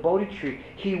under the Bodhi tree,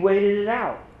 he waited it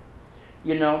out.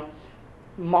 You know,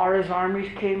 Mara's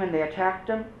armies came and they attacked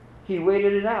him. He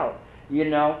waited it out. You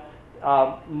know,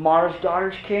 Mara's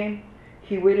daughters came.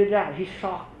 He waited it out. He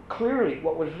saw clearly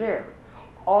what was there.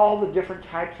 All the different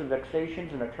types of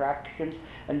vexations and attractions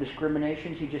and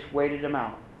discriminations, he just waited them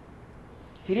out.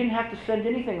 He didn't have to send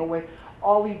anything away.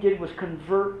 All he did was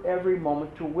convert every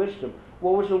moment to wisdom.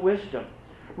 What was the wisdom?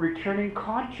 Returning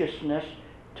consciousness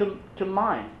to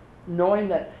mind. Knowing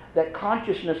that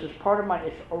consciousness is part of mind.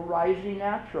 It's arising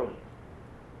naturally.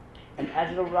 And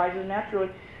as it arises naturally,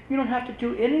 you don't have to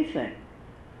do anything.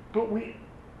 But we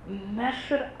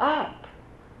mess it up.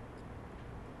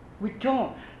 We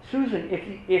don't. Susan,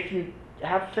 if you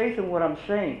have faith in what I'm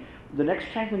saying, the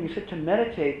next time when you sit to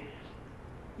meditate,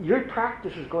 your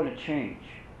practice is going to change.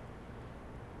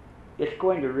 It's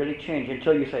going to really change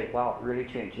until you say, wow, it really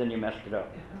changed. Then you messed it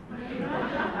up.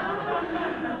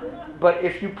 But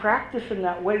if you practice in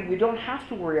that way, you don't have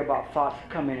to worry about thoughts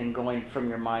coming and going from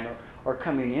your mind or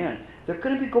coming in. They're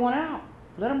going to be going out.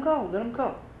 Let them go. Let them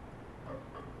go.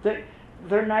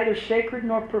 They're neither sacred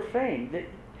nor profane.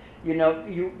 You know,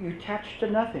 you attach to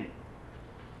nothing.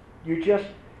 You just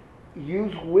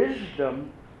use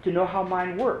wisdom to know how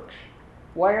mind works.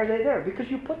 Why are they there? Because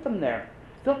you put them there.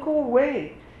 They'll go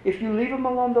away. If you leave them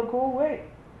alone, they'll go away.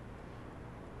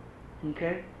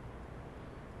 Okay?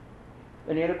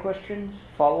 Any other questions?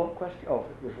 Follow-up questions? Oh,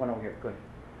 there's one over here. Go ahead.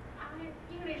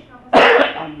 English not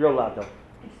I'm real loud though.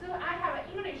 So I have an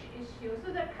English issue.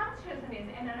 So the consciousness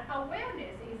and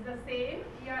awareness is the same.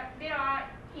 They are not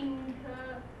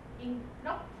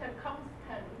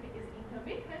constant. It's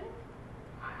intermittent.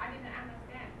 I didn't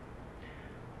understand.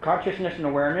 Consciousness and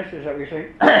awareness, is that what you're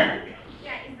saying?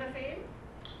 Yeah, it's the same.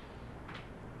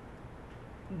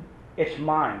 It's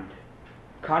mind.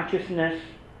 Consciousness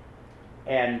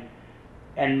and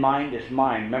mind is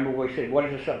mind. Remember what we said, what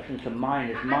is the substance of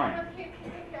mind is I mind. don't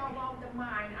care about the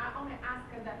mind. I only ask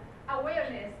the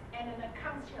awareness and the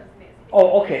consciousness.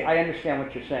 Oh, okay, I understand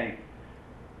what you're saying.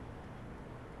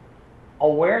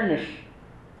 Awareness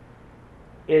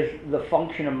is the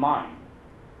function of mind.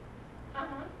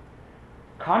 Uh-huh.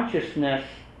 Consciousness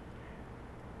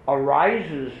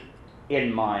arises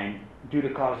in mind due to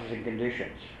causes and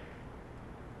conditions.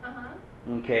 Uh-huh.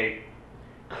 Okay?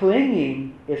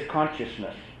 Clinging is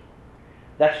consciousness.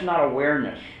 That's not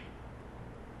awareness.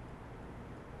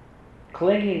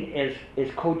 Clinging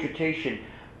is cogitation,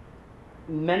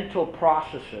 mental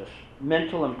processes,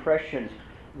 mental impressions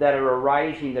that are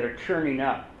arising, that are churning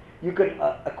up. You could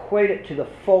equate it to the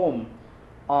foam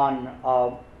on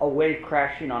a wave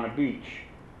crashing on a beach.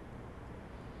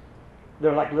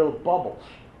 They're like little bubbles,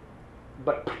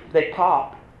 but they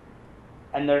pop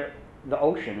and they're the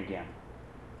ocean again.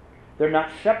 They're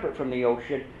not separate from the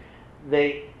ocean,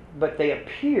 but they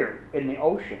appear in the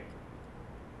ocean.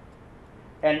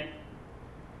 And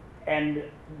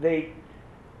they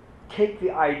take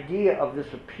the idea of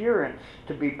this appearance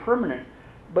to be permanent,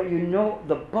 but you know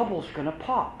the bubble's going to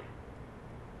pop.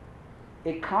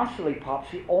 It constantly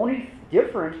pops. The only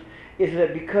difference is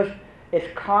that because it's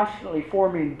constantly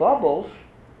forming bubbles,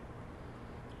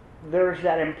 there's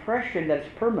that impression that it's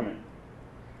permanent.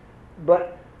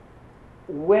 But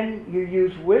when you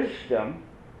use wisdom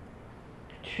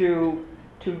to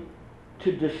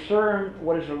discern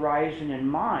what is arising in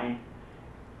mind,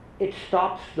 it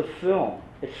stops the film.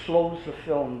 It slows the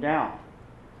film down.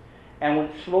 And when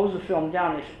it slows the film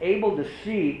down, it's able to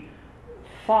see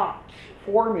thoughts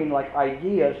forming like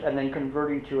ideas and then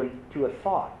converting to a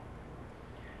thought.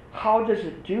 How does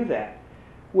it do that?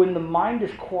 When the mind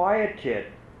is quieted,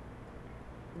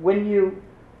 what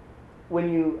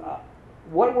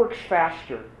works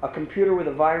faster, a computer with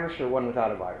a virus or one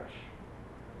without a virus?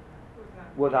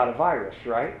 Without a virus,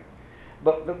 right?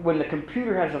 But when the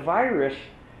computer has a virus,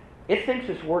 it thinks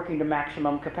it's working to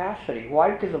maximum capacity. Why?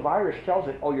 Because the virus tells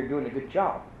it, oh, you're doing a good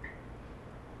job.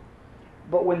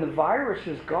 But when the virus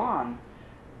is gone,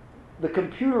 the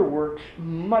computer works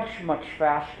much, much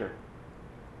faster.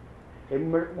 It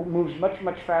moves much,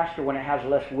 much faster when it has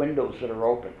less windows that are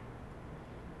open,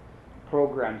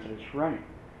 programs that it's running.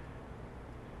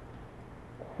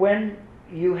 When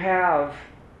you have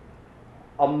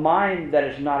a mind that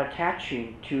is not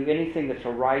attaching to anything that's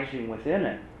arising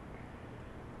within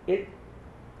it,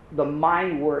 the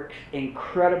mind works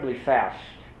incredibly fast.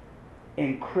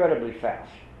 Incredibly fast.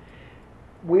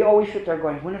 We always sit there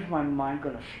going, when is my mind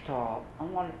going to stop? I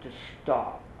want it to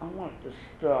stop. I want it to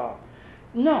stop.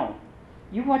 No.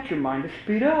 You want your mind to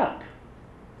speed up.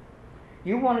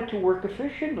 You want it to work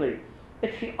efficiently.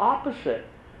 It's the opposite.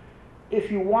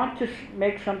 If you want to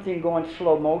make something go in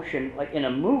slow motion, like in a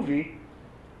movie,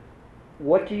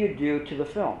 what do you do to the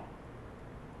film?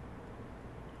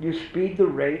 You speed the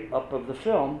rate up of the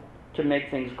film to make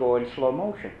things go in slow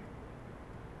motion.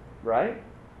 Right?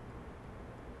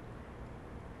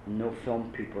 No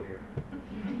film people here.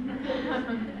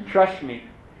 Trust me,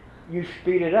 you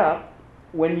speed it up.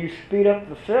 When you speed up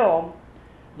the film,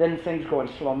 then things go in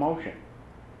slow motion.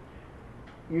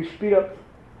 You speed up.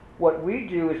 What we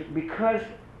do is, because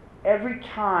every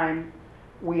time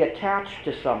we attach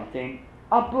to something,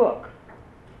 a book,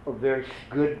 a very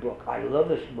good book, I love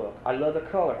this book, I love the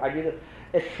color, I do this,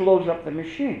 it slows up the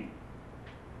machine.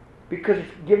 Because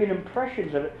it's giving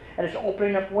impressions of it, and it's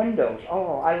opening up windows.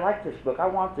 Oh, I like this book, I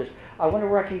want this, I wonder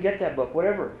where I can get that book,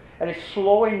 whatever. And it's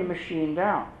slowing the machine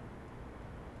down.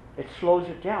 It slows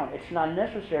it down. It's not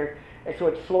necessary, and so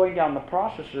it's slowing down the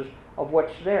processes of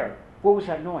what's there. What was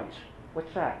that noise?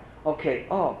 What's that? Okay,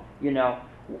 all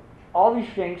these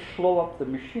things slow up the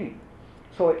machine.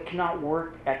 So it cannot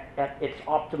work at its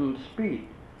optimum speed.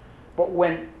 But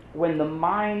when the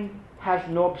mind has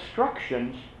no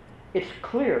obstructions, it's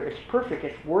clear, it's perfect,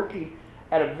 it's working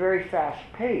at a very fast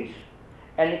pace,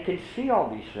 and it can see all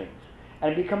these things,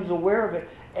 and it becomes aware of it,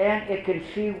 and it can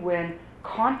see when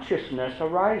consciousness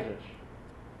arises.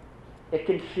 It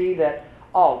can see that,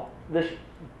 oh, this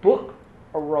book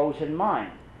arose in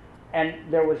mind,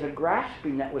 and there was a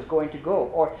grasping that was going to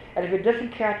go. And if it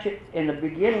doesn't catch it in the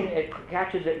beginning, it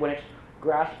catches it when it's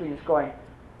grasping, it's going,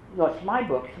 no, it's my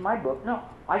book, it's my book. No,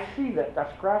 I see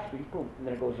that's grasping, boom, and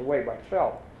then it goes away by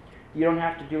itself. You don't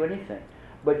have to do anything,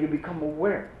 but you become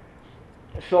aware.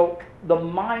 So the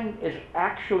mind is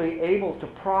actually able to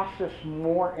process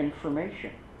more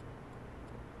information.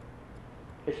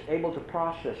 It's able to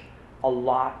process a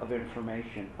lot of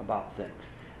information about things.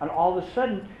 And all of a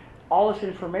sudden, all this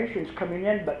information is coming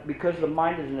in, but because the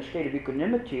mind is in a state of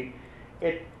equanimity,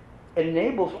 it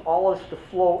enables all this to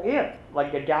flow in,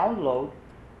 like a download,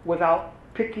 without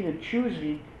picking and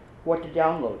choosing what to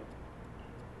download.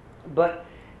 But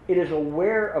it is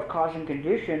aware of cause and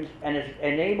conditions and is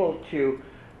enabled to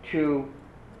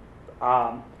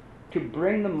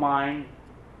bring the mind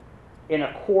in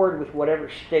accord with whatever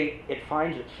state it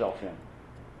finds itself in.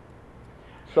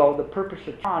 So the purpose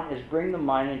of Chan is bring the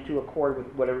mind into accord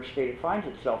with whatever state it finds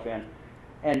itself in,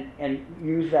 and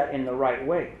use that in the right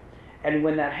way. And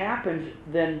when that happens,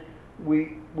 then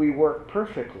we work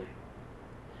perfectly.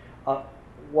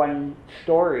 One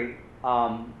story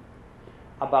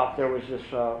about there was this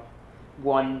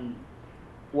one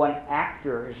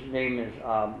actor. His name is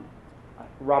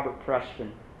Robert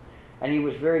Preston, and he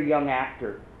was a very young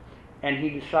actor, and he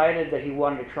decided that he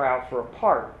wanted to try out for a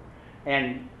part,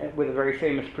 and with a very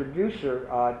famous producer,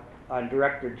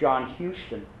 director John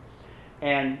Huston,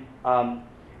 and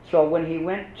so when he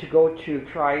went to go to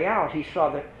try out, he saw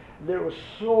that there were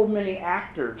so many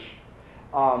actors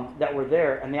that were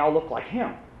there, and they all looked like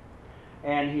him,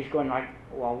 and he's going like,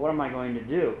 well, what am I going to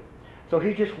do? So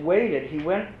he just waited. He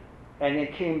went and then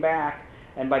came back,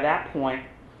 and by that point,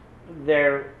 they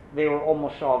were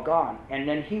almost all gone. And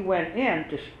then he went in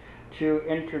to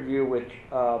interview with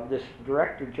this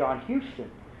director, John Huston.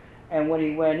 And when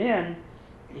he went in,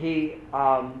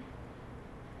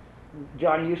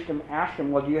 John Huston asked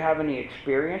him, well, do you have any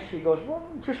experience? He goes, well,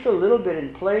 just a little bit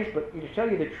in plays, but to tell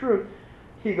you the truth,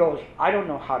 he goes, I don't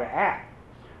know how to act.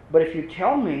 But if you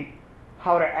tell me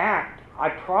how to act, I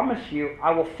promise you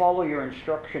I will follow your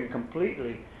instruction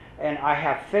completely, and I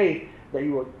have faith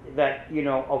that you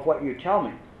know of what you tell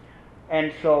me.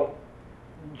 And so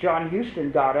John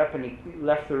Huston got up and he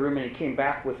left the room, and he came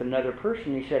back with another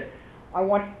person. He said, I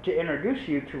want to introduce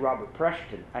you to Robert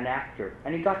Preston, an actor.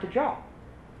 And he got the job.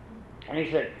 And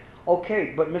he said,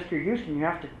 okay, but Mr. Huston, you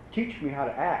have to teach me how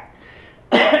to act.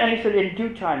 And he said, in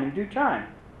due time, in due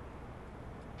time.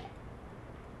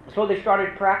 So they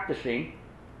started practicing.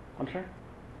 I'm sorry?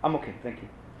 I'm okay, thank you.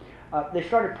 They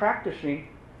started practicing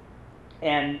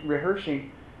and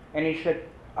rehearsing, and he said,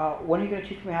 when are you going to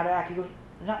teach me how to act? He goes,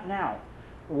 not now.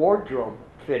 Wardrobe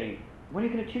fitting. When are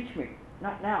you going to teach me?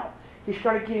 Not now. He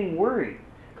started getting worried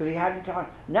because he hadn't taught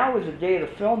him. Now was the day of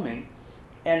the filming,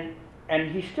 and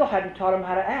he still hadn't taught him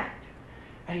how to act.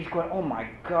 And he's going, oh my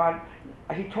God.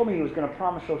 He told me he was going to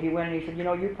promise, so he went and he said, you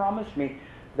know, you promised me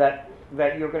that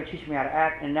you're going to teach me how to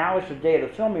act, and now is the day of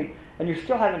the filming, and you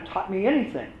still haven't taught me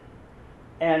anything.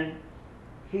 And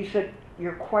he said,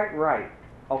 you're quite right.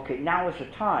 Okay, now is the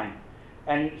time.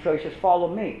 And so he says,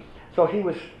 follow me. So he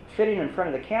was sitting in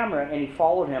front of the camera, and he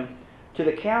followed him to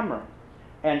the camera.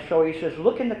 And so he says,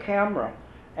 look in the camera.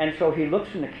 And so he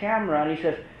looks in the camera, and he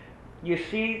says, you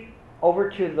see over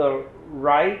to the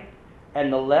right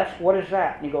and the left, what is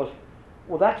that? And he goes,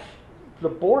 well, that's the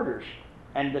borders.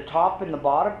 And the top and the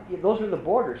bottom, those are the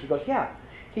borders. He goes, yeah.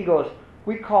 He goes,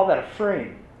 we call that a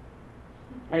frame.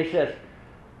 And he says,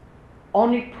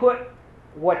 only put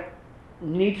what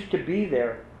needs to be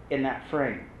there in that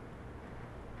frame.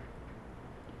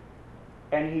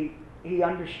 And he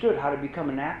understood how to become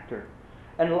an actor.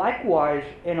 And likewise,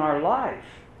 in our life,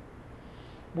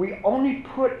 we only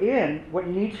put in what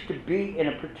needs to be in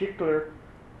a particular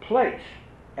place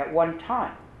at one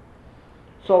time.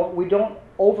 So we don't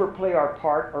overplay our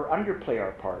part or underplay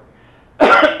our part.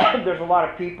 There's a lot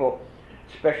of people,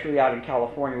 especially out in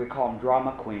California, we call them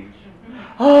drama queens.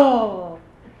 Oh,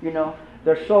 you know,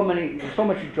 there's so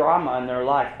much drama in their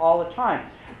life all the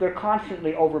time. They're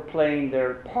constantly overplaying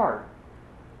their part.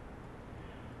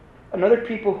 And other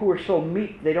people who are so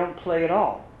meek, they don't play at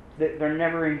all. They're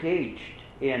never engaged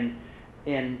in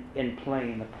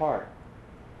playing the part.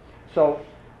 So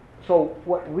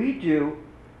what we do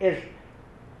is,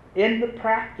 in the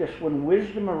practice, when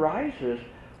wisdom arises,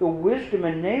 the wisdom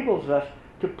enables us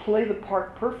to play the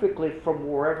part perfectly from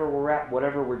wherever we're at,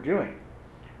 whatever we're doing.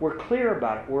 We're clear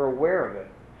about it. We're aware of it.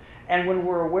 And when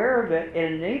we're aware of it,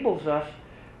 it enables us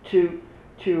to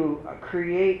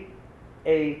create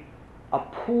a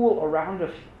pool around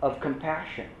us of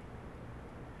compassion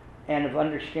and of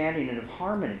understanding and of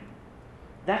harmony.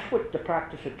 That's what the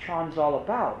practice of Chan is all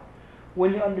about.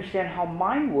 When you understand how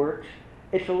mind works,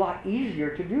 it's a lot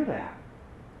easier to do that.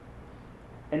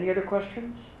 Any other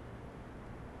questions?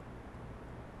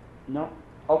 No?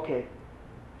 Okay.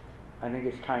 I think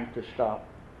it's time to stop.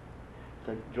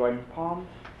 So join palms.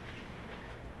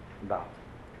 Bow.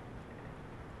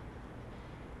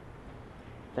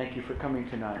 Thank you for coming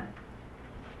tonight.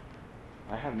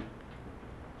 I haven't.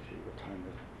 Let's see what time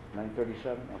is it?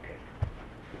 9:37? Okay.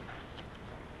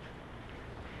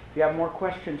 If you have more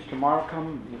questions tomorrow,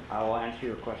 come. I will answer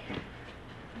your question.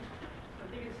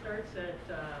 I think it starts at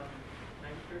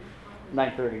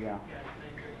 9:30. 9:30, yeah. Yeah,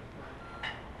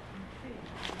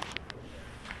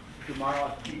 9:30. Tomorrow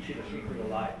I'll teach you the secret of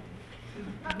life.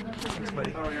 Thanks,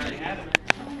 buddy. Oh, we already had it.